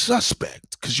feel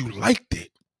suspect because you liked it.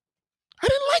 I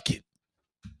didn't like it.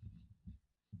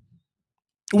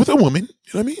 With a woman, you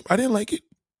know what I mean? I didn't like it.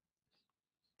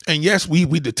 And yes, we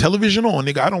the television on,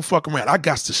 nigga. I don't fuck around. I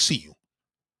got to see you.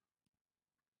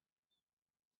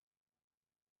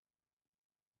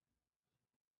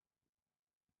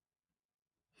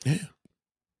 Yeah.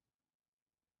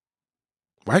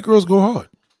 White girls go hard.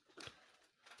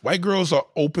 White girls are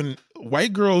open.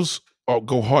 White girls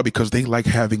go hard because they like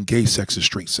having gay sex and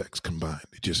straight sex combined.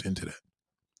 They're just into that.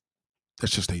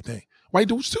 That's just their thing. White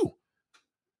dudes too.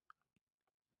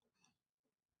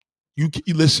 You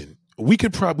listen. We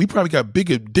probably got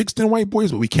bigger dicks than white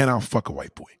boys, but we can't out fuck a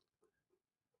white boy.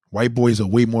 White boys are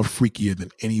way more freakier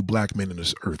than any black men on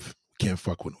this earth. Can't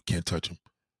fuck with them. Can't touch them.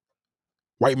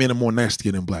 White men are more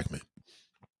nastier than black men.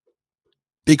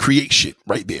 They create shit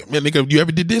right there. Man, nigga, you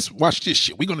ever did this? Watch this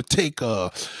shit. We're gonna take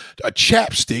a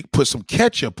chapstick, put some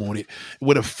ketchup on it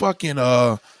with a fucking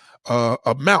a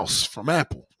mouse from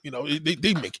Apple.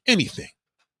 They make anything.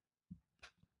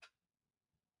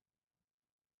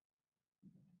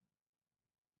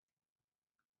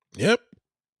 Yep.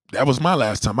 That was my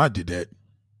last time I did that.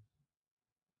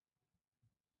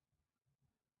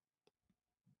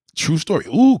 True story.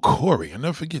 Ooh, Corey. I'll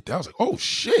never forget that. I was like, oh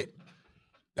shit.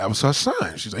 That was her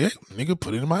sign. She's like, hey, nigga,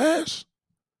 put it in my ass.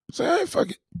 I said, all right,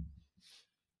 fuck it.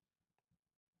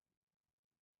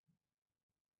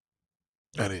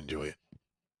 I didn't enjoy it.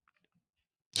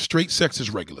 Straight sex is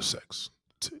regular sex.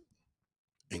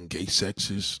 And gay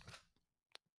sex is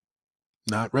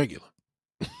not regular.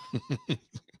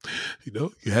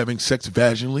 You're having sex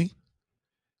vaginally.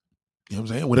 You know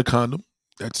what I'm saying? With a condom.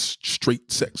 That's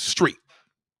straight sex. Straight.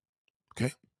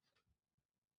 Okay?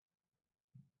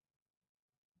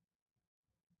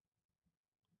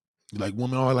 Like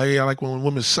women are like, I like when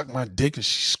women suck my dick and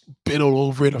she spit all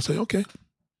over it. I say, okay.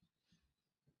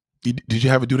 Did you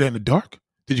have her do that in the dark?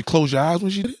 Did you close your eyes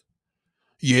when she did it?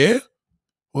 Yeah.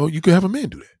 Well, you could have a man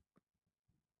do that.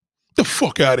 The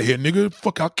fuck out of here, nigga.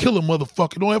 Fuck, I'll kill a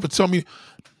motherfucker. Don't ever tell me.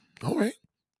 All right.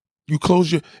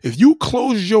 If you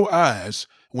close your eyes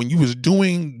when you was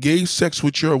doing gay sex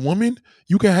with your woman,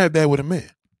 you can have that with a man.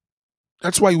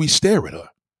 That's why we stare at her.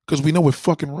 Because we know we're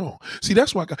fucking wrong. See,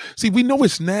 that's why, we know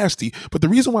it's nasty, but the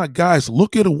reason why guys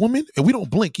look at a woman, and we don't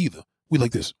blink either. We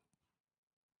like this.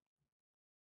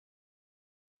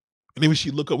 And then when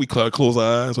she look up, we close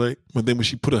our eyes, right? But then when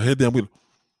she put her head down,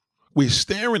 we're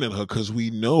staring at her because we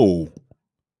know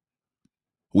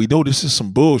this is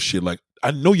some bullshit. Like,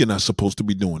 I know you're not supposed to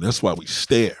be doing. That's why we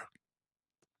stare.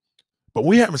 But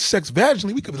when we having sex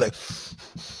vaginally, we could be like,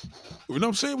 you know what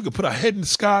I'm saying? We could put our head in the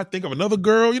sky, think of another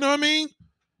girl. You know what I mean?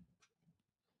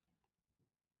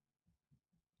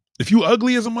 If you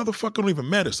ugly as a motherfucker, don't even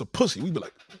matter. It's a pussy. We be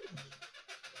like,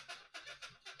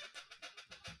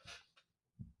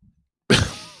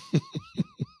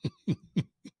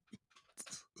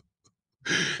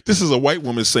 this is a white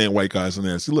woman saying white guys are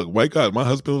nasty. Look, white guys, my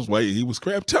husband was white. He was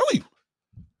crap. I'm telling you.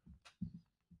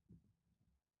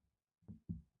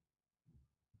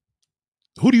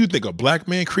 Who do you think a black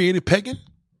man created pegging?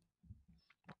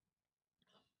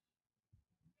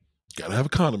 Gotta have a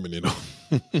condom in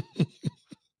there.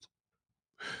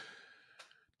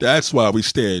 That's why we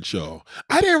stare at y'all.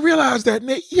 I didn't realize that,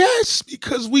 Nate. Yes,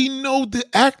 because we know the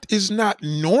act is not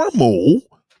normal.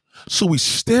 So we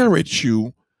stare at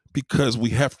you because we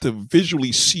have to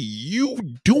visually see you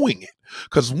doing it.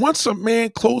 Because once a man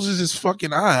closes his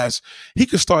fucking eyes, he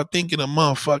can start thinking of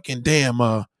motherfucking damn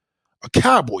a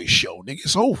cowboy show, nigga.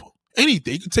 It's over.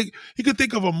 Anything. He could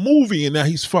think of a movie and now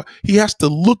he has to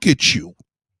look at you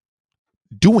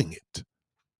doing it.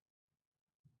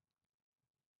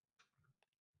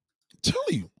 I'm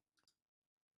telling you.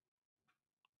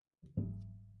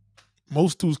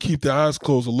 Most dudes keep their eyes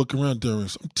closed or look around during.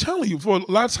 I'm telling you, for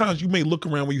a lot of times you may look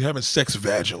around when you're having sex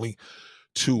vaginally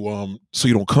to so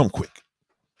you don't come quick.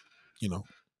 You know,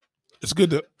 it's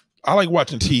good to. I like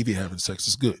watching TV having sex.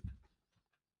 It's good.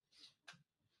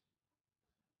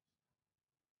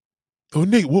 Oh,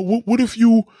 Nate, what if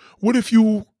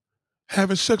you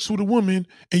having sex with a woman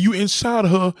and you inside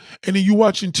of her and then you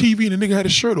watching TV and the nigga had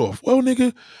his shirt off? Well,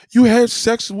 nigga, you had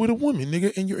sex with a woman,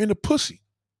 nigga, and you're in a pussy.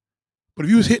 But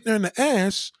if you was hitting her in the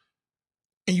ass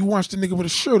and you watched the nigga with a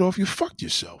shirt off, you fucked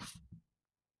yourself.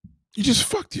 You just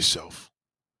fucked yourself.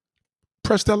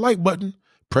 Press that like button.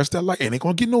 Press that like. It ain't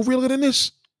gonna get no realer than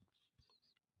this.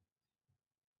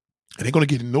 It ain't gonna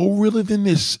get no realer than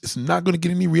this. It's not gonna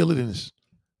get any realer than this.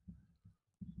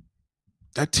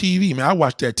 That TV, man. I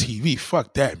watch that TV.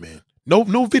 Fuck that, man. No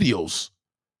videos.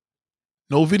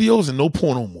 No videos and no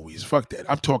porno movies. Fuck that.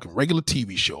 I'm talking regular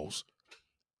TV shows.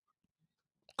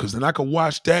 Cause then I could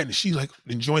watch that and she's like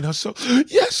enjoying herself.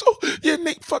 Yeah, so yeah,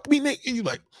 Nate, fuck me, Nate. And you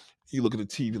look at the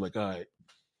TV like, all right.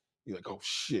 You're like, oh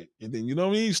shit. And then you know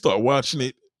what I mean? You start watching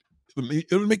it.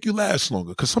 It'll make you last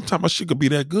longer. Cause sometimes my shit could be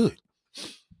that good.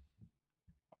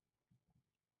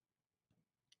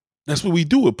 That's what we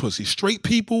do with pussy. Straight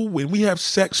people, when we have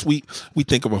sex, we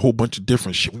think of a whole bunch of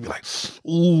different shit. We be like,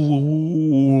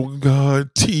 ooh,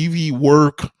 God, TV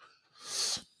work,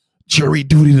 jury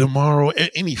duty tomorrow,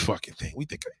 any fucking thing. We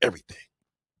think of everything.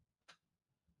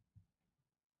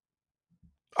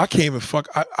 I can't even fuck.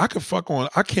 I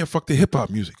can't fuck the hip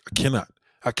hop music. I cannot.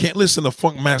 I can't listen to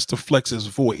Funk Master Flex's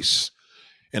voice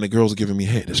and the girls are giving me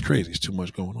head. That's crazy. It's too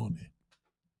much going on there.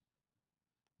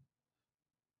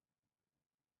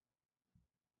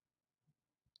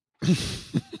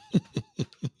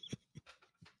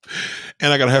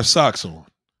 And I gotta have socks on.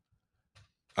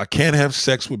 I can't have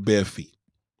sex with bare feet.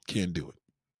 Can't do it.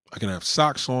 I can have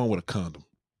socks on with a condom.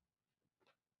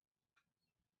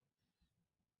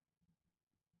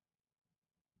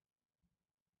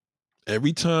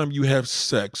 Every time you have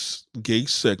sex, gay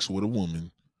sex with a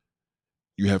woman,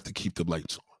 you have to keep the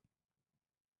lights on.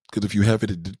 Because if you have it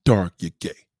in the dark, you're gay.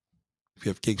 If you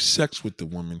have gay sex with the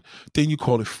woman, then you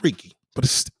call it freaky. But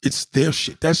it's their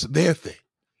shit. That's their thing.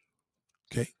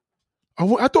 Okay?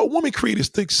 I thought women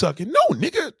created dick sucking. No,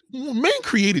 nigga. Man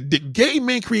created dick. Gay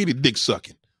man created dick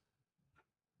sucking.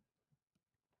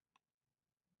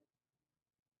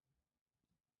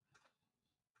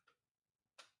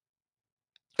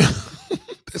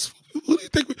 Who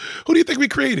do you think we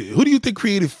created? Who do you think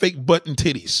created fake butt and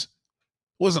titties?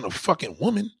 Wasn't a fucking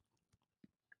woman.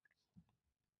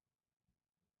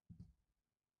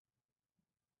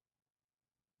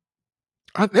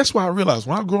 That's why I realized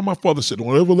when I grew up, my father said,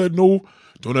 don't ever let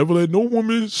no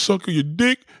woman suck your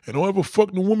dick and don't ever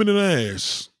fuck no woman in the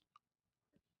ass.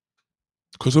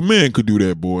 Because a man could do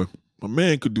that, boy. A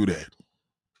man could do that.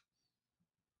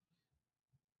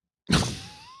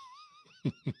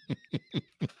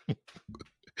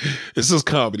 This is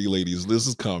comedy, ladies. This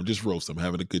is comedy. Just roast. I'm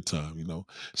having a good time, you know.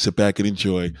 Sit back and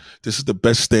enjoy. This is the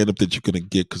best stand-up that you're gonna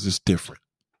get because it's different.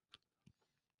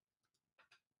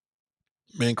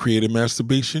 Man created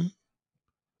masturbation.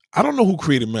 I don't know who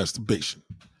created masturbation.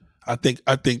 I think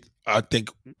you're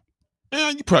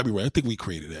probably right. I think we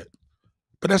created that.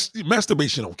 But that's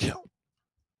masturbation don't count.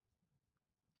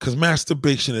 Because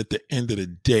masturbation at the end of the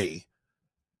day,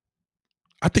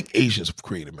 I think Asians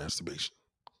created masturbation.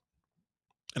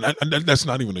 And that's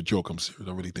not even a joke. I'm serious.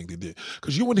 I really think they did.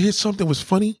 Because you want to hear something was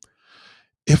funny?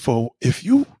 If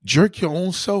you jerk your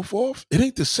own self off, it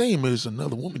ain't the same as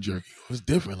another woman jerking you off. It's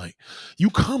different. Like you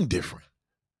come different.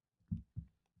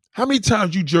 How many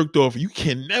times you jerked off? You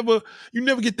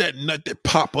never get that nut that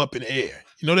pop up in the air.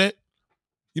 You know that?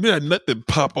 You know that nut that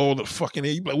pop all the fucking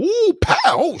air. You be like, woo, pow,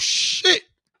 oh shit.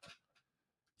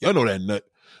 Y'all know that nut.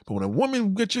 But when a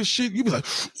woman get your shit, you be like,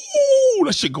 ooh,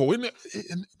 that shit go in there.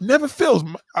 It never fails.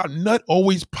 Our nut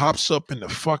always pops up in the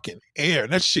fucking air.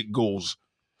 And that shit goes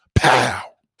pow.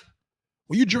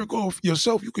 When you jerk off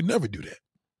yourself, you could never do that.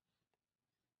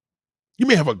 You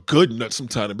may have a good nut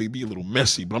sometime, it may be a little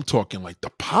messy, but I'm talking like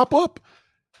the pop up.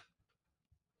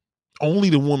 Only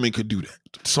the woman could do that.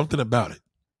 Something about it.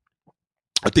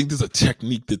 I think there's a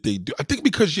technique that they do. I think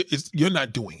because you're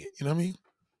not doing it. You know what I mean?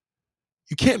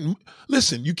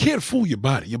 You can't fool your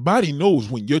body. Your body knows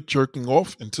when you're jerking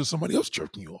off until somebody else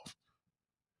jerking you off.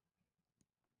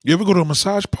 You ever go to a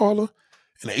massage parlor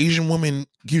and an Asian woman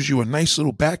gives you a nice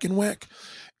little back and whack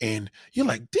and you're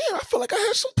like, damn, I feel like I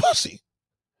had some pussy.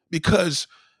 Because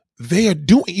they are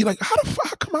doing, you're like, how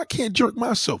come I can't jerk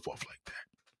myself off like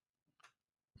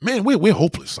that? Man, we're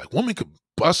hopeless. Like women could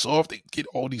bust off, they get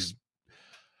all these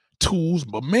tools,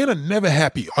 but men are never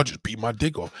happy. I'll just beat my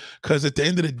dick off. Because at the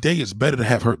end of the day, it's better to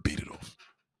have her beat it off.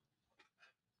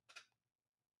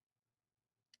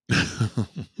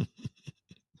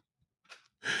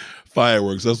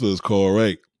 Fireworks, that's what it's called,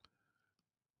 right?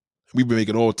 We've been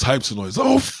making all types of noise.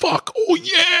 Oh, fuck. Oh,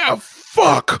 yeah.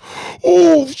 Fuck.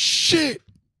 Oh, shit.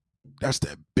 That's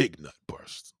that big nut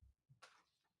burst.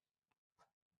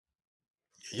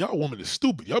 Y'all women is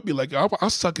stupid. Y'all be like, I'll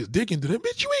suck his dick into that.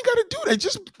 Bitch, you ain't got to do that.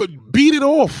 Just beat it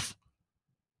off.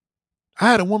 I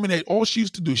had a woman that all she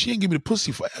used to do, she ain't give me the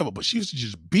pussy forever, but she used to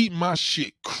just beat my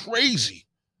shit crazy.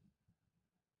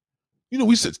 You know,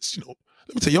 we said, you know,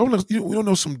 let me tell you, we don't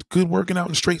know some good working out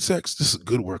in straight sex. This is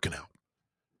good working out.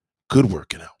 Good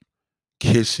working out.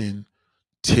 Kissing,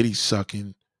 titty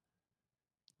sucking.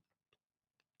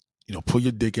 You know, pull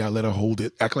your dick out, let her hold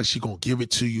it, act like she gonna give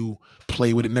it to you,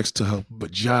 play with it next to her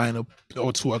vagina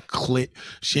or to her clit.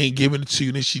 She ain't giving it to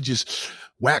you, then she just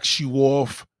whacks you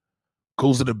off,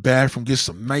 goes to the bathroom, gets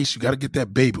some nice, you gotta get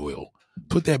that baby oil.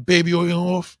 Put that baby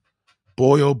oil off.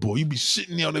 Boy, oh boy, you be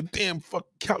sitting there on the damn fucking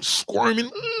couch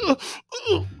squirming.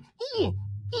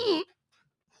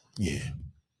 Yeah.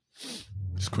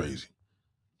 It's crazy.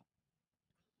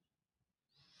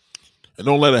 And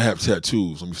don't let her have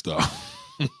tattoos. Let me stop.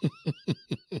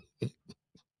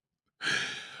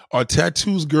 Are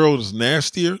tattoos girls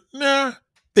nastier? Nah,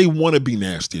 they want to be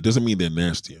nastier. Doesn't mean they're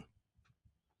nastier.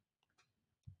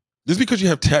 Just because you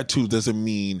have tattoos doesn't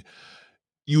mean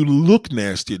you look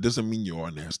nastier. Doesn't mean you are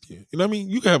nastier. You know what I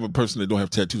mean? You can have a person that don't have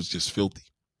tattoos just filthy.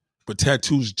 But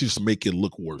tattoos just make it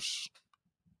look worse.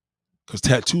 Because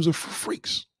tattoos are for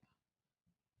freaks.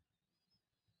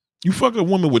 You fuck a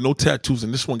woman with no tattoos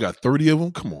and this one got 30 of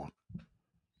them? Come on.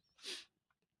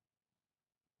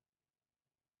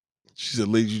 She said,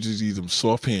 ladies, you just need them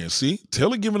soft hands. See?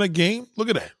 Taylor giving a game. Look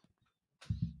at that.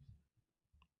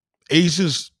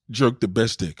 Asians jerk the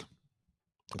best dick.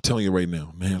 I'm telling you right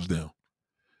now, hands down.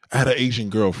 I had an Asian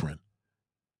girlfriend.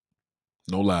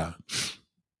 No lie.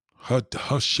 Her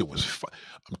shit was fun.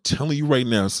 I'm telling you right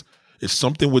now, it's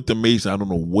something with the Asian. I don't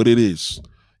know what it is.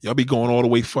 Y'all be going all the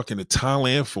way fucking to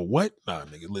Thailand for what? Nah,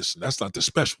 nigga, listen, that's not the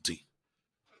specialty.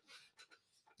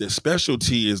 The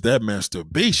specialty is that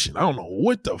masturbation. I don't know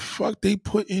what the fuck they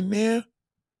put in there.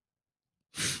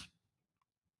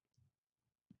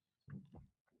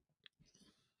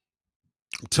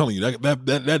 I'm telling you,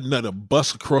 that nut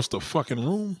bust across the fucking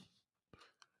room.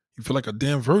 You feel like a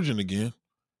damn virgin again.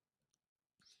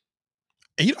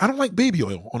 And I don't like baby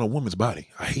oil on a woman's body.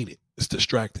 I hate it. It's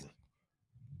distracting.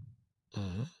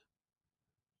 Mm-hmm.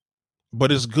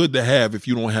 But it's good to have if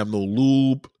you don't have no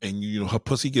lube and you know her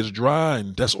pussy gets dry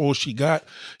and that's all she got.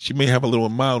 She may have a little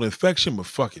mild infection, but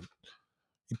fuck it.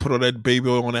 You put all that baby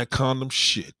oil on that condom,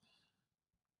 shit.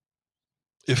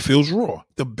 It feels raw.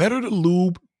 The better the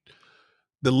lube,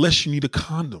 the less you need a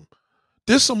condom.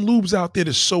 There's some lubes out there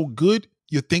that's so good,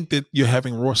 you think that you're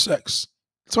having raw sex.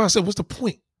 That's why I said, what's the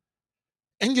point?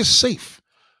 and you're safe.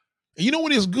 And you know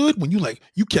when it's good? When you like,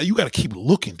 you got to keep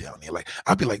looking down there. Like,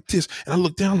 I'll be like this, and I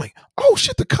look down like, oh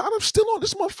shit, the condom's still on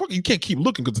this motherfucker. You can't keep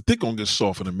looking because the dick gonna get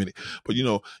soft in a minute. But you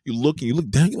know, you look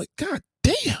down, you're like, God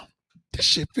damn, this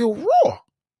shit feel raw.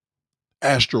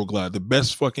 Astroglide, the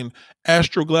best fucking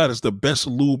Astroglide is the best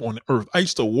lube on earth. I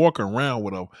used to walk around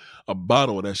with a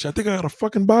bottle of that shit. I think I got a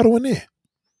fucking bottle in there.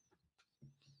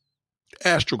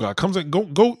 Astroglide comes in,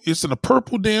 go. It's in a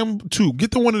purple damn tube.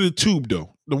 Get the one in the tube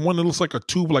though. The one that looks like a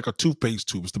tube, like a toothpaste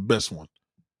tube. It's the best one.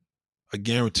 I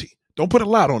guarantee. Don't put a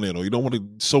lot on there though. You don't want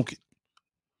to soak it.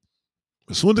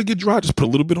 As soon as it get dry, just put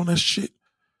a little bit on that shit.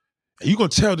 And you're gonna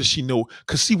tell that she know,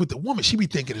 cause see with the woman, she be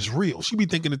thinking it's real. She be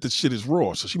thinking that the shit is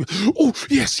raw. So she be, oh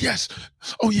yes.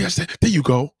 Oh yes, there you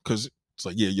go. Cause it's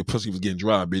like, yeah, your pussy was getting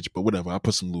dry, bitch. But whatever, I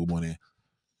put some lube on there.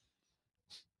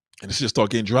 And it's just start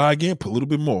getting dry again, put a little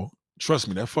bit more. Trust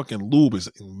me, that fucking lube is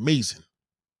amazing.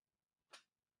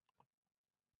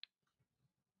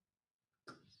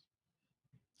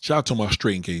 Shout out to my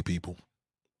straight and gay people.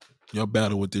 Y'all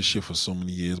battle with this shit for so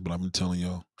many years, but I've been telling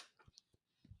y'all.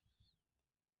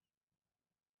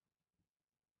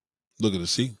 Look at it,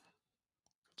 see?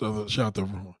 Shout out to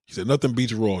Raw. He said nothing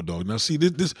beats Raw, dog. Now see,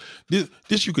 this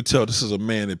you could tell this is a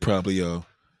man that probably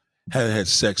had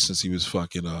sex since he was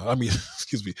fucking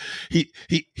excuse me.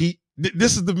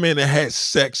 This is the man that had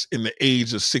sex in the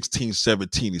age of 16,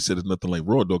 17. He said it's nothing like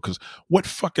Raw, dog, because what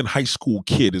fucking high school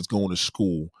kid is going to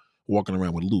school walking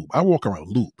around with lube? I walk around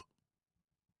with lube.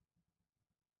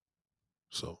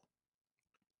 So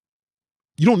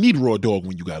you don't need raw dog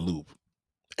when you got lube.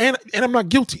 And I'm not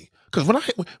guilty. Because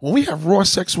when we have raw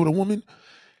sex with a woman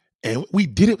and we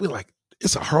did it, we're like,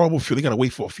 it's a horrible feel. They gotta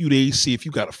wait for a few days, see if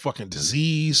you got a fucking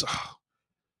disease. Oh.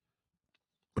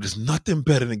 But there's nothing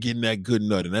better than getting that good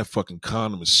nut and that fucking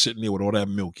condom is sitting there with all that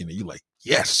milk in it. You're like,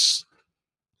 yes.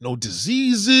 No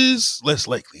diseases, less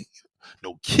likely.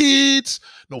 No kids,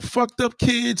 no fucked up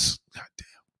kids. God damn.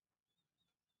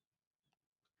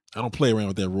 I don't play around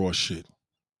with that raw shit.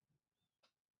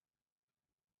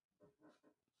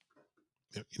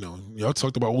 You know, y'all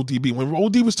talked about ODB. When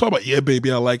OD was talking about, yeah,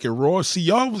 baby, I like it raw. See,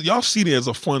 y'all seen it as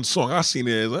a fun song. I seen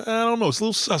it as, I don't know, it's a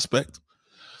little suspect.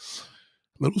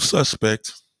 Little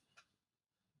suspect.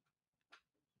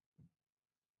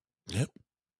 Yep.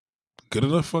 Good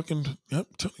enough fucking, yep,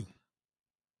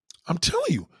 I'm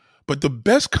telling you. But the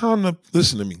best condom,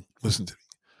 listen to me.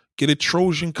 Get a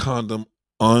Trojan condom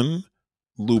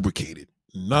unlubricated.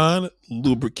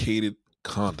 Non-lubricated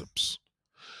condoms.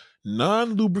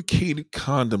 Non-lubricated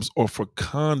condoms are for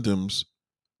condoms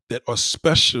that are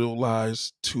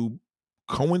specialized to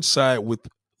coincide with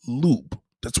lube.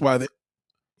 That's why you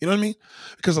know what I mean?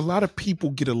 Because a lot of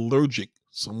people get allergic.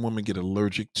 Some women get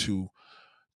allergic to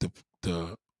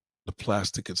the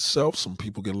plastic itself. Some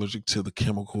people get allergic to the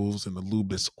chemicals and the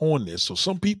lube that's on there. So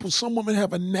some women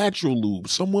have a natural lube.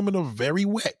 Some women are very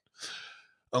wet.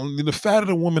 The fatter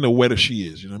the woman, the wetter she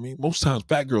is. You know what I mean? Most times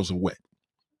fat girls are wet.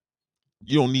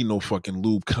 You don't need no fucking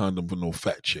lube condom for no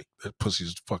fat chick. That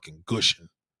pussy's fucking gushing.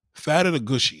 Fatter the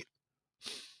gushy.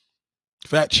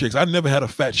 Fat chicks. I never had a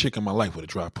fat chick in my life with a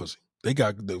dry pussy. They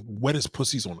got the wettest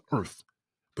pussies on earth.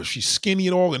 But she's skinny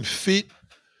and all and fit.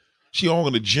 She all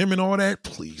in the gym and all that.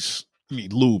 Please. You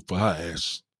need lube for her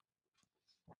ass.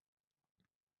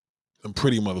 Them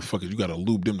pretty motherfuckers, you gotta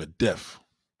lube them to death.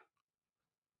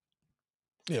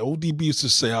 Yeah, ODB used to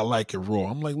say, I like it raw.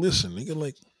 I'm like, listen, nigga,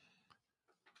 like,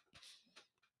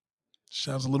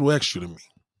 sounds a little extra to me.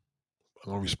 I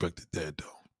don't respect it that though.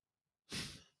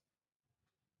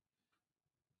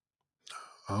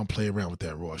 I don't play around with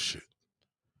that raw shit.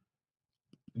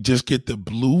 Just get the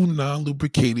blue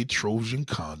non-lubricated Trojan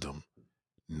condom,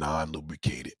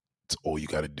 non-lubricated. That's all you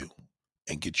got to do.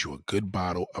 And get you a good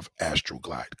bottle of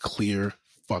Astroglide. Clear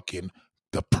fucking,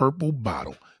 the purple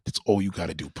bottle. That's all you got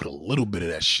to do. Put a little bit of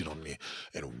that shit on there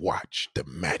and watch the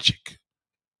magic.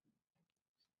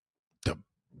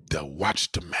 Watch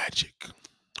the magic.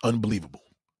 Unbelievable.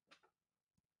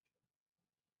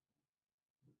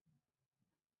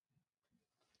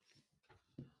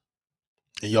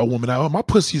 And y'all women out, oh, my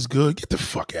pussy's good. Get the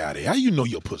fuck out of here. How you know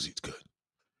your pussy's good?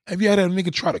 Have you had a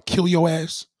nigga try to kill your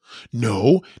ass?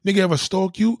 No. Nigga ever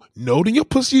stalk you? No. Then your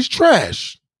pussy's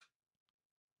trash.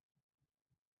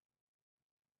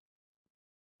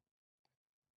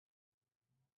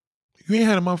 If you ain't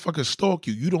had a motherfucker stalk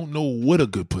you, you don't know what a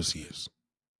good pussy is.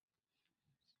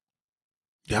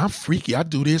 Yeah, I'm freaky. I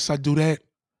do this, I do that.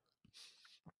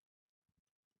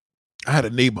 I had a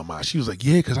neighbor of mine. She was like,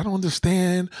 yeah, because I don't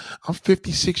understand. I'm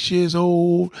 56 years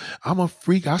old. I'm a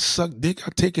freak. I suck dick.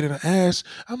 I take it in the ass.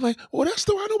 I'm like, well, that's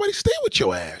the why nobody stay with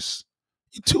your ass.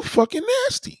 You're too fucking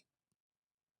nasty.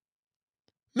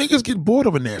 Niggas get bored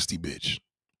of a nasty bitch.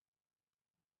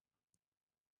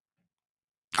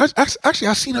 Actually,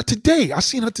 I seen her today.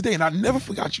 And I never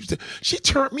forgot she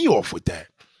turned me off with that.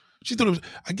 She thought it was,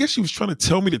 I guess she was trying to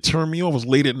tell me to turn me off. It was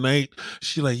late at night.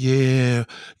 She like, yeah,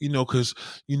 we was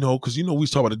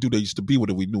talking about the dude that used to be with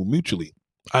her. We knew mutually.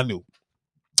 I knew.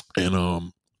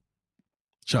 And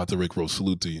shout out to Rick Rose.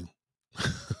 Salute to you.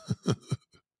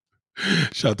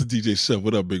 Shout out to DJ Seth.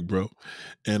 What up, big bro?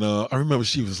 And I remember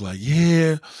she was like,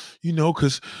 yeah,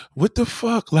 because what the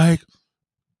fuck? Like,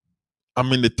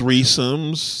 I'm in the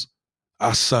threesomes.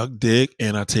 I suck dick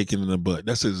and I take it in the butt.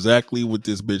 That's exactly what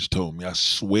this bitch told me. I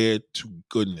swear to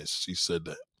goodness she said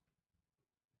that.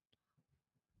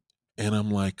 And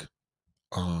I'm like,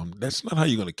 that's not how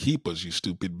you're gonna keep us, you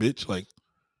stupid bitch. Like,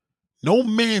 no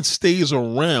man stays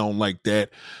around like that.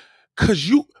 Cause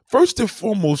you, first and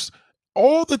foremost,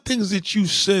 all the things that you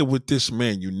said with this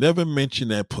man, you never mentioned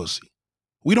that pussy.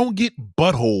 We don't get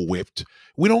butthole whipped.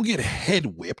 We don't get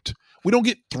head whipped. We don't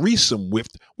get threesome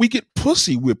whipped. We get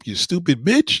pussy whipped, you stupid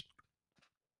bitch.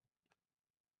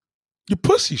 Your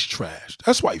pussy's trash.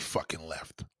 That's why he fucking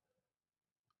left.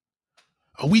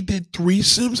 Oh, we did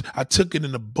threesomes. I took it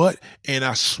in the butt and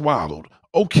I swallowed.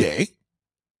 Okay.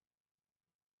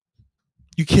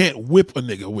 You can't whip a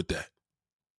nigga with that.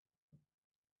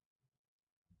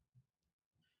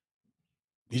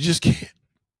 You just can't.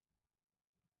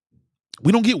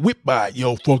 We don't get whipped by it.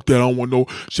 Yo, fuck that. I don't want no.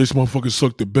 This motherfucker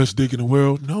sucked the best dick in the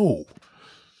world. No.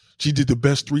 She did the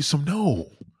best threesome. No.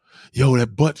 Yo,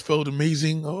 that butt felt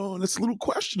amazing. Oh, that's a little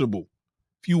questionable.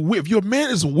 If your man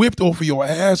is whipped off of your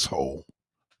asshole,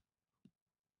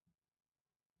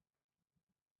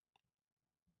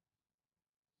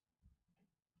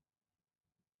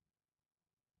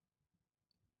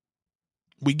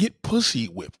 we get pussy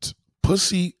whipped.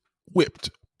 Pussy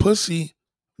whipped. Pussy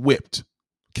whipped.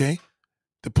 Okay?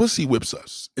 The pussy whips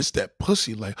us. It's that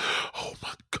pussy like, oh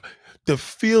my God. The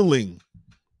feeling.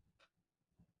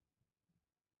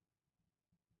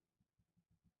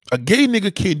 A gay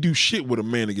nigga can't do shit with a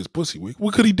man that gets pussy whipped.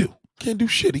 What could he do? Can't do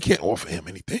shit. He can't offer him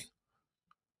anything.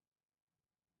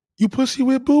 You pussy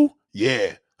whipped, boo?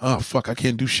 Yeah. Oh, fuck. I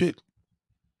can't do shit.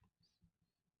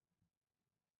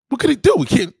 What could he do? He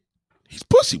can't. He's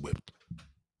pussy whipped.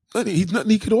 He's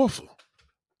nothing he could offer.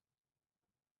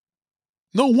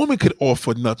 No woman could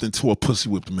offer nothing to a pussy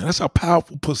whipped man. That's how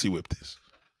powerful pussy whipped is.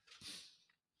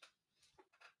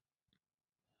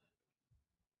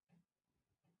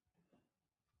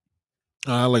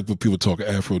 I like when people talk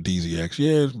aphrodisiacs.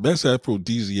 Yeah, best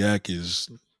aphrodisiac is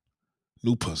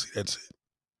new pussy. That's it.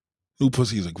 New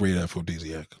pussy is a great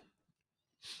aphrodisiac.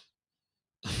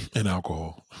 And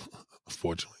alcohol,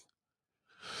 unfortunately.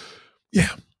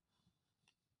 Yeah.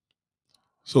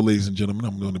 So, ladies and gentlemen,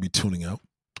 I'm going to be tuning out.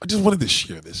 I just wanted to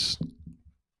share this.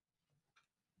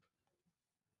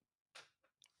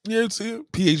 Yeah, it's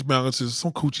pH balances.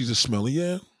 Some coochies are smelly.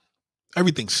 Yeah.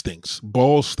 Everything stinks.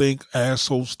 Balls stink.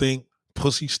 Asshole stink.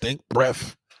 Pussy stink.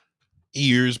 Breath.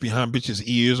 Ears behind bitches'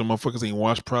 ears. And motherfuckers ain't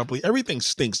washed properly. Everything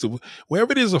stinks.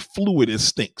 Wherever there's a fluid, it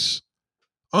stinks.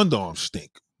 Underarms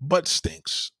stink. Butt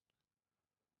stinks.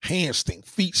 Hands stink.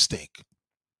 Feet stink.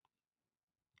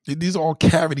 These are all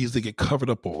cavities that get covered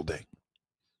up all day.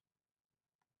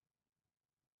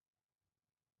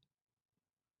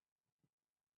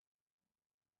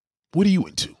 What are you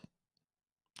into?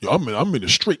 Yo, I'm into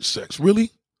straight sex.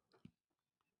 Really?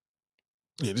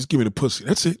 Yeah, just give me the pussy.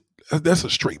 That's it. That's a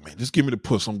straight man. Just give me the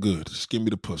pussy. I'm good. Just give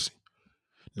me the pussy.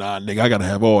 Nah, nigga, I gotta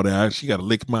have all that. She gotta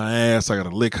lick my ass. I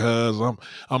gotta lick hers.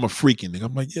 I'm a freaking nigga.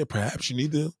 I'm like, yeah, perhaps you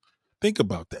need to think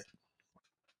about that.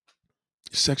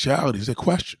 Sexuality is a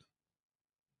question.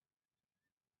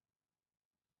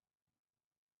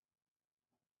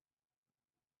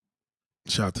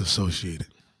 Shout out to Associated.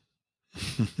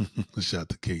 Shout out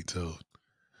to K-Toad.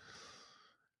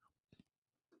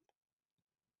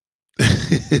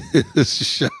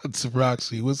 Shout out to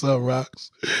Roxy. What's up,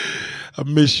 Rox? I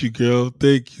miss you, girl.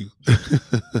 Thank you.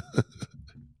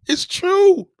 It's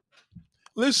true.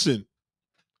 Listen,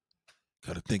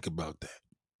 gotta think about that.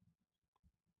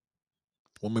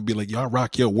 Woman be like, y'all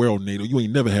rock your world, NATO. You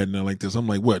ain't never had nothing like this. I'm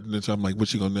like, what? I'm like,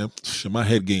 what you gonna do? Shit, my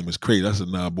head game is crazy. I said,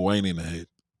 nah, boy, I ain't in the head.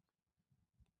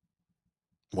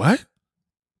 What?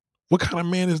 What kind of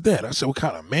man is that? I said, what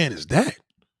kind of man is that?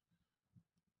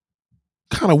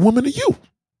 What kind of woman are you?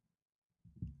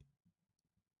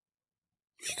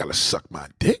 You ain't gotta suck my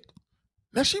dick.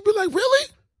 Now she be like, really?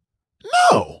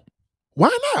 No.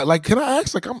 Why not? Like, can I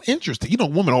ask? Like, I'm interested. You know,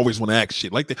 women always want to ask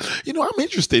shit like that. You know, I'm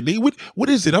interested. What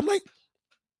is it? I'm like,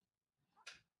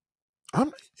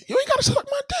 you ain't gotta suck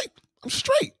my dick. I'm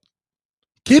straight.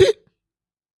 Get it?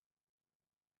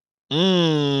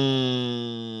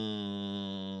 Mm.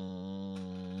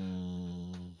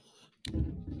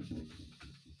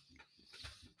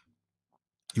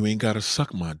 You ain't gotta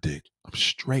suck my dick. I'm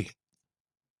straight.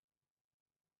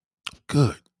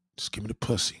 Good. Just give me the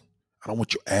pussy. I don't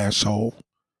want your asshole.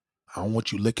 I don't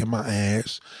want you licking my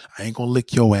ass. I ain't gonna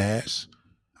lick your ass.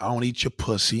 I don't eat your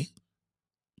pussy.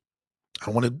 I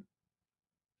don't want to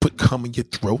put cum in your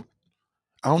throat.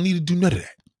 I don't need to do none of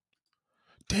that.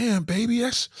 Damn, baby,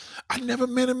 I never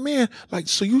met a man like.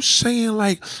 So you saying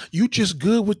like you just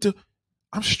good with the?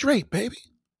 I'm straight, baby.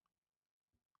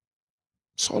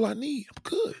 That's all I need. I'm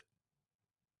good.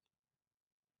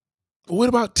 But what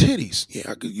about titties? Yeah,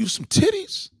 I could use some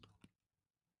titties.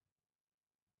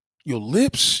 Your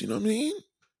lips, you know what I mean?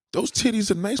 Those titties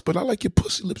are nice, but I like your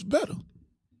pussy lips better.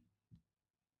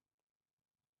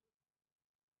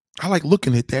 I like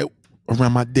looking at that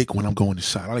around my dick when I'm going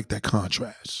inside. I like that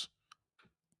contrast.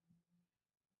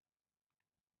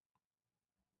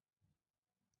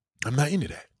 I'm not into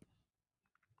that.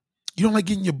 You don't like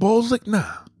getting your balls licked? Nah,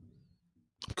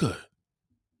 I'm good.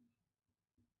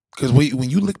 Because when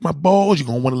you lick my balls, you're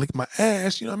going to want to lick my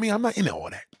ass. You know what I mean? I'm not into all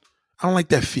that. I don't like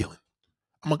that feeling.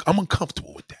 I'm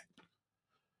uncomfortable with that.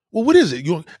 Well, what is it?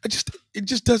 It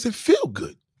just doesn't feel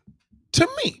good. To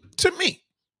me.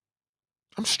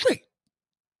 I'm straight.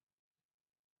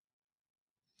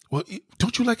 Well,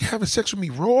 don't you like having sex with me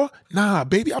raw? Nah,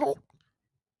 baby, I don't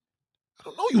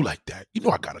know you like that. You know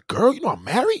I got a girl. You know I'm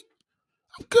married.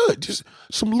 I'm good. Just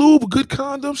some lube, a good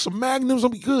condom, some magnums,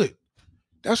 I'm good.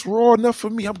 That's raw enough for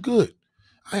me. I'm good.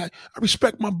 I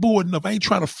respect my boo enough. I ain't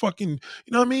trying to fucking,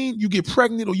 you know what I mean? You get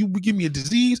pregnant or you give me a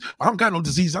disease. I don't got no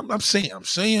disease. I'm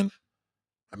saying,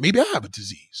 maybe I have a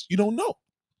disease. You don't know.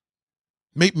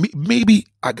 Maybe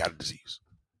I got a disease.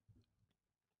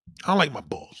 I don't like my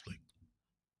balls. Like,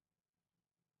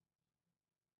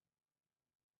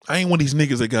 I ain't one of these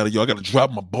niggas that I gotta drop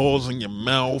my balls in your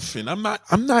mouth. And I'm not,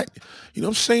 you know what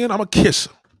I'm saying? I'm a kisser.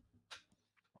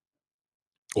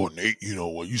 Or Nate, you know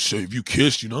what you say if you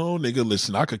kiss, you know, nigga,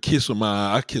 listen, I could kiss with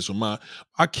my I kiss with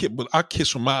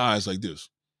my eyes like this.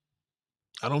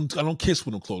 I don't kiss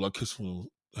with them closed. I kiss with them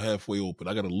halfway open.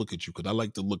 I gotta look at you because I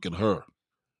like to look at her.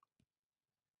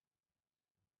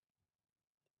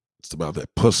 It's about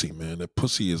that pussy, man. That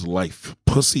pussy is life.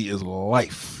 Pussy is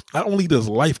life. Not only does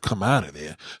life come out of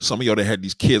there, some of y'all that had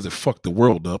these kids that fucked the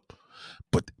world up,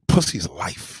 but pussy is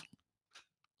life.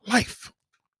 Life.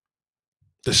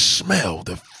 The smell,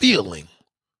 the feeling.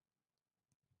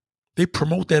 They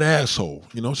promote that asshole.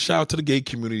 You know, shout out to the gay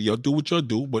community. Y'all do what y'all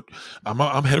do, but I'm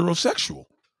heterosexual.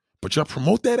 But y'all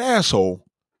promote that asshole.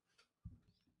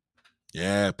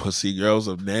 Yeah, pussy girls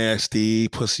are nasty.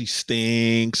 Pussy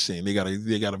stinks, and they gotta,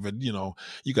 you know,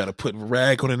 you gotta put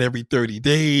rag on it every 30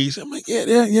 days. I'm like,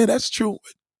 yeah, that's true.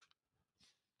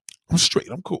 I'm straight.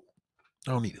 I'm cool.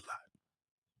 I don't need a lot.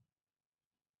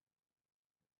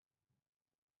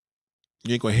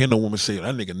 You ain't gonna hear no woman say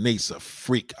that nigga Nate's a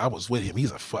freak. I was with him.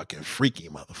 He's a fucking freaky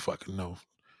motherfucker. No,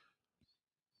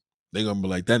 they gonna be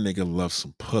like that nigga loves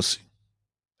some pussy.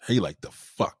 He like the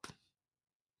fuck.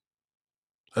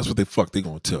 That's what they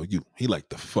gonna tell you. He like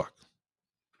the fuck.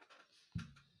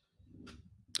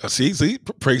 See,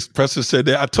 Preston said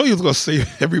that. I told you I was gonna say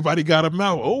everybody got a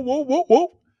mouth. Oh,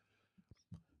 whoa.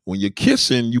 When you're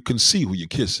kissing, you can see who you're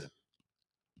kissing.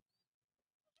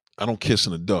 I don't kiss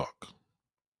in the dark.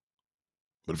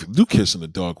 But if you do kiss in the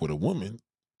dark with a woman,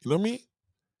 you know what I mean?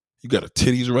 You got a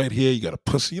titties right here, you got a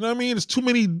pussy, you know what I mean? There's too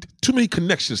many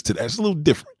connections to that. It's a little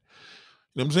different.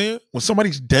 You know what I'm saying? When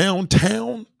somebody's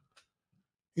downtown,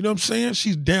 you know what I'm saying?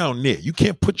 She's down there. You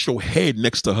can't put your head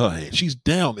next to her head. She's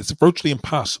down. It's virtually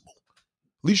impossible.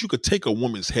 At least you could take a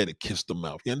woman's head and kiss the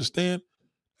mouth. You understand?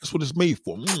 That's what it's made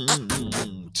for.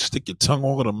 Stick your tongue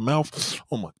over the mouth.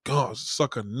 Oh my God.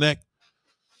 Suck her neck.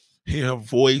 Hear her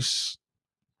voice.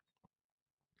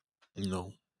 You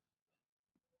know.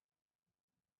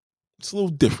 It's a little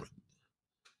different.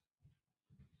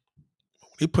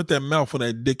 They put that mouth on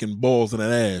that dick and balls and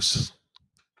that ass.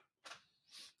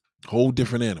 Whole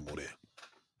different animal there.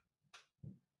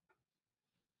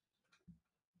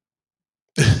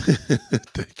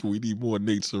 Thank you. We need more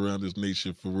Nates around this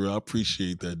nation for real. I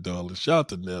appreciate that, darling. Shout out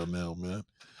to Nell, man.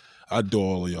 I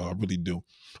adore all of y'all. I really do.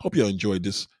 Hope y'all enjoyed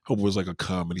this. Hope it was like a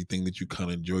comedy thing that you kind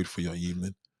of enjoyed for your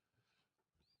evening.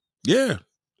 Yeah.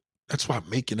 That's why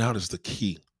making out is the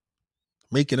key.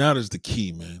 Making out is the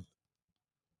key, man.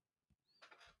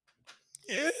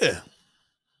 Yeah.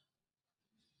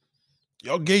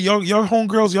 Y'all gay, y'all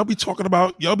homegirls, y'all be talking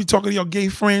to your gay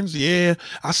friends. Yeah,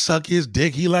 I suck his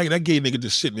dick. He like that gay nigga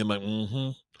just sitting there like,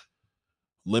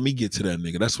 let me get to that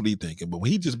nigga. That's what he thinking. But when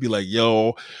he just be like,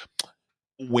 yo,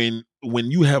 when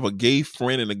you have a gay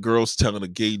friend and the girl's telling a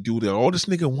gay dude that all this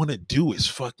nigga want to do is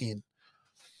fucking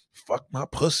fuck my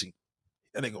pussy,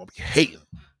 and they gonna be hating.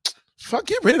 Fuck,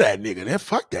 get rid of that nigga. Then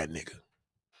fuck that nigga.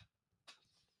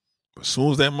 But as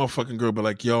soon as that motherfucking girl be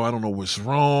like, yo, I don't know what's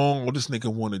wrong. All this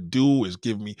nigga want to do is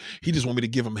give me. He just want me to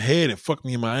give him head and fuck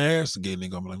me in my ass. The gay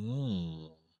nigga, I'm like,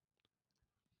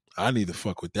 I need to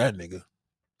fuck with that nigga.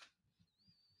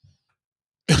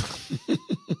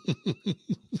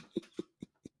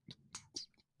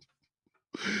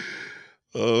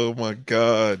 Oh my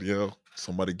God, yo.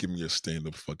 Somebody give me a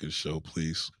stand-up fucking show,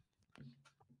 please.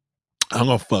 I'm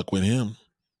gonna fuck with him.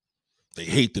 They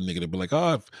hate the nigga. They be like,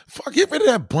 oh, fuck, get rid of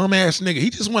that bum ass nigga. He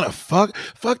just wanna fuck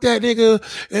that nigga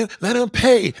and let him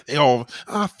pay. They all,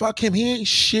 fuck him, he ain't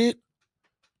shit.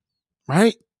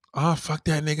 Right? Oh, fuck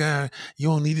that nigga. You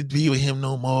don't need to be with him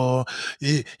no more.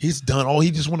 He's done. Oh,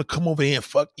 he just wanna come over here and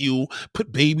fuck you,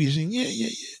 put babies in. Yeah.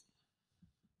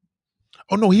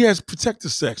 Oh no, he has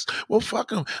protected sex. Well,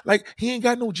 fuck him. Like, he ain't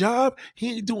got no job.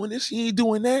 He ain't doing this. He ain't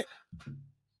doing that.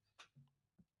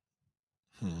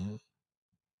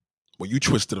 When you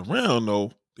twist it around,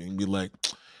 though, then be like,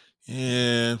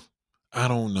 yeah, I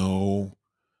don't know.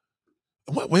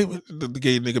 Wait, the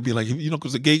gay nigga be like,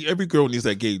 because the gay, every girl needs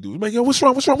that gay dude. Like, yo, what's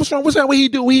wrong? What's that? What he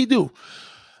do?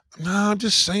 Nah, I'm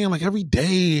just saying, like, every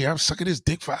day I'm sucking his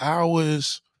dick for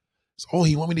hours. It's all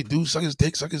he want me to do, suck his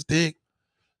dick.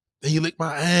 Then he lick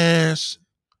my ass.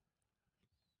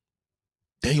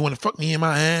 Then he want to fuck me in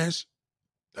my ass.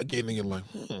 That gay nigga like,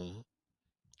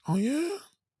 oh yeah?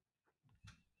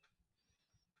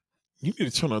 You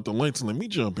need to turn out the lights and let me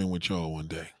jump in with y'all one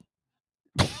day.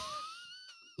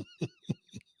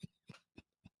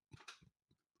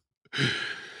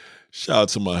 Shout out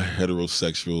to my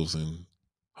heterosexuals and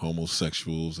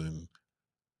homosexuals and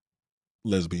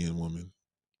lesbian women.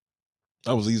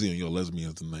 I was easy on your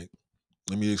lesbians tonight.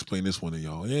 Let me explain this one to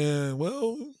y'all. Yeah,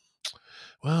 well,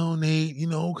 Nate,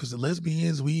 because the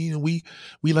lesbians, we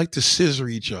like to scissor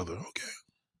each other. Okay.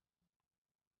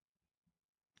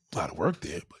 A lot of work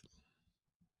there, but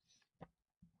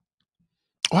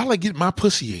I like getting my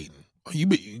pussy eaten. You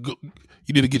need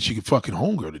to get your fucking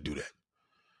homegirl to do that.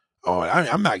 Oh,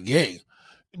 I'm not gay.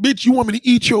 Bitch, you want me to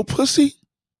eat your pussy?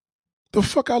 The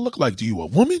fuck I look like? Do you a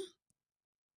woman?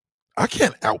 I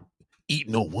can't out eat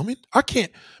no woman. I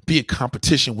can't be in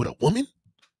competition with a woman.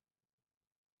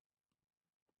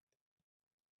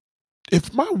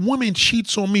 If my woman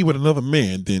cheats on me with another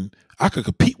man, then I could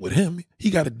compete with him. He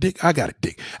got a dick, I got a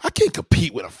dick. I can't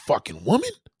compete with a fucking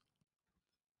woman.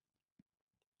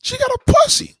 She got a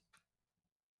pussy.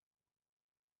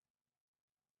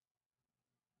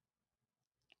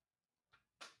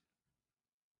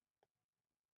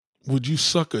 Would you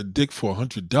suck a dick for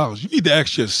 $100? You need to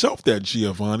ask yourself that,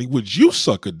 Giovanni. Would you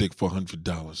suck a dick for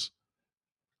 $100?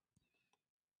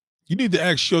 You need to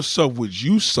ask yourself, would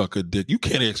you suck a dick? You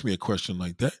can't ask me a question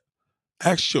like that.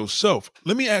 Ask yourself.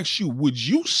 Let me ask you, would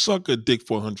you suck a dick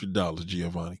for $100,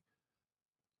 Giovanni?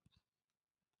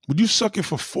 Would you suck it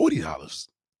for $40?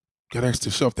 Gotta ask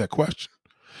yourself that question.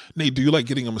 Nate, do you like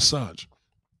getting a massage?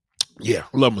 Yeah,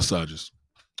 I love massages.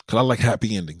 Because I like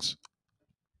happy endings.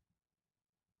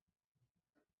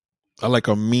 I like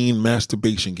a mean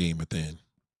masturbation game at the end.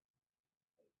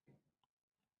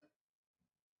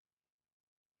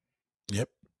 Yep.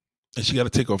 And she got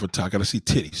to take off her top. Got to see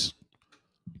titties.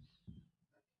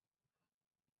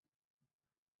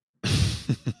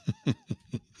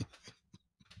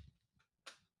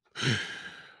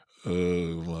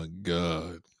 Oh my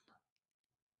God.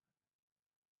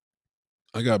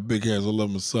 I got big hands. I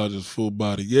love massages, full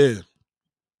body. Yeah.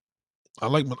 I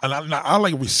like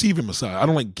receiving massage. I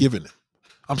don't like giving it.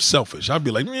 I'm selfish. I'd be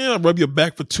like, I rub your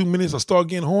back for 2 minutes. I start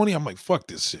getting horny. I'm like, fuck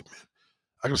this shit, man.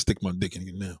 I gotta stick my dick in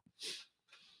you now.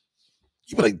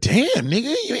 You be like, damn,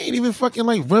 nigga, you ain't even fucking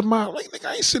like rub my, like, nigga,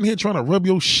 I ain't sitting here trying to rub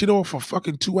your shit off for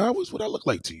fucking 2 hours. What I look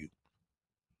like to you?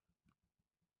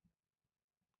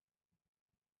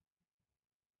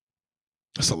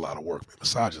 That's a lot of work, man.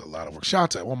 Massage is a lot of work. Shout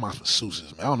out to all my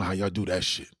masseuses, man. I don't know how y'all do that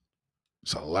shit.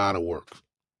 It's a lot of work.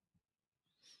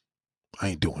 I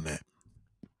ain't doing that.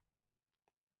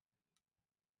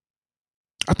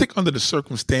 I think under the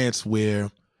circumstance where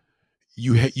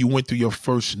you went through your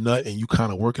first nut and you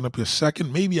kind of working up your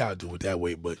second, maybe I'll do it that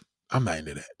way, but I'm not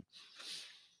into that.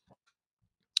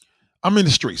 I'm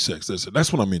into straight sex.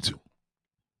 That's what I'm into.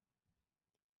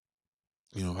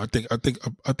 I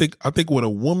think what a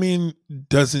woman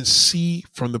doesn't see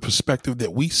from the perspective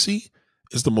that we see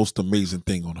is the most amazing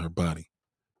thing on her body.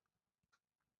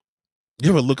 You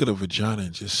ever look at a vagina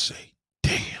and just say,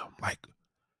 damn, like,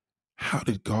 how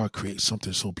did God create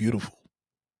something so beautiful?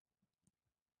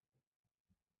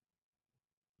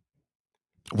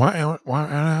 Why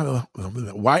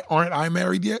aren't I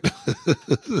married yet?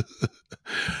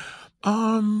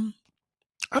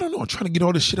 I don't know. I'm trying to get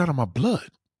all this shit out of my blood,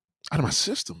 out of my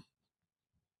system.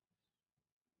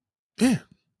 Yeah.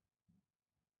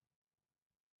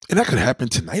 And that could happen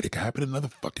tonight. It could happen in another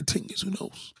fucking 10 years. Who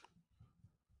knows?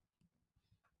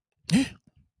 Yeah.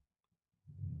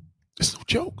 It's no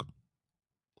joke.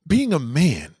 Being a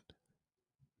man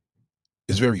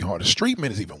is very hard. A straight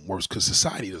man is even worse because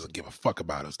society doesn't give a fuck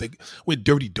about us. We're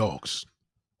dirty dogs.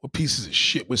 We're pieces of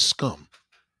shit. We're scum.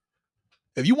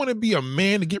 If you want to be a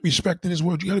man to get respect in this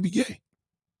world, you got to be gay.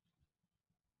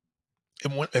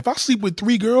 And if I sleep with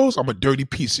 3 girls, I'm a dirty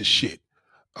piece of shit.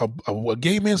 A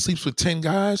gay man sleeps with 10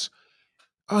 guys.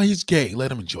 Oh, he's gay.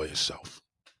 Let him enjoy himself.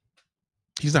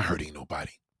 He's not hurting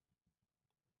nobody.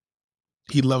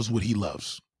 He loves what he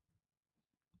loves.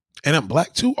 And I'm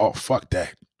black too? Oh, fuck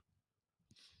that.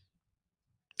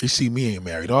 You see me ain't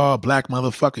married. Oh, black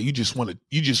motherfucker, you just want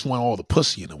all the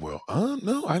pussy in the world.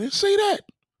 No, I didn't say that.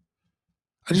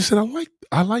 I just said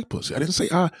I like pussy. I didn't say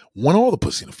I want all the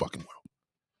pussy in the fucking world.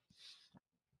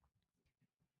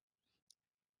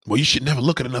 Well, you should never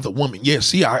look at another woman. Yeah,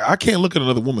 see, I can't look at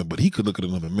another woman, but he could look at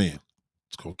another man.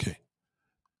 It's okay.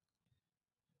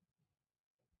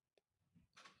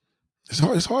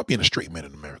 It's hard being a straight man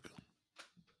in America.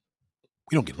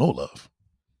 We don't get no love.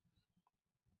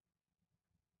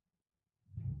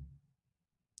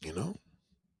 You know?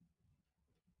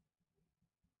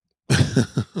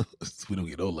 We don't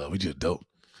get no love. We just don't.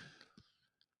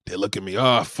 They look at me,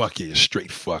 oh, fuck yeah,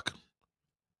 straight fuck.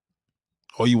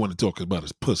 All you want to talk about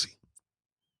is pussy.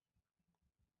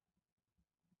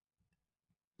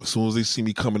 As soon as they see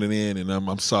me coming in and I'm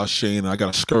sashaying and I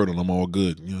got a skirt on, I'm all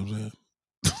good. You know what I'm saying?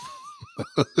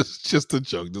 It's just a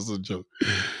joke. Just a joke.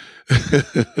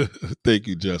 Thank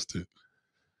you, Justin.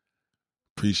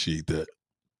 Appreciate that.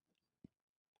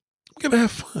 We gotta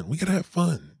have fun. We gotta have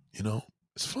fun. You know,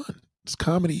 it's fun. It's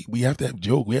comedy. We have to have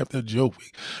joke. We have to have joke.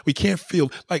 We can't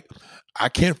feel like I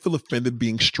can't feel offended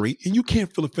being straight, and you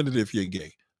can't feel offended if you're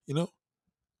gay. You know,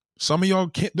 some of y'all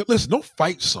can't. Listen, don't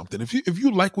fight something. If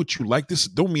you like what you like, this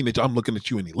don't mean that I'm looking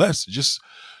at you any less. Just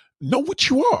know what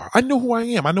you are. I know who I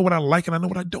am. I know what I like, and I know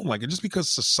what I don't like. And just because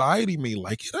society may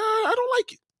like it, I don't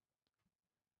like it.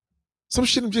 Some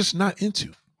shit I'm just not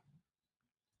into.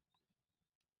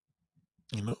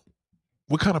 You know,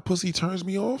 what kind of pussy turns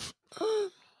me off?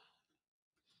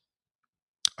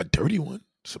 A dirty one.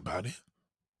 That's about it.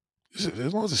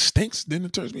 As long as it stinks, then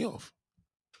it turns me off.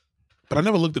 But I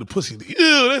never looked at a pussy and think,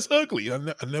 ew, that's ugly. I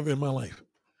never in my life.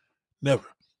 Never.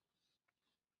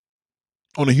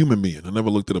 On a human being, I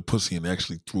never looked at a pussy and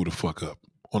actually threw the fuck up.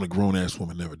 On a grown ass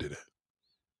woman, never did that.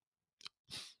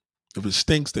 If it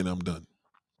stinks, then I'm done.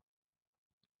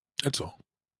 That's all.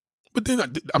 But then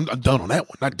I'm done on that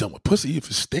one. Not done with pussy.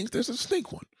 If it stinks, there's a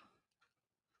stink one.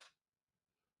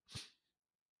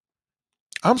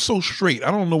 I'm so straight. I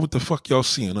don't know what the fuck y'all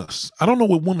seeing us. I don't know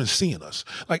what women seeing us.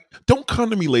 Like, don't come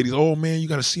to me, ladies. Oh man, you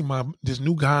got to see this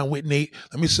new guy I'm with, Nate.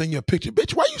 Let me send you a picture,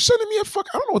 bitch. Why you sending me a fuck?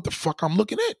 I don't know what the fuck I'm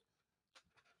looking at.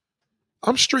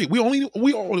 I'm straight.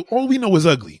 All we know is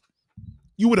ugly.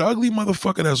 You with an ugly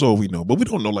motherfucker. That's all we know. But we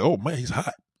don't know. Like, oh man, he's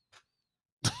hot.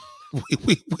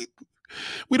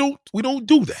 we don't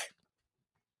do that.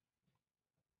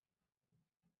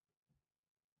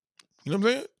 You know what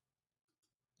I'm saying?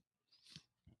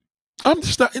 I'm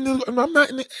just not I'm not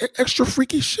in the extra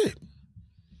freaky shit.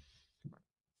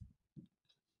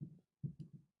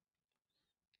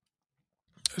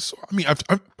 So, I mean,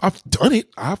 I've done it.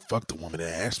 I've fucked a woman in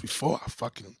the ass before. I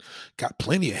fucking got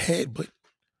plenty of head, but you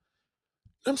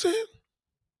know what I'm saying?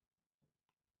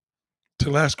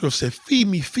 The last girl said, feed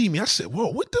me, feed me. I said,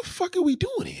 whoa, what the fuck are we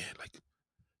doing here? Like,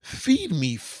 feed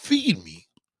me, feed me.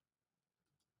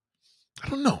 I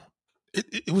don't know.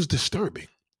 It was disturbing.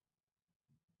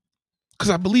 Because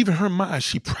I believe in her mind,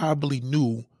 she probably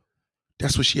knew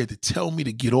that's what she had to tell me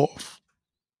to get off.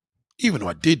 Even though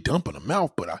I did dump in her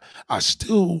mouth, but I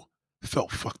still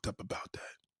felt fucked up about that.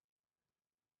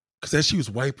 Because as she was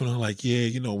wiping her, like, yeah,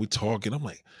 you know, we talking. I'm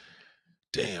like,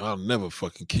 damn, I'll never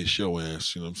fucking kiss your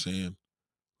ass. You know what I'm saying?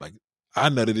 Like, I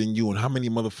nutted in you, and how many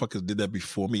motherfuckers did that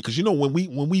before me? Because you know, when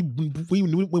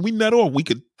we nut off, we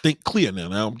could think clear now.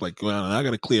 Now I'm like, well, I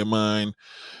got a clear mind.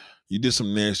 You did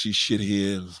some nasty shit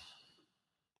here.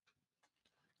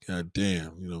 God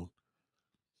damn, you know.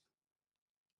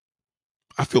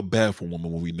 I feel bad for a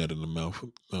woman when we nut in the mouth.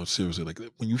 Seriously, like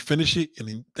when you finish it and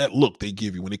then that look they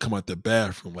give you when they come out the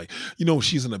bathroom, like, you know,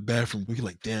 she's in the bathroom, you're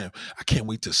like, damn, I can't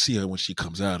wait to see her when she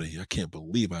comes out of here. I can't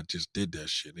believe I just did that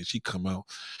shit. And she come out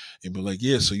and be like,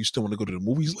 yeah, so you still want to go to the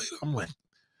movies later? I'm like,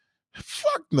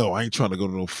 Fuck no, I ain't trying to go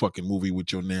to no fucking movie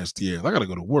with your nasty ass. I gotta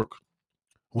go to work.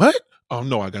 What? Oh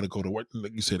no, I gotta go to work.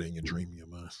 Like you said it in your dream, your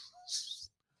mind.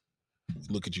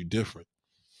 Look at you different.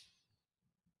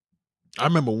 I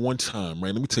remember one time,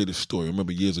 right? Let me tell you this story. I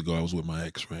remember years ago I was with my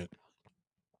ex, right?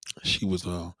 She was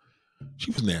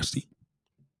nasty.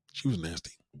 She was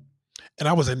nasty. And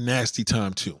I was a nasty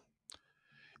time too.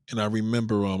 And I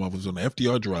remember I was on the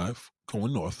FDR Drive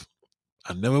going north.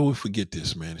 I never will forget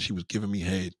this, man. She was giving me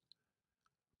head.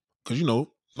 Because,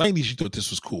 90s, she thought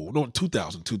this was cool. No,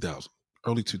 2000,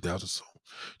 early 2000s. So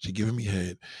she giving me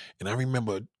head. And I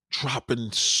remember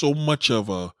dropping so much of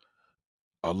a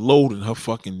load in her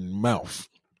fucking mouth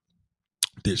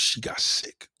that she got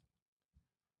sick.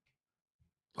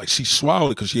 Like she swallowed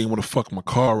it because she didn't want to fuck my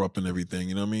car up and everything,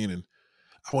 you know what I mean? And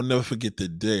I will never forget the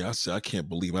day I said, I can't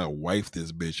believe I wifed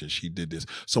this bitch and she did this.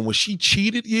 So when she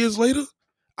cheated years later,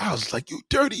 I was like, you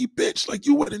dirty bitch. Like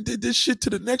you went and did this shit to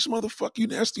the next motherfucker, you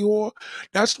nasty whore.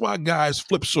 That's why guys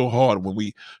flip so hard when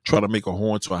we try to make a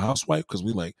whore into a housewife, because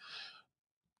we like,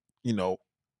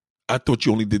 I thought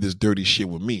you only did this dirty shit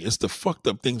with me. It's the fucked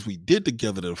up things we did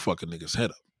together that fuck a nigga's head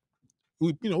up.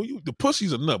 The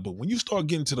pussy's a nut, but when you start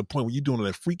getting to the point where you're doing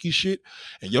that freaky shit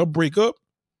and y'all break up,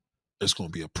 it's gonna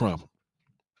be a problem.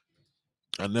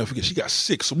 I'll never forget. She got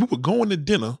sick, so we were going to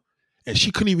dinner, and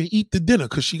she couldn't even eat the dinner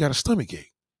because she got a stomach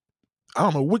ache. I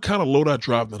don't know what kind of load I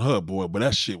dropped in her, boy, but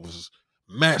that shit was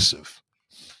massive.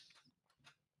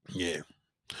 Yeah.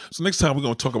 So next time we're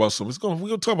gonna talk about we're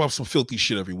gonna talk about some filthy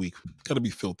shit every week. Gotta be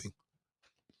filthy.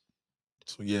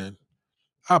 So yeah.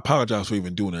 I apologize for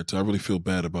even doing that too. I really feel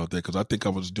bad about that because I think I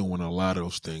was doing a lot of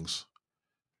those things.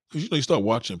 Because you start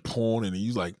watching porn and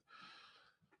you like,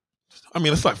 I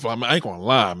mean, it's like, I ain't gonna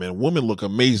lie, man. Women look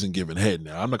amazing giving head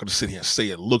now. I'm not gonna sit here and say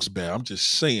it looks bad. I'm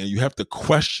just saying you have to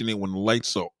question it when the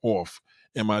lights are off.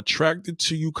 Am I attracted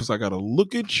to you because I gotta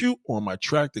look at you, or am I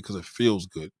attracted because it feels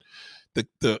good?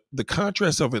 The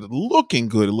contrast of it looking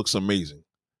good, it looks amazing.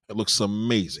 It looks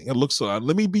amazing. It looks.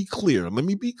 Let me be clear.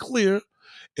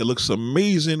 It looks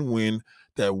amazing when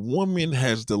that woman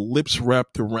has the lips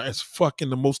wrapped around. It's fucking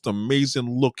the most amazing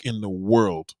look in the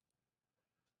world.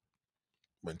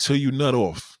 Until you nut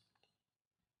off.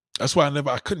 That's why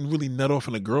I couldn't really nut off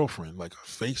in a girlfriend, like a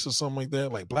face or something like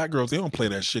that. Like black girls, they don't play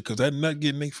that shit because that nut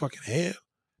getting they fucking hair,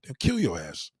 they'll kill your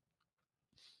ass.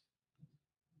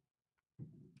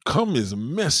 Cum is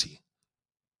messy.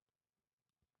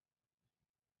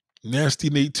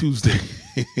 Nasty Nate Tuesday.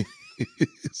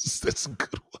 That's some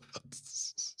good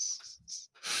ones.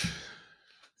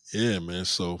 Yeah, man.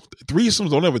 So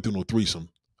threesomes, don't ever do no threesome.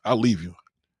 I'll leave you.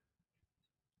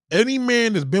 Any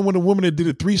man that's been with a woman that did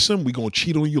a threesome, we gonna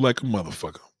cheat on you like a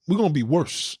motherfucker. We're gonna be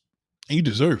worse. And you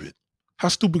deserve it. How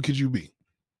stupid could you be?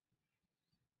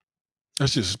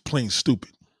 That's just plain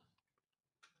stupid.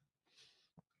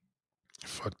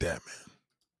 Fuck that, man.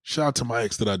 Shout out to my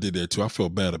ex that I did that to. I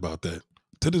felt bad about that.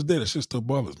 To this day, that shit still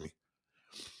bothers me.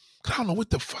 I don't know what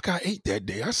the fuck I ate that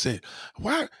day. I said,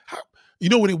 why? How? You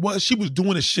know what it was? She was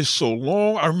doing this shit so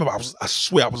long. I remember I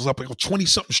swear I was up like on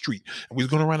 20-something street and we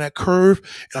was going around that curve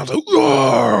and I was like,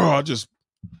 oh, I just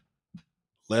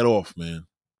let off, man.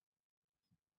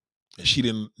 And she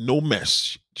didn't, no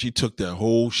mess. She took that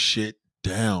whole shit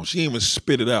down. She didn't even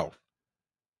spit it out.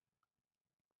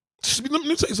 Let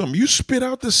me tell you something. You spit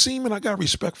out the semen, I got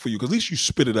respect for you because at least you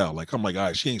spit it out. Like, I'm like, all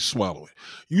right, she ain't swallow it.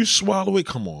 You swallow it,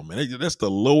 come on, man. That's the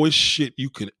lowest shit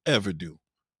you could ever do.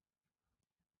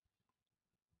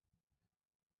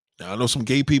 Now, I know some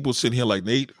gay people sitting here like,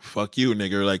 Nate, fuck you,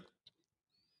 nigga. Like,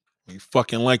 we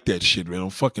fucking like that shit, man.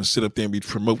 Don't fucking sit up there and be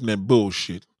promoting that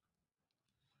bullshit.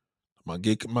 My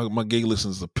gay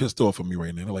listeners are pissed off at me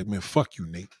right now. They're like, man, fuck you,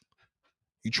 Nate.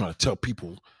 You trying to tell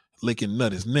people licking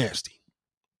nut is nasty.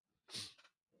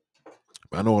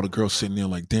 But I know all the girls sitting there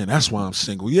like, damn, that's why I'm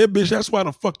single. Yeah, bitch, that's why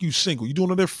the fuck you single. You doing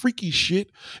all that freaky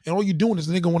shit, and all you doing is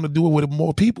nigga want to do it with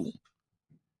more people.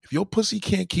 If your pussy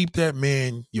can't keep that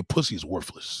man, your pussy is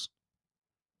worthless.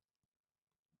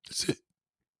 That's it.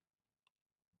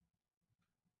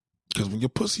 Because when your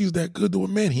pussy is that good to a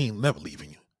man, he ain't never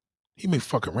leaving you. He may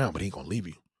fuck around, but he ain't gonna leave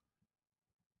you.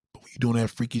 But when you doing that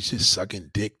freaky shit,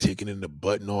 sucking dick, taking in the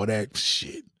butt and all that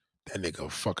shit, that nigga will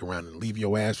fuck around and leave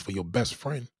your ass for your best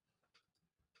friend.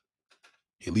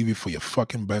 He'll leave you for your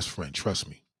fucking best friend, trust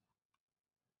me.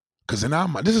 Because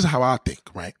this is how I think,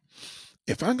 right?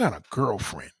 If I got a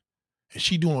girlfriend and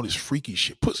she doing all this freaky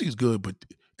shit, pussy's good, but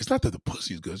it's not that the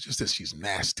pussy's good, it's just that she's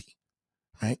nasty,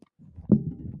 right?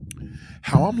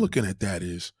 How I'm looking at that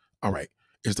is, all right,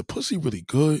 is the pussy really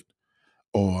good,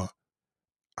 or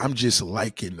I'm just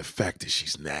liking the fact that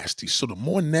she's nasty? So the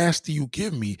more nasty you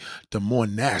give me, the more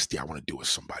nasty I want to do with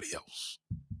somebody else.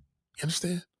 You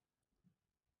understand?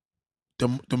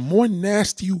 The more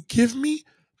nasty you give me,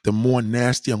 the more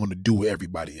nasty I'm going to do with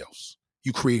everybody else.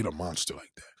 You create a monster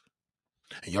like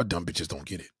that. And y'all dumb bitches don't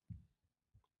get it.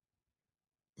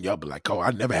 Y'all be like, oh,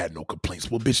 I never had no complaints.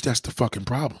 Well, bitch, that's the fucking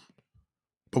problem.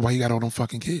 But why you got all them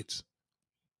fucking kids?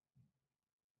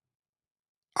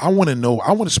 I want to know.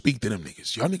 I want to speak to them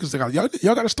niggas. Y'all niggas,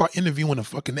 y'all got to start interviewing the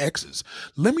fucking exes.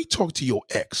 Let me talk to your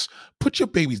ex. Put your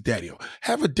baby's daddy on.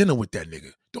 Have a dinner with that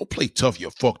nigga. Don't play tough. You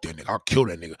fuck that nigga. I'll kill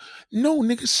that nigga. No,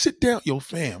 nigga, sit down. Yo,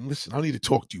 fam, listen, I need to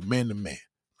talk to you man to man.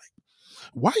 Like,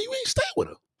 why you ain't stay with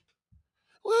her?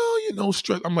 Well, you know,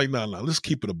 stress. I'm like, nah, let's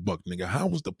keep it a buck, nigga. How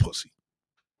was the pussy?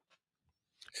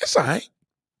 It's all right.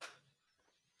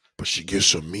 But she gets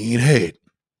some mean head.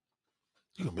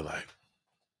 You're going to be like,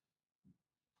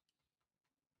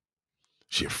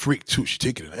 she a freak too. She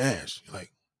taking an ass. You're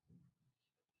like,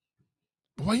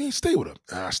 but why you ain't stay with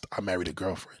her? I married a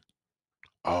girlfriend.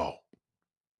 Oh.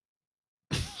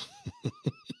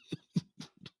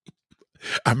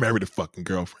 I married a fucking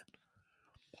girlfriend.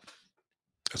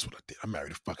 That's what I did. I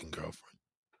married a fucking girlfriend.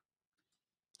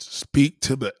 Speak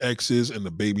to the exes and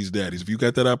the baby's daddies. If you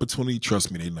got that opportunity,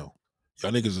 trust me, they know.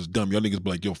 Y'all niggas is dumb. Y'all niggas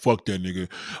be like, yo, fuck that nigga.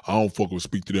 I don't fuck with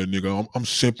speak to that nigga. I'm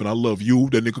simping. I love you.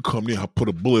 That nigga come in, I put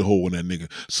a bullet hole in that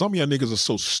nigga. Some of y'all niggas are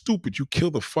so stupid, you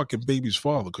kill the fucking baby's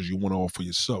father because you want all for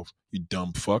yourself. You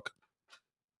dumb fuck.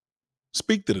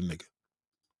 Speak to the nigga.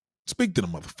 Speak to the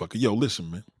motherfucker. Yo,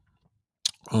 listen, man.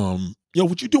 Yo,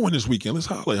 what you doing this weekend? Let's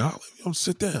holler. Yo,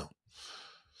 sit down.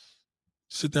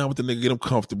 Sit down with the nigga, get him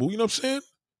comfortable. You know what I'm saying?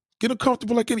 Get him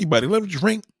comfortable like anybody. Let him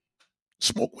drink,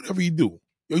 smoke, whatever you do.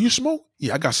 Yo, you smoke?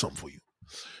 Yeah, I got something for you.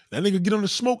 That nigga get on the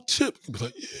smoke tip. He be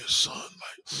like, yeah, son.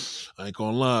 Like, I ain't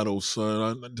gonna lie though,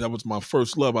 son. That was my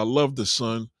first love. I loved the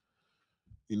son.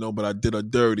 You know, but I did her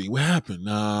dirty. What happened?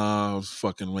 Nah, I was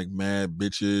fucking like mad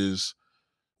bitches.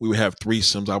 We would have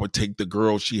threesomes. I would take the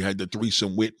girl she had the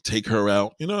threesome with, take her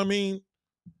out. You know what I mean?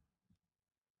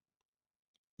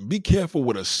 Be careful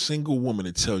with a single woman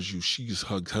that tells you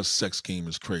her sex game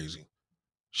is crazy.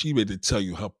 She ready to tell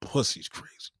you her pussy's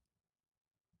crazy.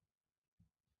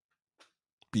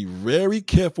 Be very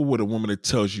careful with a woman that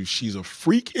tells you she's a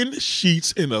freak in the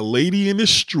sheets and a lady in the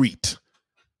street.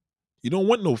 You don't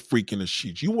want no freak in the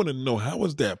sheets. You want to know, how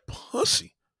is that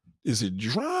pussy? Is it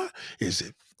dry? Is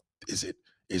it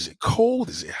cold?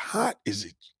 Is it hot?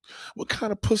 What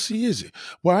kind of pussy is it?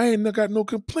 Well, I ain't got no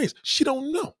complaints. She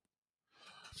don't know.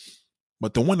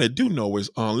 But the one that do know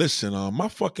is, listen, my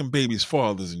fucking baby's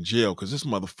father's in jail because this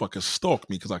motherfucker stalked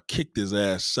me because I kicked his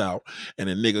ass out and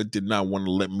the nigga did not want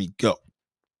to let me go.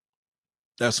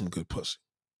 That's some good pussy.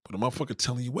 But a motherfucker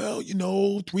telling you, well, you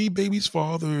know, 3 babies'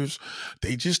 fathers,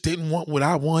 they just didn't want what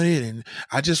I wanted and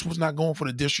I just was not going for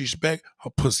the disrespect.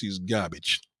 Her pussy is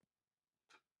garbage.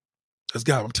 That's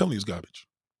garbage. I'm telling you, it's garbage.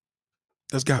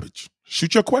 That's garbage.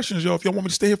 Shoot your questions, y'all. If y'all want me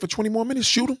to stay here for 20 more minutes,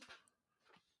 shoot them.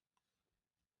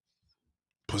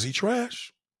 Pussy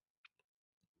trash.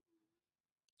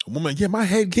 A woman, yeah, my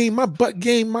head game, my butt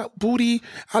game, my booty.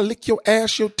 I lick your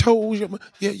ass, your toes.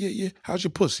 Yeah. How's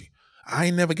your pussy? I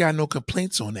ain't never got no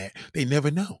complaints on that. They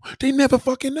never know. They never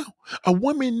fucking know. A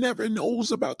woman never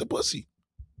knows about the pussy.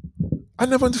 I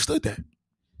never understood that.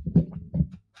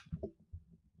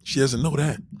 She doesn't know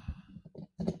that.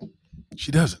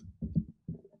 She doesn't.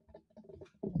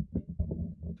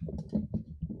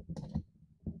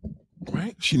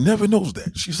 Right? She never knows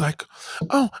that. She's like,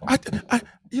 oh, I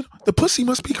you know, the pussy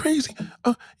must be crazy.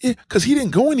 Yeah, because he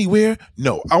didn't go anywhere.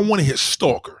 No, I want to hit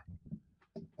stalker.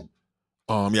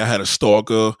 Yeah, I had a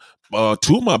stalker. 2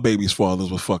 of my baby's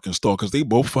fathers were fucking stalkers. They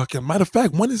both fucking, matter of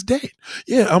fact, one is dead.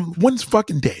 Yeah, one's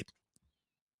fucking dead.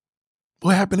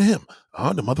 What happened to him?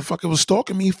 The motherfucker was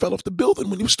stalking me. He fell off the building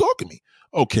when he was stalking me.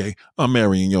 Okay, I'm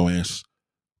marrying your ass.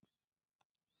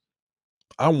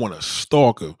 I want a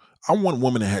stalker. I want a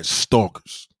woman that has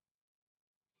stalkers.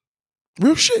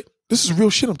 Real shit. This is real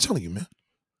shit, I'm telling you, man.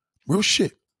 Real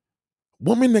shit.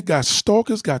 Woman that got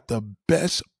stalkers got the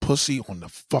best pussy on the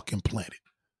fucking planet.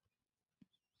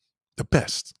 The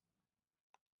best.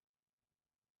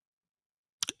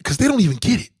 Because they don't even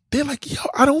get it. They're like, yo,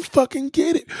 I don't fucking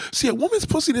get it. See, a woman's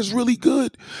pussy that's really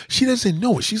good, she doesn't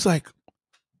know it. She's like,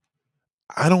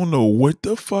 I don't know what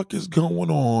the fuck is going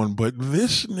on, but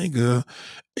this nigga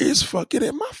is fucking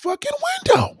at my fucking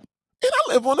window. And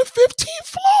I live on the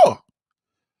 15th floor.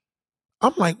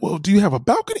 I'm like, well, do you have a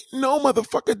balcony? No,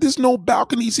 motherfucker, there's no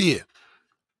balconies here.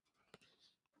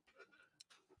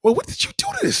 Well, what did you do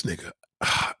to this nigga?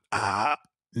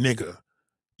 Nigga,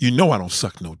 you know I don't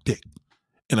suck no dick.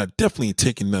 And I definitely ain't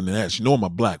taking none of that. You know I'm a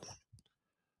black one.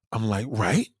 I'm like,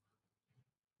 right?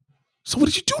 So what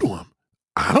did you do to him?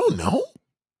 I don't know.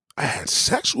 I had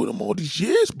sex with him all these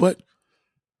years, but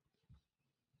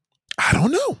I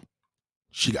don't know.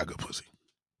 She got good pussy.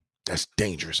 That's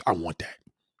dangerous. I want that.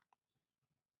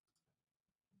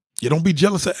 You don't be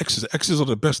jealous of exes. Exes are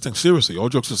the best thing. Seriously, all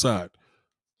jokes aside.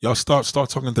 Y'all start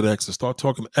talking to the exes. Start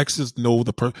talking. Exes know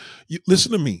the person.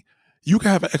 Listen to me. You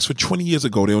can have an ex for 20 years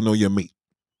ago. They don't know your mate.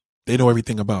 They know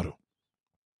everything about her.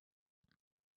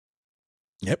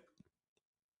 Yep.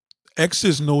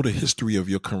 Exes know the history of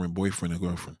your current boyfriend or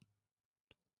girlfriend.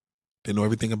 They know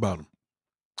everything about them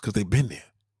because they've been there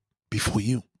before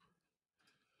you.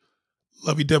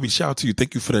 Lovey Dovey, shout out to you.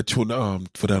 Thank you for that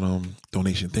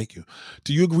donation. Thank you.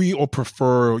 Do you agree or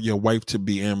prefer your wife to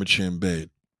be amateur in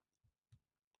bed?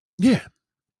 Yeah.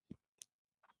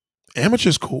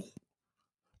 Amateur's cool.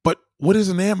 But what is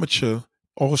an amateur?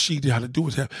 All she had to do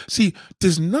is have. See,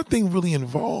 there's nothing really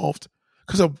involved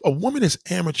because a woman that's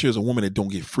amateur is a woman that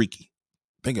don't get freaky.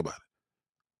 Think about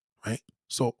it, right?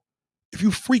 So if you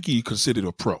freaky, you consider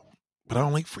a pro. But I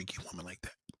don't like freaky women like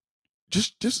that.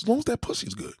 Just as long as that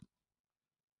pussy's good.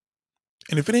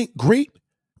 And if it ain't great,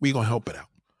 we gonna help it out.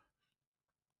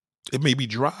 It may be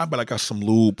dry, but I got some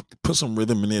lube. Put some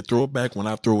rhythm in there. Throw it back when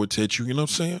I throw it at you. You know what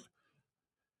I'm saying?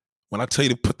 When I tell you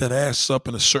to put that ass up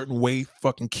in a certain way,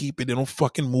 fucking keep it. They don't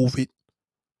fucking move it.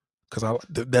 Because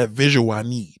that visual I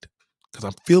need. Because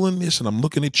I'm feeling this and I'm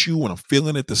looking at you and I'm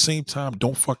feeling it at the same time.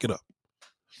 Don't fuck it up.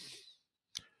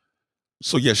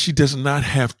 So, yeah, she does not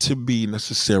have to be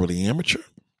necessarily amateur.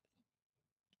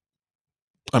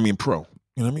 I mean, pro.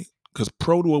 You know what I mean? Because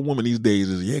pro to a woman these days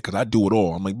is, yeah, because I do it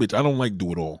all. I'm like, bitch, I don't like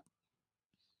do it all.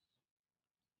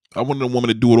 I wanted a woman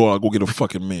to do it all. I'll go get a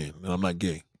fucking man. And I'm not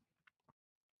gay.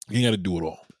 You ain't got to do it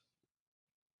all.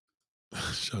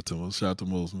 Shout out to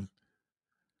Mosman.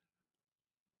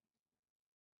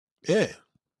 Yeah.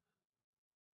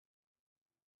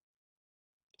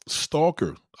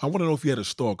 Stalker. I want to know if you had a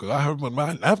stalker. I heard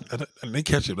they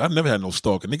catch it. I never had no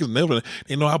stalker. Niggas never,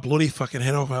 they know I blow their fucking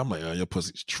head off. I'm like, oh, your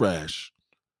pussy's trash.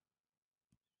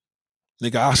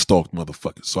 Nigga, I stalked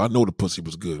motherfuckers, so I know the pussy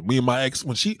was good. Me and my ex,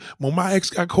 when my ex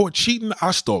got caught cheating,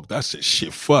 I stalked. I said,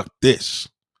 shit, fuck this.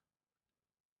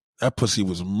 That pussy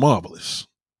was marvelous.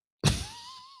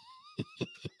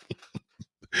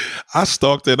 I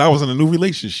stalked her and I was in a new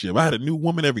relationship. I had a new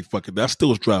woman every fucking day. I still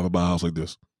was driving by a house like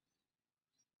this.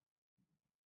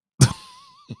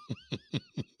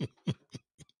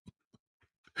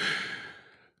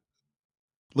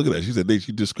 Look at that. She said,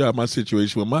 she described my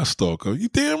situation with my stalker. You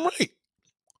damn right.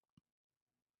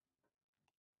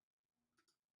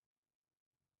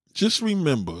 Just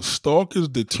remember, stalkers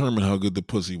determine how good the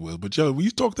pussy was. But yo, when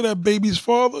you talk to that baby's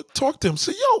father, talk to him.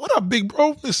 Say, yo, what up, big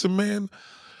bro? Listen, man,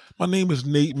 my name is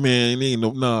Nate, man. Ain't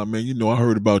no, nah, man. You know, I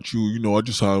heard about you. You know, I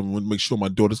just want to make sure your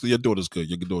daughter's good.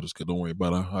 Your daughter's good. Don't worry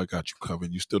about her. I got you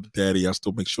covered. You still the daddy. I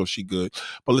still make sure she good.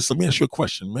 But listen, let me ask you a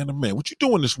question, man. Man, what you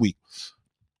doing this week?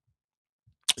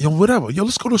 Yo, whatever. Yo,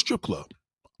 let's go to a strip club.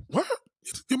 What?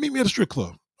 You meet me at a strip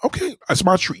club. Okay, that's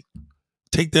my treat.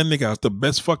 Take that nigga out. It's the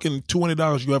best fucking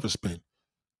 $200 you ever spent.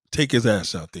 Take his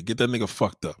ass out there. Get that nigga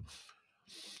fucked up.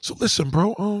 So listen,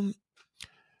 bro. Why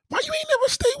you ain't never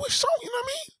stay with Sony? You know what I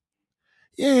mean?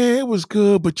 Yeah, it was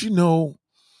good, but we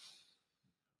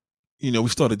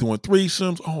started doing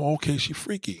threesomes. Oh, okay, she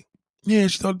freaky. Yeah,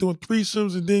 she started doing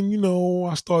threesomes, and then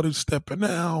I started stepping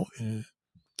out, and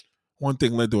one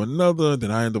thing led to another.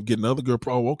 Then I ended up getting another girl.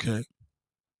 Oh, okay.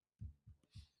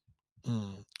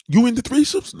 You into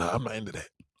threesomes? Nah, I'm not into that.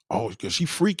 Oh, because she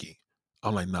freaky.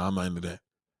 I'm like, nah, I'm not into that.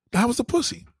 That was the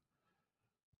pussy.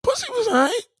 Pussy was all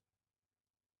right.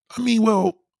 I mean,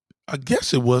 well, I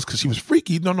guess it was because she was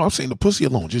freaky. No, I'm saying the pussy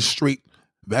alone, just straight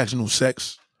vaginal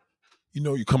sex.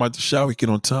 You come out the shower, you get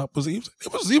on top. It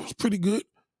was pretty good.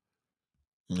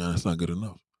 No, that's not good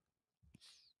enough.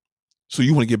 So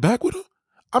you want to get back with her?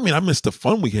 I mean, I missed the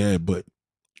fun we had, but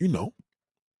nigga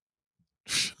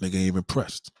ain't even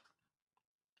pressed.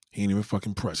 He ain't even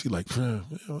fucking pressed. He like, I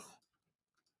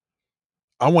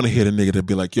want to hear the nigga that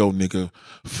be like, yo, nigga,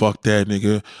 fuck that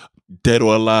nigga, dead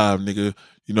or alive, nigga.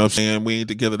 You know what I'm saying? We ain't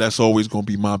together. That's always gonna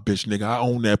be my bitch, nigga. I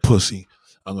own that pussy.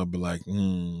 I'm gonna be like,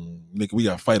 nigga, we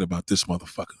gotta fight about this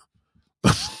motherfucker.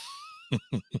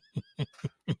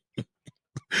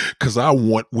 Cause I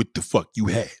want what the fuck you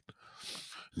had.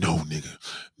 No,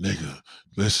 nigga,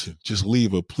 listen, just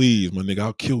leave her, please, my nigga.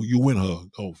 I'll kill you in her.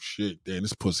 Oh shit, damn,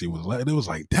 this pussy was like, it was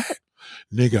like that.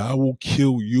 Nigga, I will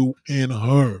kill you in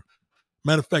her.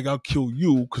 Matter of fact, I'll kill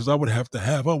you because I would have to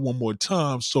have her one more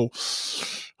time. So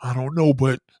I don't know,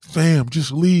 but fam,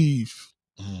 just leave.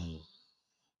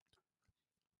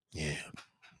 Yeah.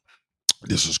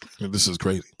 This is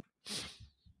crazy.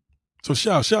 So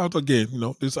shout out again.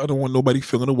 This I don't want nobody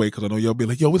feeling away because I know y'all be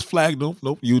like, yo, it's flagged. Nope.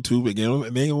 YouTube again,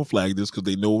 and they ain't gonna flag this because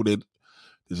they know that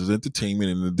this is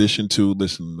entertainment. In addition to,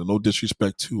 listen, no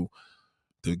disrespect to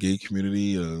the gay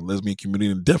community, lesbian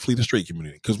community, and definitely the straight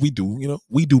community because we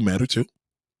do matter too.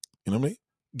 You know what I mean?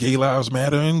 Gay lives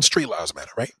matter and straight lives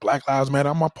matter, right? Black lives matter.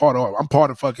 I'm part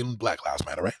of fucking Black Lives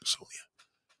Matter, right? So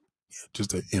yeah,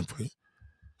 just to info,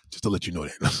 just to let you know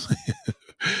that.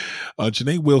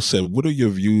 Janae Will said, "What are your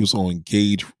views on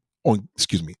gauge? On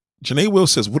excuse me." Janae Will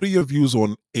says, "What are your views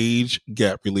on age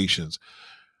gap relations?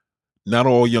 Not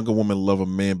all younger women love a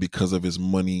man because of his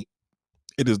money.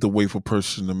 It is the way for a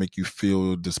person to make you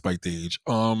feel despite the age.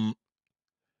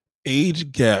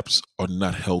 Age gaps are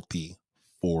not healthy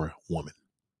for women.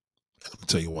 Let me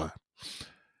tell you why.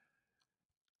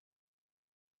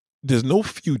 There's no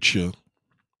future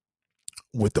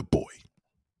with a boy.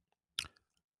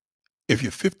 If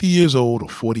you're 50 years old or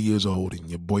 40 years old and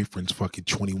your boyfriend's fucking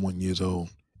 21 years old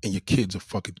and your kids are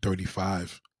fucking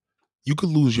 35, you could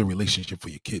lose your relationship for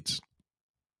your kids.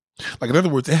 Like, in other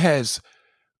words, it has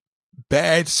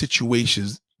bad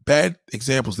situations, bad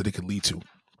examples that it could lead to.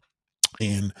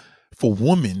 And for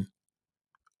women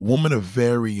are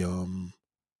very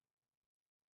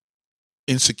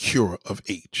insecure of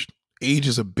age. Age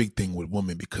is a big thing with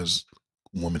women because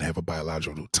women have a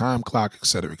biological time clock, et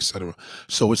cetera, et cetera.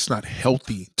 So it's not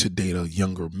healthy to date a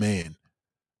younger man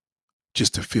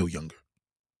just to feel younger.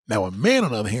 Now, a man,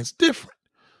 on the other hand, is different.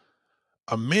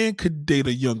 A man could date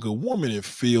a younger woman and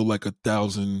feel like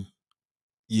 1,000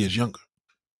 years younger.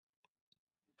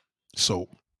 So,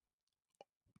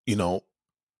 she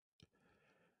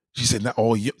said not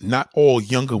all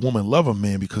younger women love a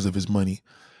man because of his money.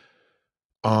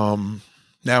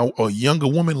 Now a younger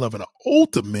woman loving an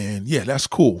older man, yeah, that's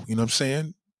cool. You know what I'm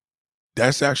saying?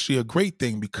 That's actually a great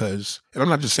thing because, and I'm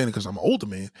not just saying it because I'm an older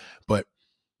man, but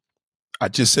I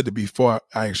just said it before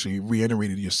I actually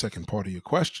reiterated your second part of your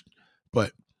question.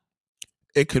 But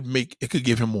it could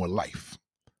give him more life.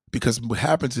 Because what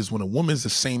happens is when a woman's the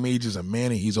same age as a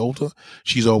man and he's older,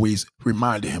 she's always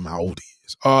reminding him how old he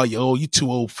is. Oh, yo, you too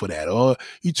old for that. Oh,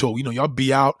 you too old. Y'all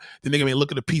be out. The nigga may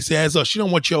look at a piece of ass. Oh, she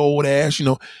don't want your old ass.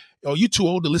 Oh, you too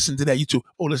old to listen to that. You too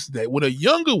old to listen to that. When a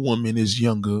younger woman is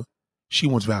younger, she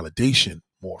wants validation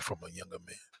more from a younger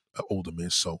man, an older man.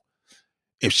 So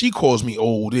if she calls me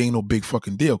old, it ain't no big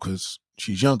fucking deal because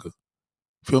she's younger.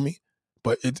 Feel me?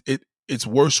 But it's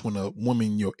worse when a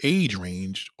woman your age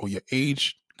range or your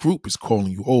age group is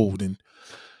calling you old, and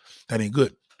that ain't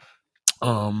good.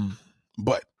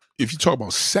 But if you talk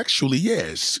about sexually,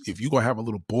 yes, if you're gonna have a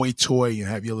little boy toy and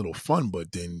have your little fun,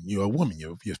 but then you're a woman,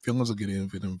 your feelings will get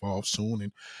involved soon,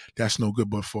 and that's no good.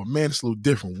 But for a man, it's a little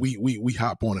different. We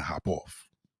hop on and hop off.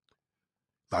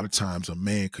 A lot of times, a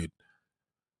man could,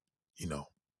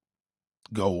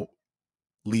 go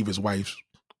leave his wife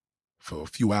for a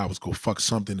few hours, go fuck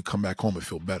something, and come back home and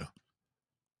feel better,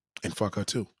 and fuck her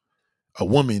too. A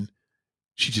woman,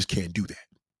 she just can't do that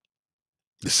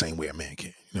the same way a man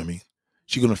can. You know what I mean?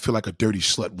 She's gonna feel like a dirty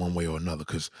slut one way or another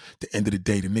because at the end of the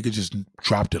day, the nigga just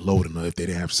dropped it low on her if they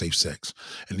didn't have safe sex.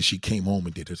 And then she came home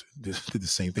and did the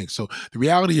same thing. So the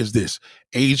reality is this: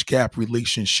 age gap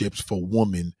relationships for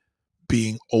women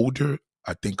being older,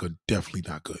 I think, are definitely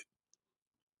not good.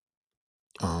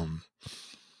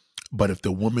 But if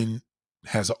the woman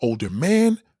has an older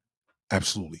man,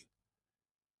 absolutely.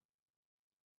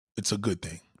 It's a good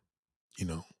thing.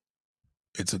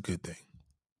 It's a good thing.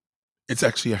 It's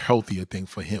actually a healthier thing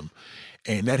for him.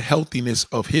 And that healthiness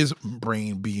of his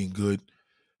brain being good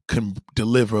can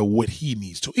deliver what he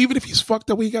needs to. Even if he's fucked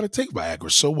up, he got to take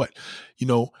Viagra. So what?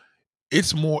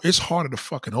 It's harder to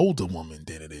fuck an older woman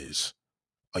than it is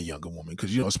a younger woman.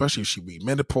 Because, especially if she be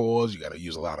menopause, you got to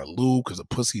use a lot of lube because the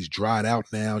pussy's dried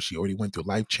out now. She already went through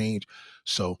life change.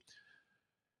 So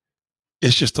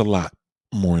it's just a lot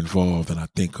more involved. And I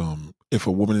think if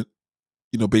a woman,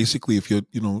 basically if you're,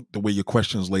 the way your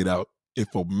question is laid out,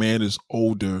 if a man is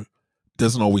older,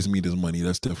 doesn't always mean his money.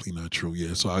 That's definitely not true.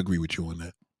 Yeah. So I agree with you on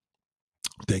that.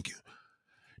 Thank you.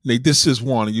 Nate, this is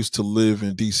Juan. I used to live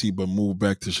in DC, but moved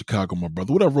back to Chicago, my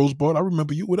brother. What up, Rosebud? I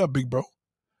remember you. What up, big bro?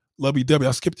 Lovey Debbie.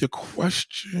 I skipped your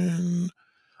question.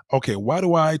 Okay, why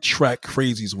do I attract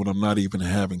crazies when I'm not even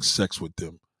having sex with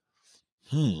them?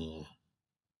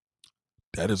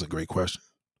 That is a great question.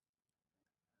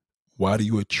 Why do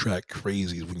you attract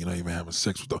crazies when you're not even having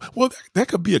sex with them? Well, that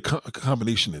could be a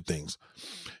combination of things.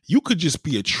 You could just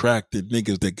be attracted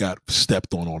niggas that got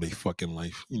stepped on all their fucking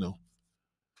life,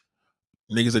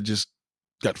 Niggas that just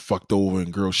got fucked over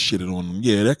and girls shitted on them.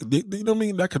 Yeah, you know what I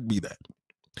mean? That could be that.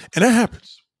 And that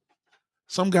happens.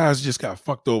 Some guys just got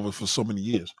fucked over for so many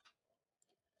years.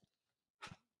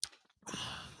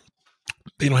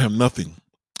 they don't have nothing.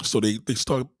 So they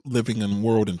start living in a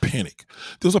world in panic.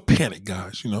 There's a panic,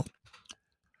 guys,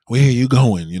 Where are you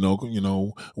going?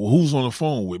 Well, who's on the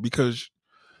phone with? Because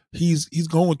he's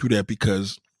going through that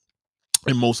because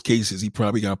in most cases he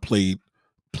probably got played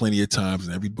plenty of times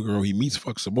and every girl he meets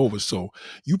fucks him over. So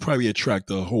you probably attract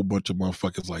a whole bunch of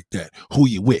motherfuckers like that. Who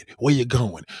you with? Where you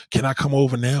going? Can I come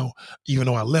over now? Even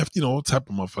though I left, type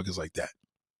of motherfuckers like that.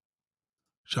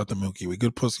 Shout out to Milky Way.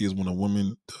 Good pussy is when a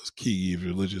woman does key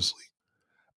religiously.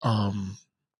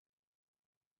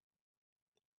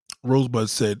 Rosebud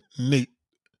said, Nate.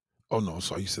 Oh no,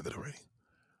 sorry, you said that already.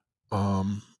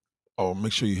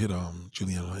 Make sure you hit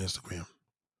Juliana on Instagram.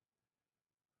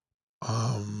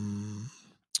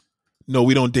 No,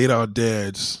 we don't date our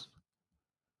dads.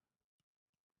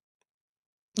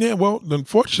 Yeah, well,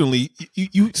 unfortunately,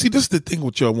 you see, this is the thing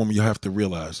with your woman you have to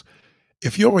realize.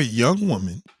 If you're a young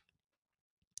woman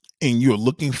and you're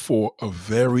looking for a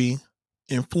very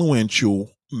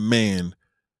influential man,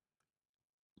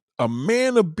 a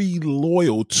man to be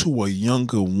loyal to a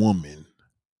younger woman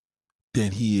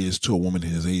than he is to a woman in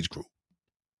his age group.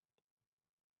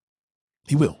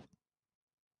 He will.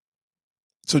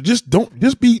 So just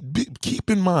keep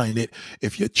in mind that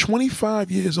if you're 25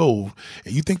 years old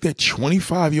and you think that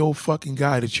 25-year-old fucking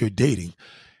guy that you're dating,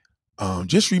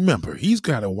 just remember, he's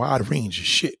got a wide range of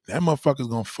shit. That motherfucker's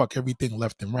gonna fuck everything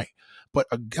left and right. But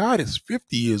a guy that's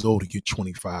 50 years old and you're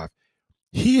 25,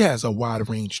 he has a wide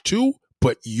range too,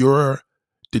 but you're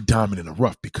the diamond in the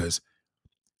rough because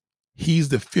he's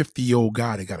the 50-year-old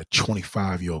guy that got a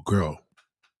 25-year-old girl,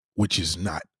 which is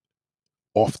not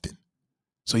often.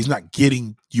 So he's not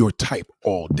getting your type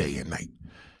all day and night.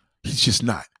 He's just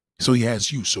not. So he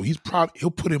has you. So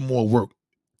he'll put in more work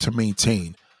to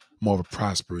maintain more of a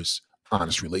prosperous,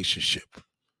 honest relationship.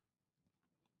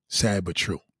 Sad but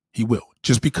true. He will.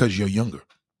 Just because you're younger.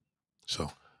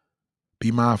 So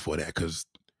be mindful of that because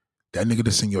that nigga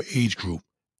that's in your age group,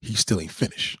 he still ain't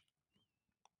finished.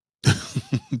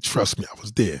 Trust me, I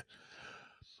was there.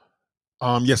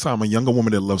 Yes, I'm a younger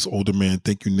woman that loves older men.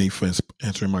 Thank you, Nate, for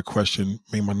answering my question.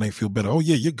 Made my night feel better. Oh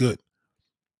yeah, you're good.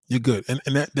 You're good. And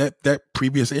that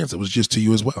previous answer was just to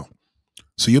you as well.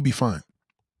 So you'll be fine.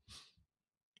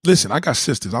 Listen, I got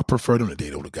sisters. I prefer them to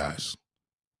date older guys.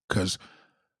 Because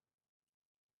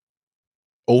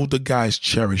older guys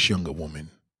cherish younger women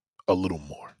a little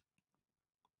more.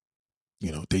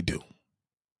 They do.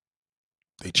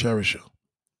 They cherish her.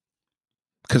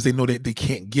 Because they know that they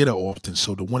can't get her often.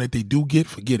 So the one that they do get,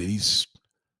 forget it. He's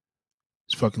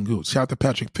fucking good. Shout out to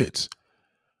Patrick Pitts.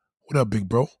 What up, big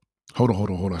bro? Hold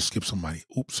on. I skipped somebody.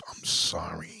 Oops, I'm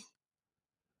sorry.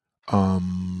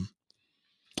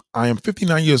 I am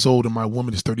 59 years old and my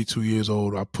woman is 32 years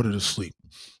old. I put her to sleep.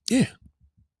 Yeah.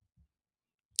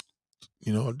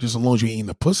 Just as long as you ain't eating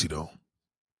the pussy, though.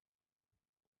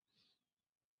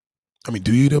 I mean,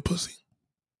 do you eat her pussy?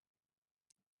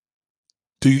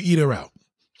 Do you eat her out?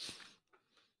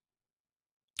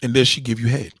 And does she give you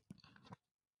head?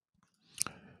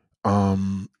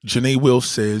 Janae Will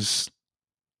says,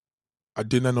 I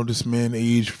did not know this man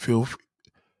age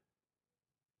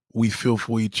we feel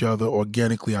for each other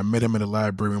organically. I met him in the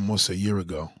library almost a year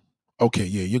ago. Okay,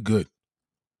 yeah, you're good.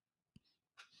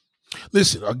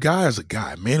 Listen, a guy is a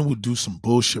guy. Man will do some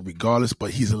bullshit regardless,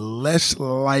 but he's less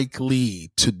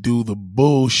likely to do the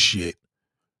bullshit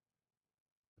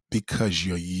because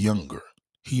you're younger.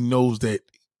 He knows that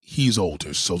he's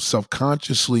older. So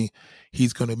self-consciously,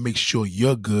 he's going to make sure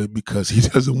you're good because he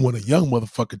doesn't want a young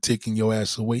motherfucker taking your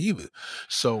ass away either.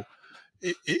 So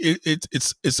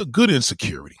it's a good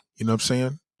insecurity. You know what I'm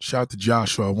saying? Shout out to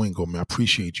Joshua Wingo, man. I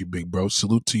appreciate you, big bro.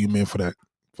 Salute to you, man, for that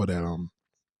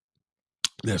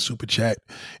super chat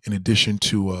in addition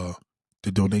to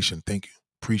the donation. Thank you.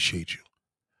 Appreciate you.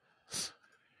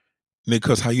 Nick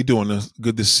Cuss, how you doing?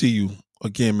 Good to see you.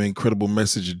 Again, man, incredible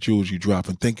message of jewels you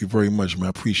dropping. Thank you very much, man. I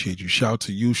appreciate you. Shout out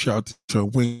to you. Shout out to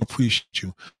Wing. Appreciate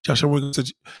you. Joshua Wing said,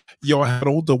 yo, I had an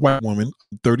older white woman,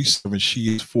 37.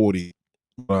 She is 40.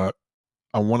 But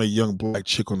I want a young black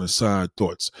chick on the side.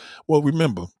 Thoughts? Well,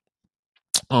 remember,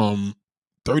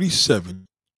 37,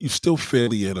 you're still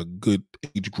fairly at a good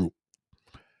age group.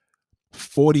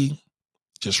 40,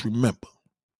 just remember,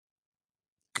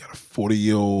 got a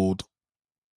 40-year-old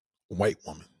white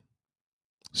woman.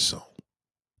 So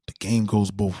the game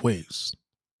goes both ways.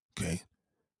 Okay.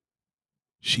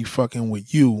 She fucking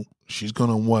with you, she's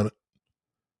gonna want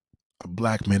a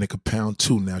black man that could pound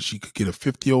too. Now she could get a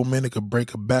 50-year-old man that could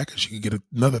break her back, and she could get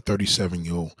another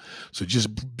 37-year-old. So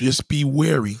just be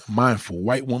wary, mindful.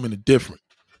 White women are different.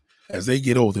 As they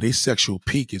get older, their sexual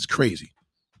peak is crazy.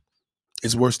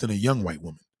 It's worse than a young white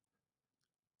woman.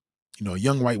 A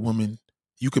young white woman,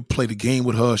 You could play the game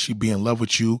with her. She be in love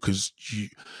with you because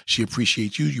she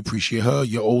appreciates you. You appreciate her.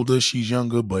 You're older. She's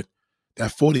younger. But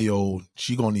that 40-year-old,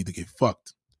 she going to need to get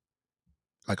fucked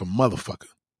like a motherfucker.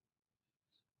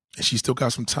 And she still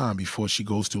got some time before she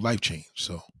goes through life change.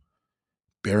 So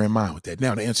bear in mind with that.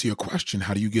 Now, to answer your question,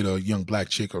 how do you get a young black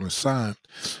chick on the side?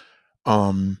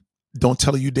 Don't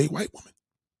tell her you date white women.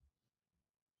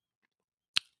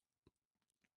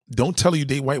 Don't tell her you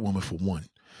date white women, for one.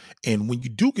 And when you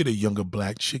do get a younger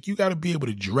black chick, you got to be able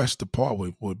to dress the part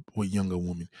with younger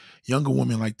women. Younger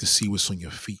women like to see what's on your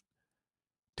feet.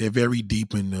 They're very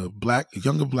deep in the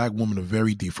younger black women are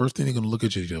very deep. First thing they're going to look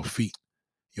at is your feet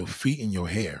and your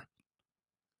hair.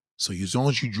 So as long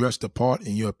as you dress the part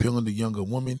and you're appealing to younger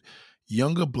women,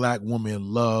 younger black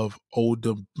women love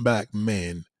older black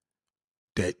men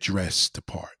that dress the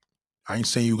part. I ain't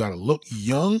saying you got to look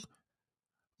young,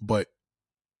 but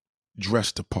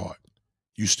dress the part.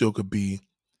 You still could be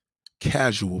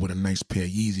casual with a nice pair of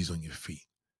Yeezys on your feet,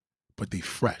 but they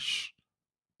fresh.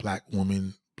 Black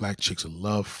chicks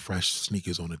love fresh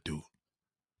sneakers on a dude.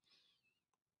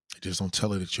 Just don't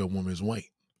tell her that your woman is white.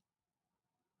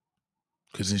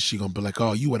 Because then she going to be like,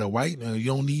 oh, you with a white? You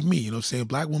don't need me. You know what I'm saying?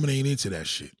 Black woman ain't into that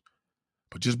shit.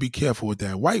 But just be careful with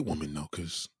that white woman, though,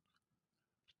 because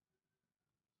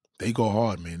they go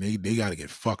hard, man. They got to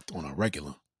get fucked on a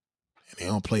regular. And they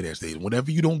don't play that stage.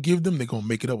 Whatever you don't give them, they're going to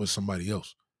make it up with somebody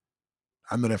else.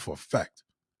 I know that for a fact.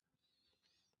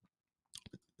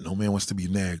 No man wants to be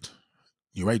nagged.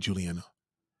 You're right, Juliana.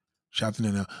 Shout out to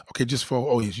Nana. Okay, she's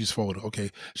forward.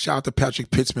 Okay. Shout out to Patrick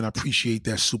Pittsman. I appreciate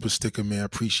that super sticker, man. I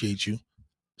appreciate you.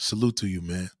 Salute to you,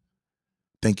 man.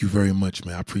 Thank you very much,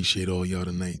 man. I appreciate all y'all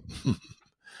tonight.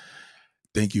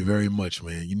 Thank you very much,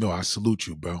 man. You know I salute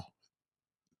you, bro.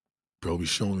 Bro, be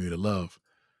showing me the love.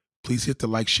 Please hit the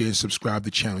like, share, subscribe to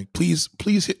the channel. Please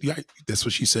hit, that's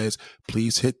what she says.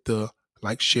 Please hit the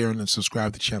like, share, and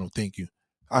subscribe to the channel. Thank you.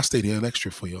 I'll stay there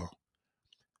extra for y'all.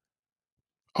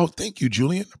 Oh, thank you,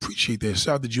 Julian. Appreciate that.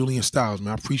 Shout out to Julian Styles,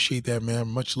 man. I appreciate that, man.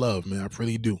 Much love, man. I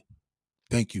really do.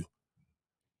 Thank you.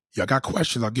 Y'all got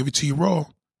questions, I'll give it to you raw.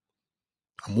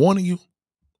 I'm warning you.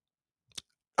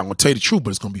 I'm going to tell you the truth, but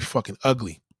it's going to be fucking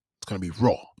ugly. It's going to be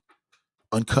raw.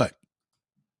 Uncut.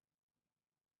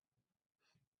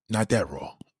 Not that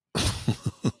raw.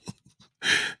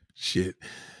 Shit.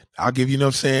 I'll give you know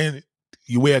what I'm saying?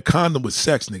 You wear a condom with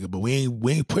sex, nigga, but we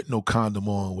ain't putting no condom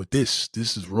on with this.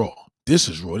 This is raw. This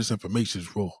is raw. This information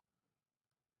is raw.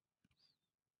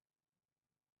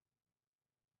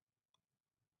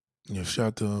 Yeah,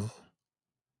 shout out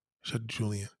to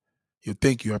Julian. Yo,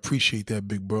 thank you. I appreciate that,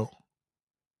 big bro.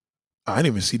 I didn't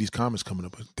even see these comments coming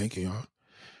up, but thank you, y'all.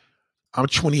 I'm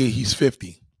 28, he's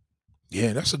 50.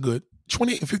 Yeah, that's a good.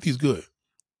 28 and 50 is good.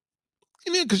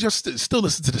 You know, because you're still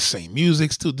listen to the same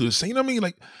music, still do the same. You know what I mean?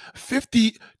 Like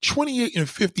 28 and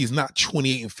 50 is not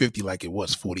 28 and 50 like it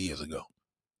was 40 years ago.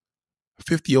 A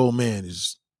 50-year-old man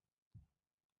is,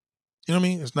 you know what I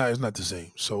mean? It's not the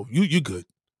same. So you're good.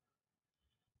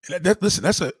 Listen,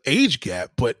 that's an age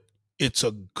gap, but it's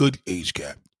a good age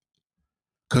gap.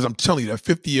 Because I'm telling you, that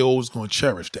 50-year-old is going to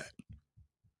cherish that.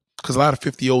 Because a lot of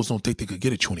 50-year-olds don't think they could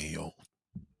get a 28-year-old.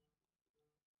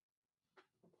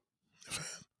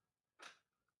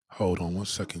 Hold on 1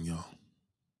 second, y'all.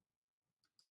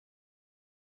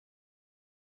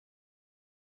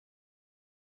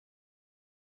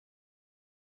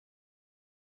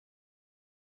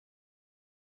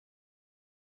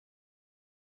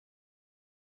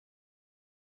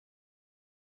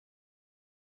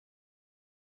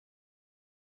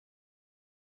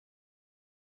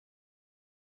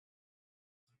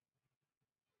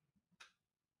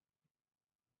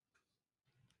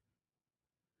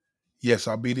 Yes,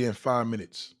 I'll be there in 5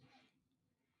 minutes.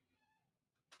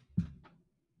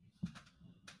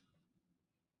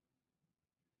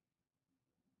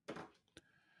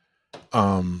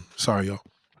 Sorry, y'all.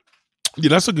 Yeah,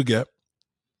 that's a good gap.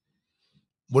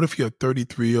 What if you're a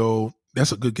 33-year-old?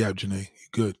 That's a good gap, Janae.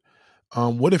 Good.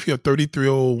 What if you're a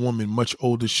 33-year-old woman, much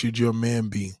older should your man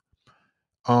be?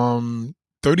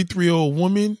 33-year-old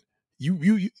woman,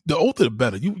 you the older the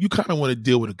better. You kind of want to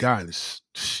deal with a guy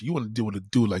you want to deal with a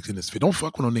dude like in his 50s. Don't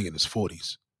fuck with no nigga in his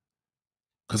 40s.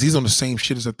 Cause he's on the same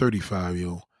shit as a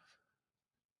 35-year-old.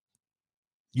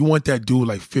 You want that dude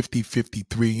like 50,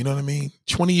 53, you know what I mean?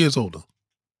 20 years older.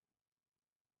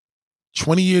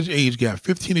 20 years age gap,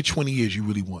 15 to 20 years you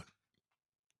really want.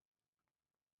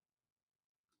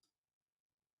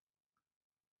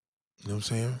 You know what I'm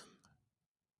saying?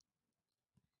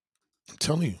 I'm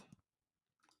telling you.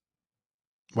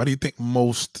 Why do you think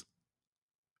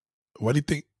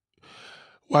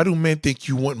Why do men think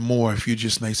you want more if you're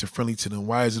just nice and friendly to them?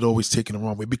 Why is it always taken the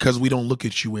wrong way? Because we don't look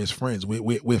at you as friends.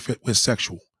 We're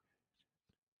sexual.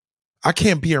 I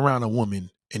can't be around a woman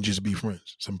and just be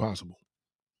friends. It's impossible.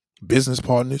 Business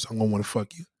partners, I'm gonna want to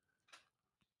fuck you.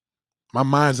 My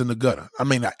mind's in the gutter. I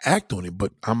may not act on it,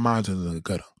 but my mind's in the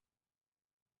gutter.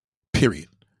 Period.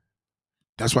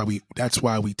 That's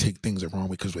why we take things the wrong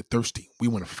way, because we're thirsty. We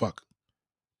want to fuck.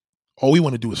 All we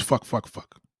want to do is fuck, fuck,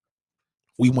 fuck.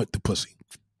 We want the pussy.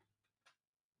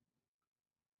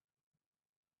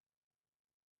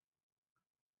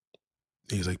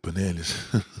 He's like bananas.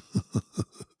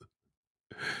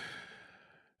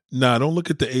 Nah, don't look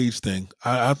at the age thing.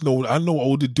 I know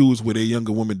older dudes where their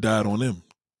younger women died on them.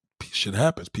 Shit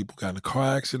happens. People got in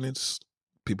car accidents.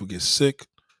 People get sick.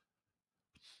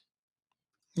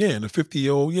 Yeah, and a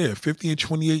 50-year-old, 50 and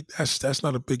 28, that's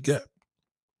not a big gap.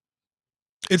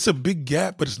 It's a big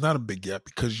gap, but it's not a big gap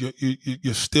because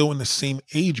you're still in the same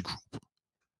age group.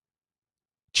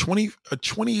 A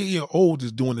 28-year-old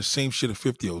is doing the same shit a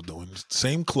 50-year-old doing.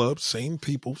 Same clubs, same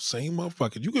people, same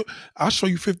motherfuckers. I'll show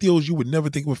you 50-year-olds you would never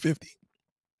think were 50.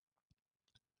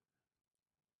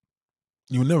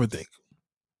 You would never think.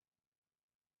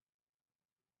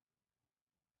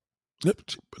 Yep,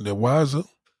 they're wiser.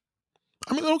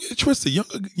 I mean, don't get it twisted.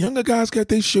 Younger guys got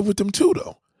their shit with them too,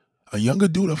 though. A younger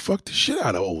dude will fuck the shit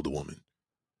out of an older woman.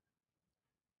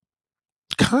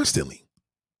 Constantly.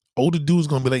 Older dude's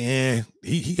gonna be like,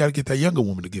 he gotta get that younger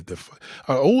woman to get that fuck.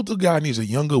 An older guy needs a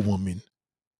younger woman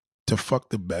to fuck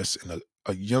the best, and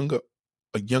a younger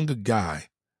guy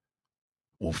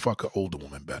will fuck an older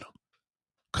woman better.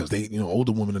 Cause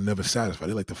older women are never satisfied.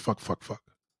 They like to fuck, fuck, fuck.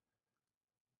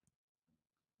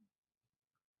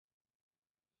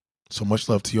 So much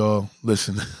love to y'all.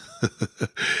 Listen,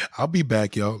 I'll be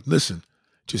back, y'all. Listen,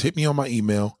 just hit me on my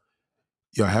email.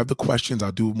 Y'all have the questions.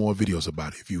 I'll do more videos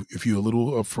about it. If you're a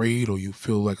little afraid or you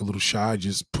feel like a little shy,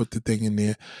 just put the thing in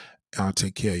there. And I'll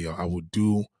take care of y'all. I will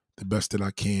do the best that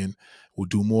I can. We'll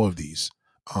do more of these.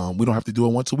 We don't have to do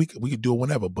it once a week. We can do it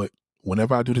whenever, but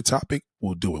whenever I do the topic,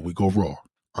 we'll do it. We go raw,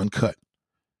 uncut.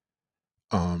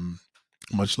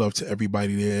 Much love to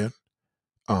everybody there.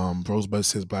 Rosebud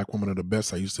says Black women are the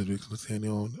best. I used to do.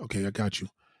 Okay, I got you.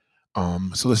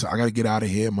 So listen, I gotta get out of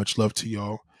here. Much love to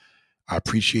y'all. I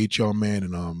appreciate y'all, man,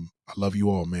 and I love you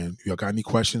all, man. If y'all got any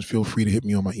questions, feel free to hit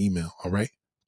me on my email. All right.